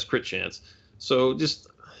have the best crit chance. So just,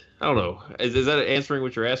 I don't know. Is that answering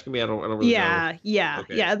what you're asking me? I don't really know. Okay.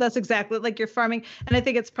 Yeah. That's exactly like you're farming, and I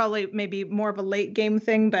think it's probably maybe more of a late game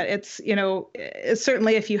thing. But it's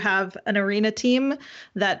certainly if you have an arena team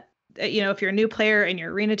that if you're a new player and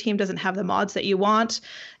your arena team doesn't have the mods that you want,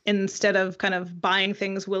 instead of kind of buying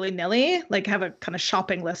things willy-nilly, like have a kind of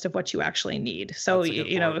shopping list of what you actually need. So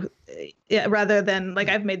rather than like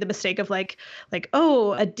I've made the mistake of like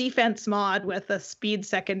a defense mod with a speed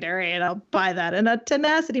secondary, and I'll buy that, and a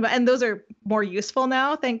tenacity mod, and those are more useful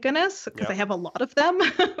now, thank goodness, because I have a lot of them.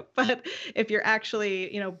 But if you're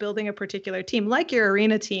actually building a particular team like your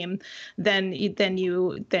arena team, then you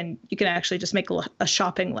can actually just make a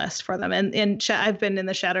shopping list for them. And I've been in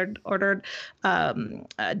the Shattered Ordered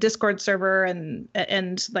Discord server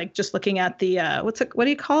and like just looking at the what do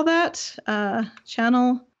you call that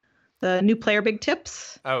channel, the new player big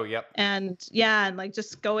tips. Oh, yep. And like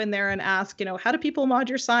just go in there and ask, how do people mod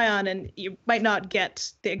your Scion? And you might not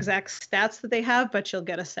get the exact stats that they have, but you'll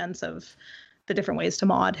get a sense of the different ways to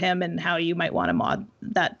mod him and how you might want to mod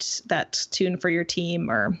that tune for your team,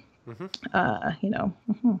 or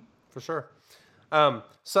For sure.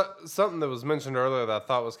 So something that was mentioned earlier that I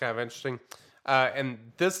thought was kind of interesting, and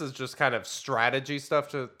this is just kind of strategy stuff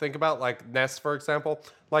to think about, like Nest, for example.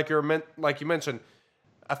 Like you mentioned,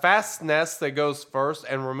 a fast Nest that goes first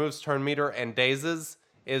and removes turn meter and dazes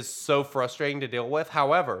is so frustrating to deal with.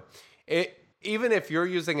 However, even if you're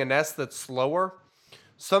using a Nest that's slower,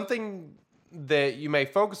 something that you may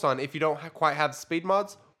focus on if you don't quite have speed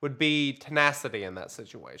mods would be tenacity in that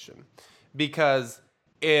situation. Because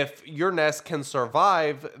if your Nest can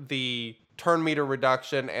survive the turn meter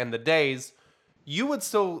reduction and the daze, you would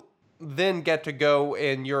still then get to go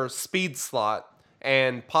in your speed slot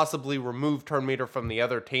and possibly remove turn meter from the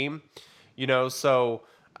other team. So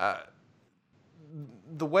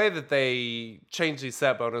the way that they change these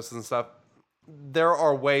set bonuses and stuff, there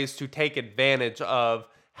are ways to take advantage of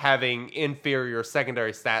having inferior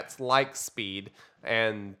secondary stats like speed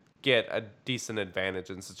and get a decent advantage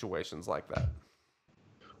in situations like that.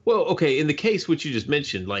 Well, okay, in the case which you just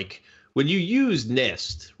mentioned, like when you use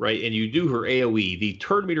Nest, right, and you do her AoE, the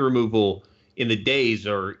turn meter removal in the days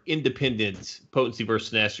are independent potency versus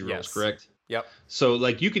tenacity rolls, correct? Yep. So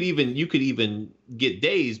like you could even get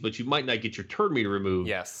days, but you might not get your turn meter removed.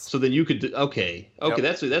 Yes. So then you could okay, Yep.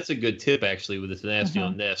 that's a good tip actually with the tenacity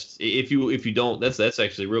on Nest. If you don't, that's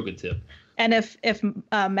actually a real good tip. And if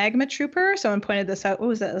Magma Trooper, someone pointed this out. What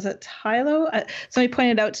was that? Was it Tylo? Somebody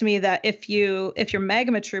pointed out to me that if your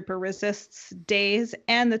Magma Trooper resists daze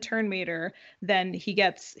and the turn meter, then he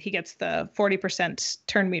gets the 40%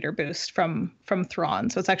 turn meter boost from Thrawn.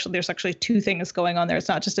 So there's actually two things going on there. It's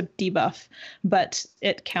not just a debuff, but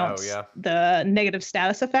it counts the negative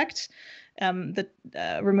status effect. The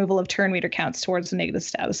removal of turn meter counts towards the negative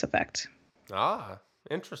status effect. Ah,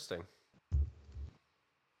 interesting.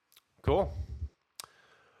 Cool.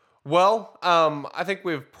 Well, I think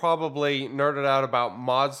we've probably nerded out about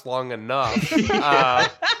mods long enough.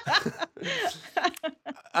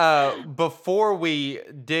 Before we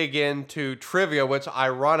dig into trivia, which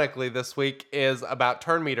ironically this week is about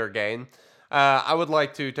turn meter gain, I would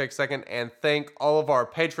like to take a second and thank all of our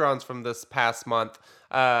Patreons from this past month.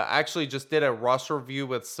 I actually just did a roster review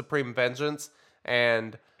with Supreme Vengeance,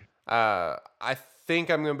 and I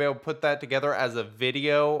think I'm going to be able to put that together as a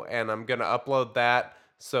video, and I'm going to upload that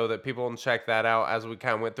so that people can check that out as we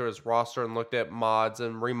kind of went through his roster and looked at mods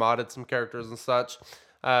and remodded some characters and such.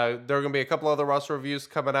 There are going to be a couple other roster reviews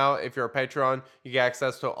coming out. If you're a Patreon, you get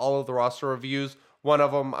access to all of the roster reviews. One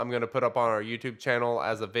of them I'm going to put up on our YouTube channel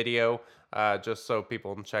as a video, just so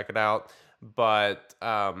people can check it out. But,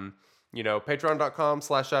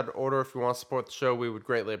 patreon.com/order if you want to support the show, we would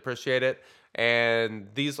greatly appreciate it. And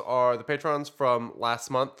these are the patrons from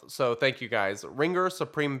last month, so thank you guys. Ringer,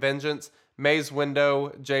 Supreme Vengeance, Maze Window,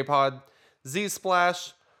 JPod,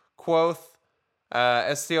 Z-Splash, Quoth,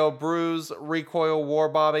 STL Bruise, Recoil War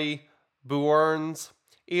Bobby, Buerns,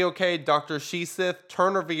 EOK, Dr. Sheesith,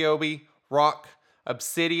 Turner Viobi, Rock,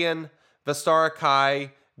 Obsidian, Vistara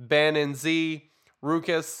Kai, Ben and Z,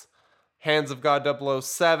 Rukus, Hands of God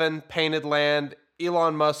 007, Painted Land,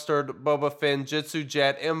 Elon Mustard, Boba Finn, Jitsu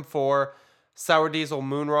Jet, M4, Sour Diesel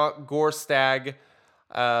Moonrock, Gore Stag,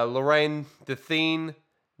 Lorraine Dethene,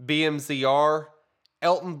 BMZR,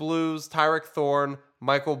 Elton Blues, Tyrek Thorne,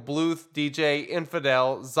 Michael Bluth, DJ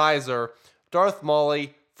Infidel, Zyzer, Darth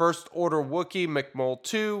Molly, First Order Wookie, McMole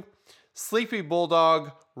 2, Sleepy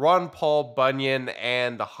Bulldog, Ron Paul Bunyan,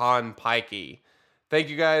 and Han Pikey. Thank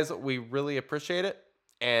you guys. We really appreciate it.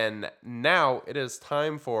 And now it is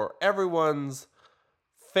time for everyone's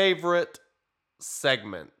favorite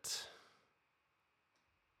segment.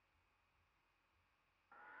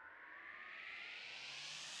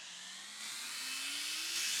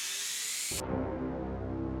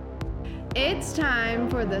 It's time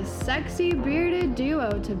for the sexy bearded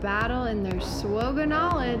duo to battle in their SWOGA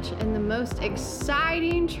knowledge in the most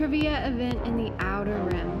exciting trivia event in the Outer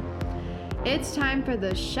Rim. It's time for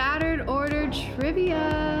the Shattered Order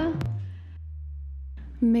Trivia.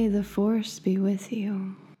 May the Force be with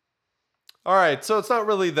you. All right, so it's not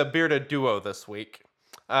really the bearded duo this week.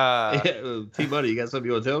 T-Money, you got something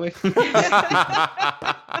you want to tell me?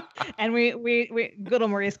 And we good old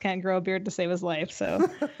Maurice can't grow a beard to save his life, so.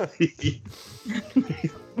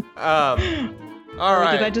 All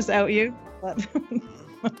right. Did I just out you?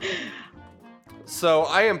 So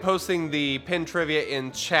I am posting the pin trivia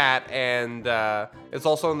in chat, and it's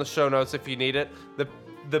also in the show notes if you need it.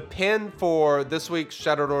 The pin for this week's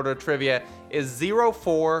Shattered Order trivia is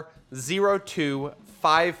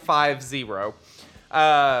 0402550.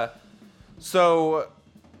 So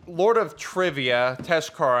Lord of Trivia,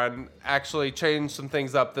 Teshkaran, actually changed some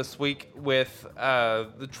things up this week with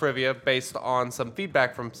the trivia based on some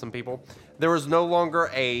feedback from some people. There is no longer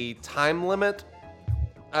a time limit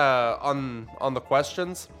on the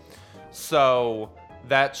questions, so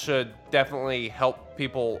that should definitely help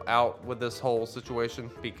people out with this whole situation,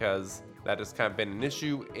 because that has kind of been an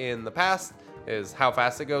issue in the past, is how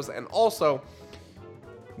fast it goes. And also,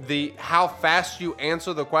 how fast you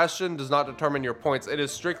answer the question does not determine your points. It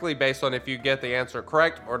is strictly based on if you get the answer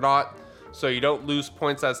correct or not, so you don't lose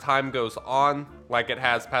points as time goes on like it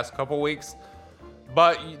has past couple weeks.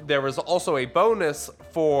 But there is also a bonus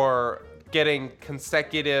for getting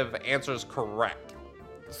consecutive answers correct.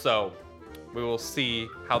 So we will see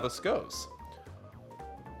how this goes.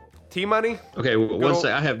 T-Money? Okay, one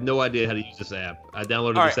second. I have no idea how to use this app. I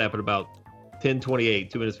downloaded this app at about 10:28,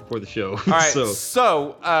 2 minutes before the show. All right,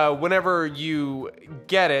 so whenever you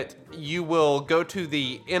get it, you will go to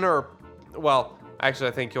the inner... Well, actually,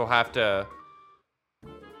 I think you'll have to...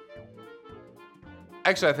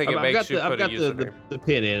 Actually, I think it makes you put a username. I've got the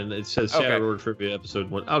pin in. It says Shattered Order Trivia Episode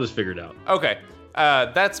 1. I'll just figure it out. Okay.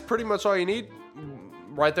 That's pretty much all you need.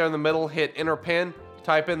 Right there in the middle, hit enter pin,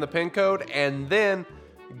 type in the pin code, and then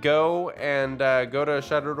go to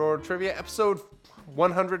Shattered Order Trivia Episode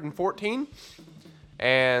 114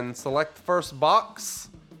 and select the first box.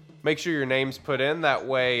 Make sure your name's put in. That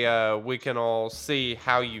way we can all see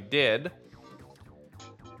how you did.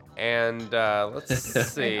 And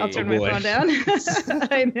let's see. I'll turn my phone down.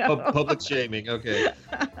 I know. Public shaming. Okay.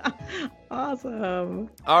 Awesome.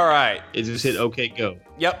 All right. It just hit OK, go.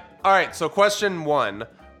 Yep. All right. So question 1.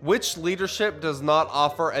 Which leadership does not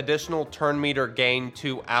offer additional turn meter gain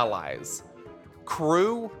to allies?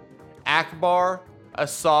 Crew, Akbar,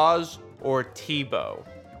 Asajj, or Tebow?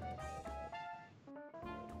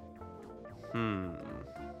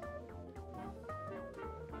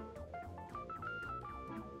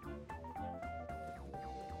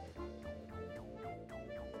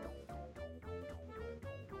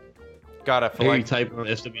 God, I feel Here like you type on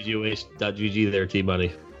swgoh.gg there,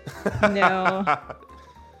 T-Money. No.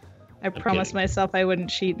 I promised myself I wouldn't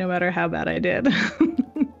cheat no matter how bad I did.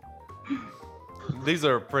 These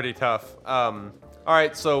are pretty tough. All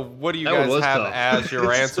right, so what do you guys have as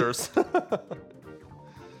your answers?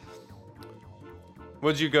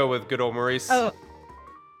 What'd you go with, good old Maurice? Oh,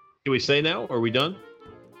 Can we say now? Are we done?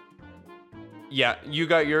 Yeah, you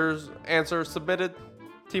got yours answer submitted,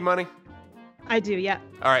 T-Money? I do, yeah.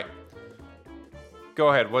 All right. Go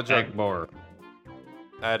ahead. What'd you... Akbar.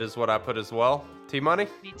 That is what I put as well. T-Money?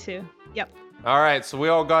 Me too. Yep. All right, so we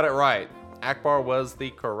all got it right. Akbar was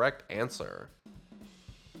the correct answer.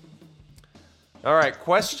 All right,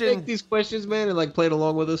 question... Did you make these questions, man, and like played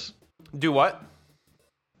along with us? Do what?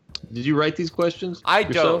 Did you write these questions? I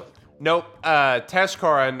yourself? don't. Nope.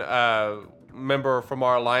 Teshkaran, member from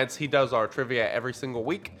our alliance, he does our trivia every single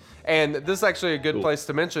week. And this is actually a good place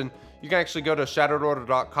to mention. You can actually go to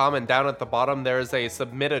shatteredorder.com, and down at the bottom there is a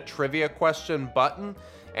submit a trivia question button.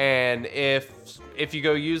 And if you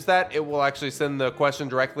go use that, it will actually send the question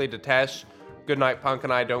directly to Tesh. Goodnight Punk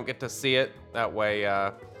and I don't get to see it. That way,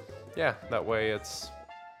 that way it's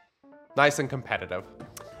nice and competitive.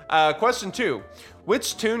 Question 2.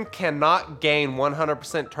 Which toon cannot gain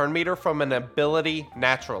 100% turn meter from an ability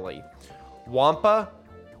naturally? Wampa,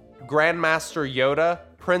 Grandmaster Yoda,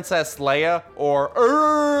 Princess Leia, or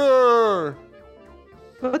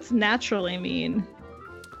What's naturally mean?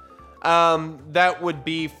 that would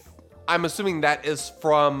be, I'm assuming that is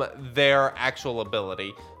from their actual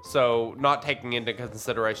ability. So not taking into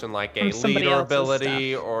consideration like a leader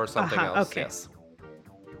ability stuff. or something else. Okay. Yes.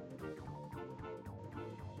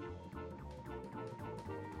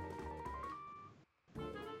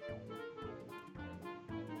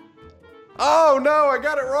 Oh no, I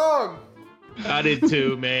got it wrong. I did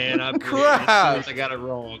too, man. As soon Crap. as I got it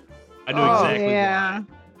wrong. I knew exactly yeah.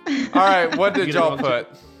 why. All right, what did You get it y'all wrong, put?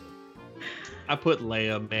 I put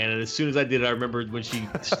Leia, man, and as soon as I did, I remembered when she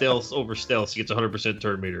stealths over stealth, she gets 100%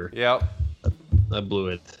 turn meter. Yep. I blew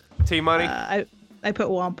it. T-Money? I put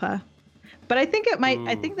Wampa. But I think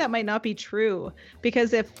I think that might not be true,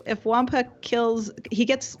 because if Wampa kills, he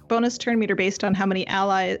gets bonus turn meter based on how many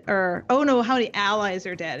allies how many allies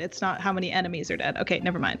are dead. It's not how many enemies are dead. Okay,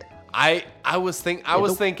 never mind. I was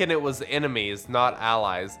thinking it was enemies, not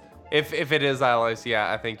allies. If it is allies,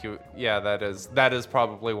 yeah, I think that is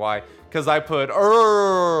probably why. Because I put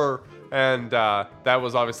and that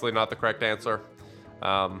was obviously not the correct answer.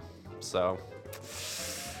 So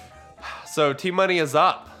T-Money is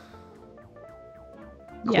up.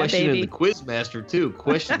 Yeah, Questioning baby. the quiz master too.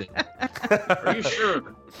 Questioning. Are you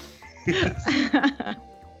sure?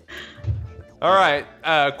 All right.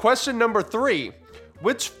 Question number 3.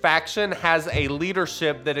 Which faction has a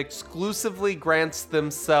leadership that exclusively grants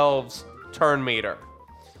themselves turn meter?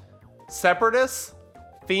 Separatists,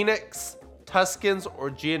 Phoenix, Tuscans,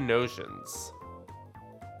 or Geonosians?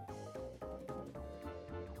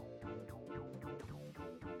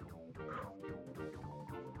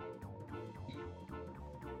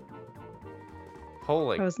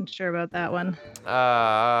 Holy. I wasn't sure about that one.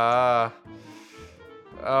 Oh,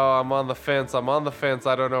 I'm on the fence.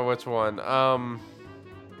 I don't know which one.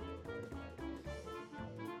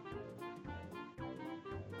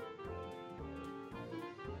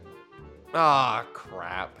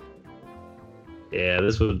 Crap. Yeah,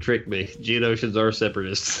 this one tricked me. Geonosians are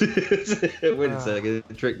separatists. Wait a second,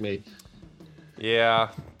 it tricked me. Yeah.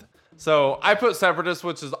 So I put separatists,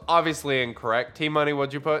 which is obviously incorrect. T-Money,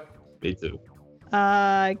 what'd you put? Me too.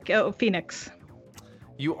 Go Phoenix.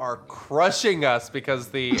 You are crushing us because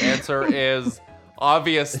the answer is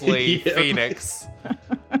obviously Yep. Phoenix.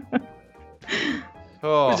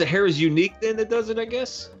 Oh. Is it hair is unique then that does it, I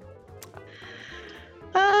guess?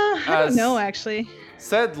 I don't know actually.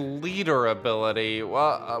 Said leader ability.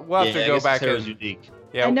 Well, we'll have to I go guess back hair is and unique.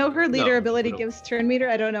 yeah. I know her leader No, ability no. gives turn meter.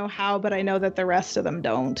 I don't know how, but I know that the rest of them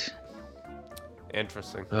don't.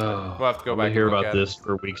 Interesting. Oh, We'll have to go I'm back gonna hear and look about at this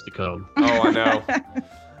for weeks to come. Oh, I know.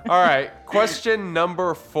 All right. Question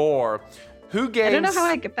number 4. Who gains? I don't know how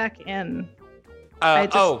I get back in. I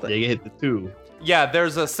just- Yeah, you hit the 2. Yeah,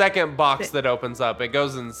 there's a second box that opens up. It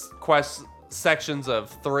goes in sections of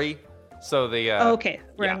 3. So the Okay,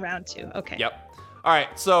 we're yeah. in round 2. Okay. Yep. All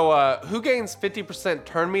right. So who gains 50%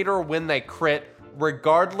 turn meter when they crit,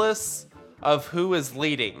 regardless of who is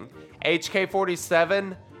leading?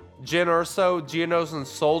 HK-47, Jyn Erso, Geonosian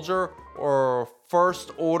Soldier, or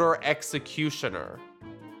First Order Executioner?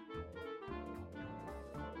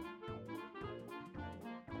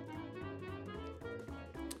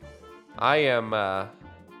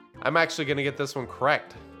 I'm actually gonna get this one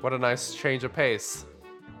correct. What a nice change of pace.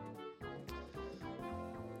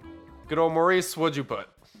 Good old Maurice, what'd you put?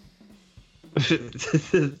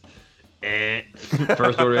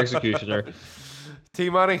 First order executioner.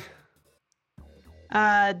 T-Money?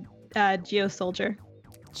 Geo Soldier.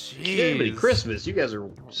 Jiminy Jeez. Christmas, you guys are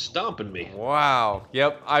stomping me. Wow.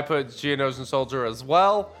 Yep, I put Geonosian Soldier as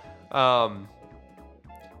well.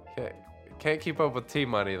 Can't keep up with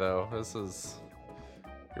T-Money though. This is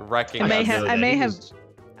you're wrecking I may us. have- know I that. may He have- was-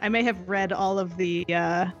 I may have read all of the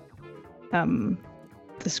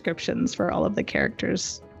descriptions for all of the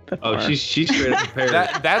characters before. Oh, she's straight up prepared.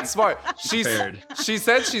 That's smart. Prepared. She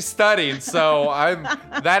said she studied, so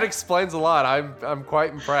that explains a lot. I'm quite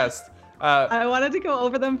impressed. I wanted to go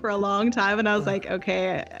over them for a long time, and I was like,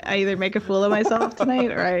 okay, I either make a fool of myself tonight,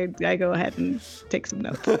 or I go ahead and take some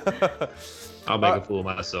notes. I'll make a fool of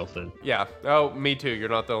myself then. Yeah. Oh, me too. You're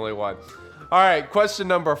not the only one. All right. Question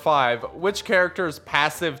number 5. Which character's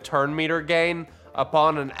passive turn meter gain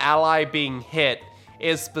upon an ally being hit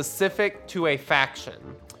is specific to a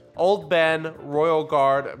faction? Old Ben, Royal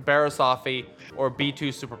Guard, Barasafi, or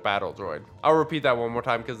B2 Super Battle Droid? I'll repeat that one more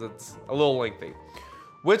time because it's a little lengthy.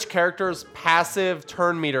 Which character's passive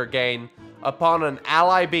turn meter gain upon an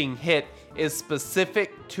ally being hit is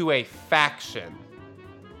specific to a faction?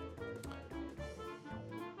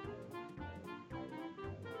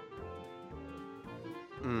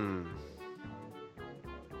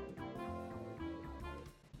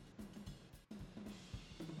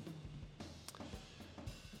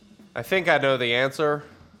 I think I know the answer.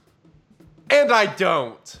 And I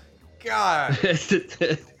don't. God.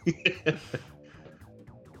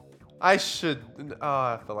 I should. Oh,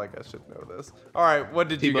 I feel like I should know this. All right, what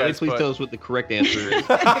did you T-Money, guys please put? tell us what the correct answer is.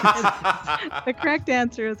 The correct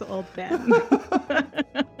answer is Old Ben.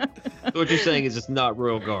 So what you're saying is it's not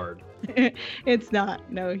Royal Guard. It's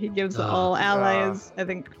not. No, he gives all allies. I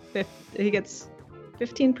think he gets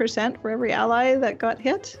 15% for every ally that got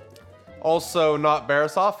hit. Also, not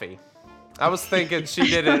Barasafi. I was thinking she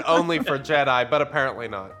did it only for Jedi, but apparently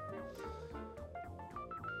not.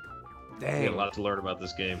 We got a Dang, lot to learn about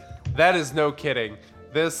this game. that is no kidding.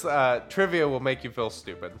 This trivia will make you feel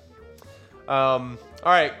stupid. All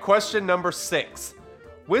right, question number 6.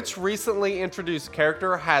 Which recently introduced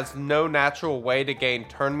character has no natural way to gain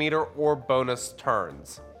turn meter or bonus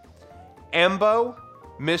turns? Ambo,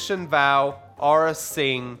 Mission Vow, Aura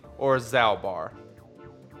Singh, or Zalbar?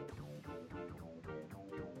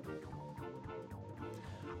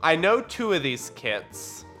 I know 2 of these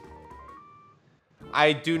kits.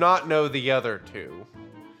 I do not know the other 2.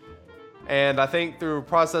 And I think through a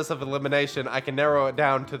process of elimination, I can narrow it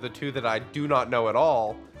down to the 2 that I do not know at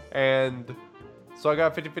all. And so I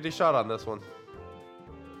got a 50-50 shot on this one.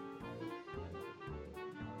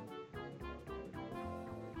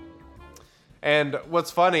 And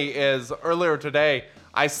what's funny is earlier today,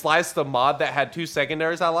 I sliced a mod that had 2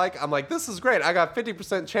 secondaries I like. I'm like, this is great. I got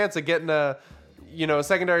 50% chance of getting a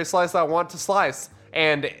secondary slice I want to slice.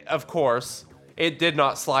 And of course, it did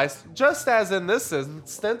not slice, just as in this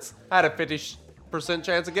instance. I had a 50%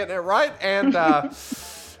 chance of getting it right, and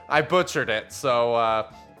I butchered it. So,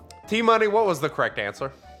 T-Money, what was the correct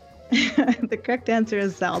answer? The correct answer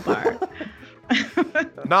is Zalbar.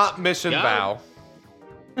 Not Mission Got Vow.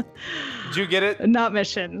 Did you get it? Not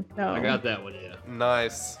Mission. No. I got that one, yeah.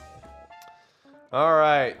 Nice. All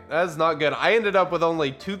right, that's not good. I ended up with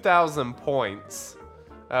only 2,000 points.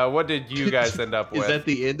 What did you guys end up with? Is that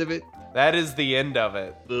the end of it? That is the end of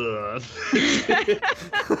it. Ugh.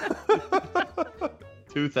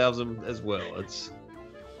 2,000 as well. It's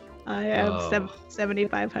I have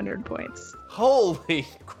 7,500 points. Holy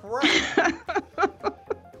crap.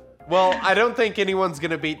 Well, I don't think anyone's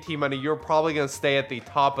going to beat T-Money. You're probably going to stay at the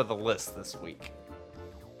top of the list this week.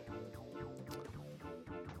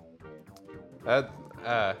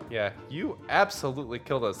 Yeah, you absolutely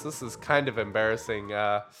killed us. This is kind of embarrassing.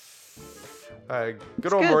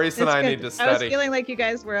 Good old Maurice and I need to study. I was feeling like you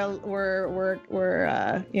guys were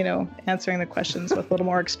answering the questions with a little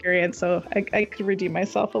more experience, so I could redeem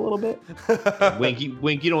myself a little bit.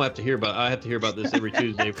 Wink, you don't have to hear about. I have to hear about this every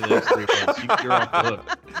Tuesday for the next 3 months. You're off the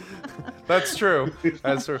hook. That's true.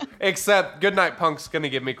 That's true. Except Goodnight Punk's gonna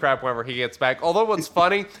give me crap whenever he gets back. Although what's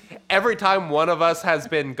funny, every time one of us has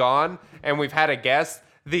been gone and we've had a guest,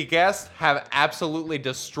 the guests have absolutely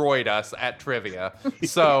destroyed us at trivia.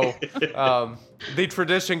 So the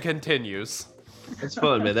tradition continues. That's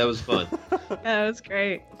fun, man. That was fun. That was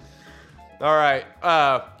great. All right.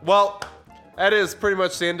 Well, that is pretty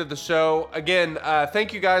much the end of the show. Again,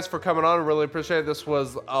 thank you guys for coming on. I really appreciate it. This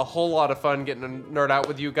was a whole lot of fun getting to nerd out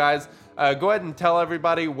with you guys. Go ahead and tell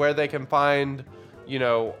everybody where they can find,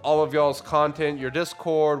 all of y'all's content, your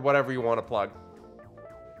Discord, whatever you want to plug.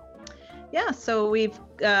 Yeah, so we've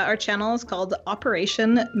our channel is called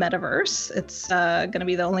Operation Metaverse. It's going to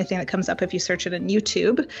be the only thing that comes up if you search it in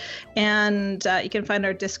YouTube, and you can find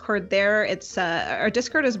our Discord there. It's our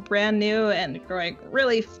Discord is brand new and growing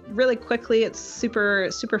really, really quickly. It's super,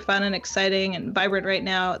 super fun and exciting and vibrant right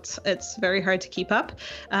now. It's very hard to keep up.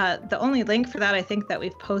 The only link for that I think that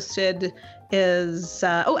we've posted is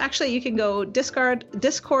actually you can go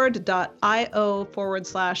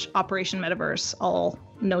discord.io/Operation Metaverse, all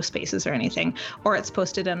no spaces or anything, or it's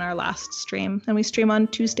posted in our last stream, and we stream on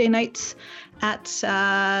Tuesday nights at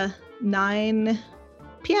 9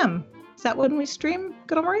 p.m. Is that when we stream,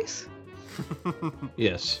 Good Old Maurice?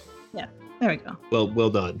 Yes. Yeah, there we go.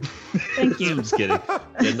 Well done. Thank you. I'm just kidding.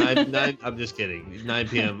 Yeah, 9 I'm just kidding. 9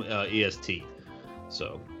 p.m. EST.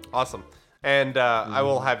 So Awesome. And I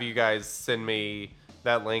will have you guys send me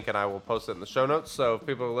that link, and I will post it in the show notes. So if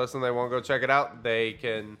people are listening, they want to go check it out, they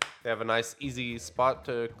have a nice, easy spot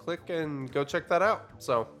to click and go check that out.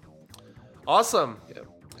 So awesome.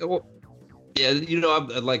 yeah. Well, yeah, I'm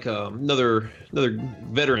like another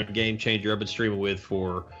veteran game changer I've been streaming with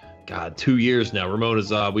for 2 years now. Ramon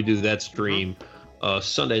Azab. We do that stream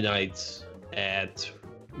Sunday nights at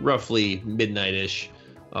roughly midnight-ish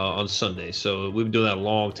on Sunday. So we've been doing that a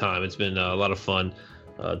long time. It's been a lot of fun.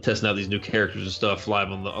 Testing out these new characters and stuff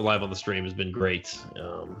live on the stream has been great.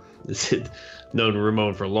 Known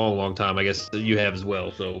Ramon for a long time. I guess you have as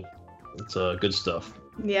well. So it's good stuff.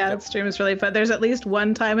 Yeah, that stream is really fun. There's at least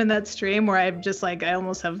one time in that stream where I'm just like, I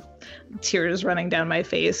almost have tears running down my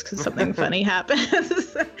face because something funny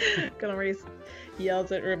happens. Good Old Maurice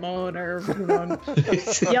yells at Ramon, or Ramon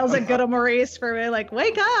yells at Good Old Maurice for me, like,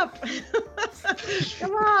 wake up!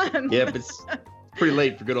 Come on! Yep, pretty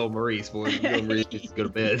late for good old Maurice, boy. Good old Maurice needs to go to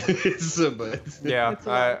bed. But Yeah, It's a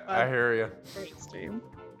lot of I fun. hear you. Great stream.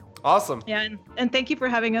 Awesome. Yeah, and thank you for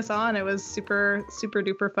having us on. It was super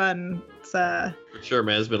duper fun. It's for sure,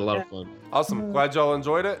 man. It's been a lot of fun. Awesome. Glad y'all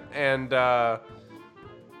enjoyed it. And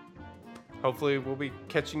hopefully we'll be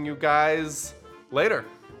catching you guys later.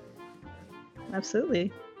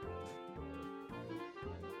 absolutely.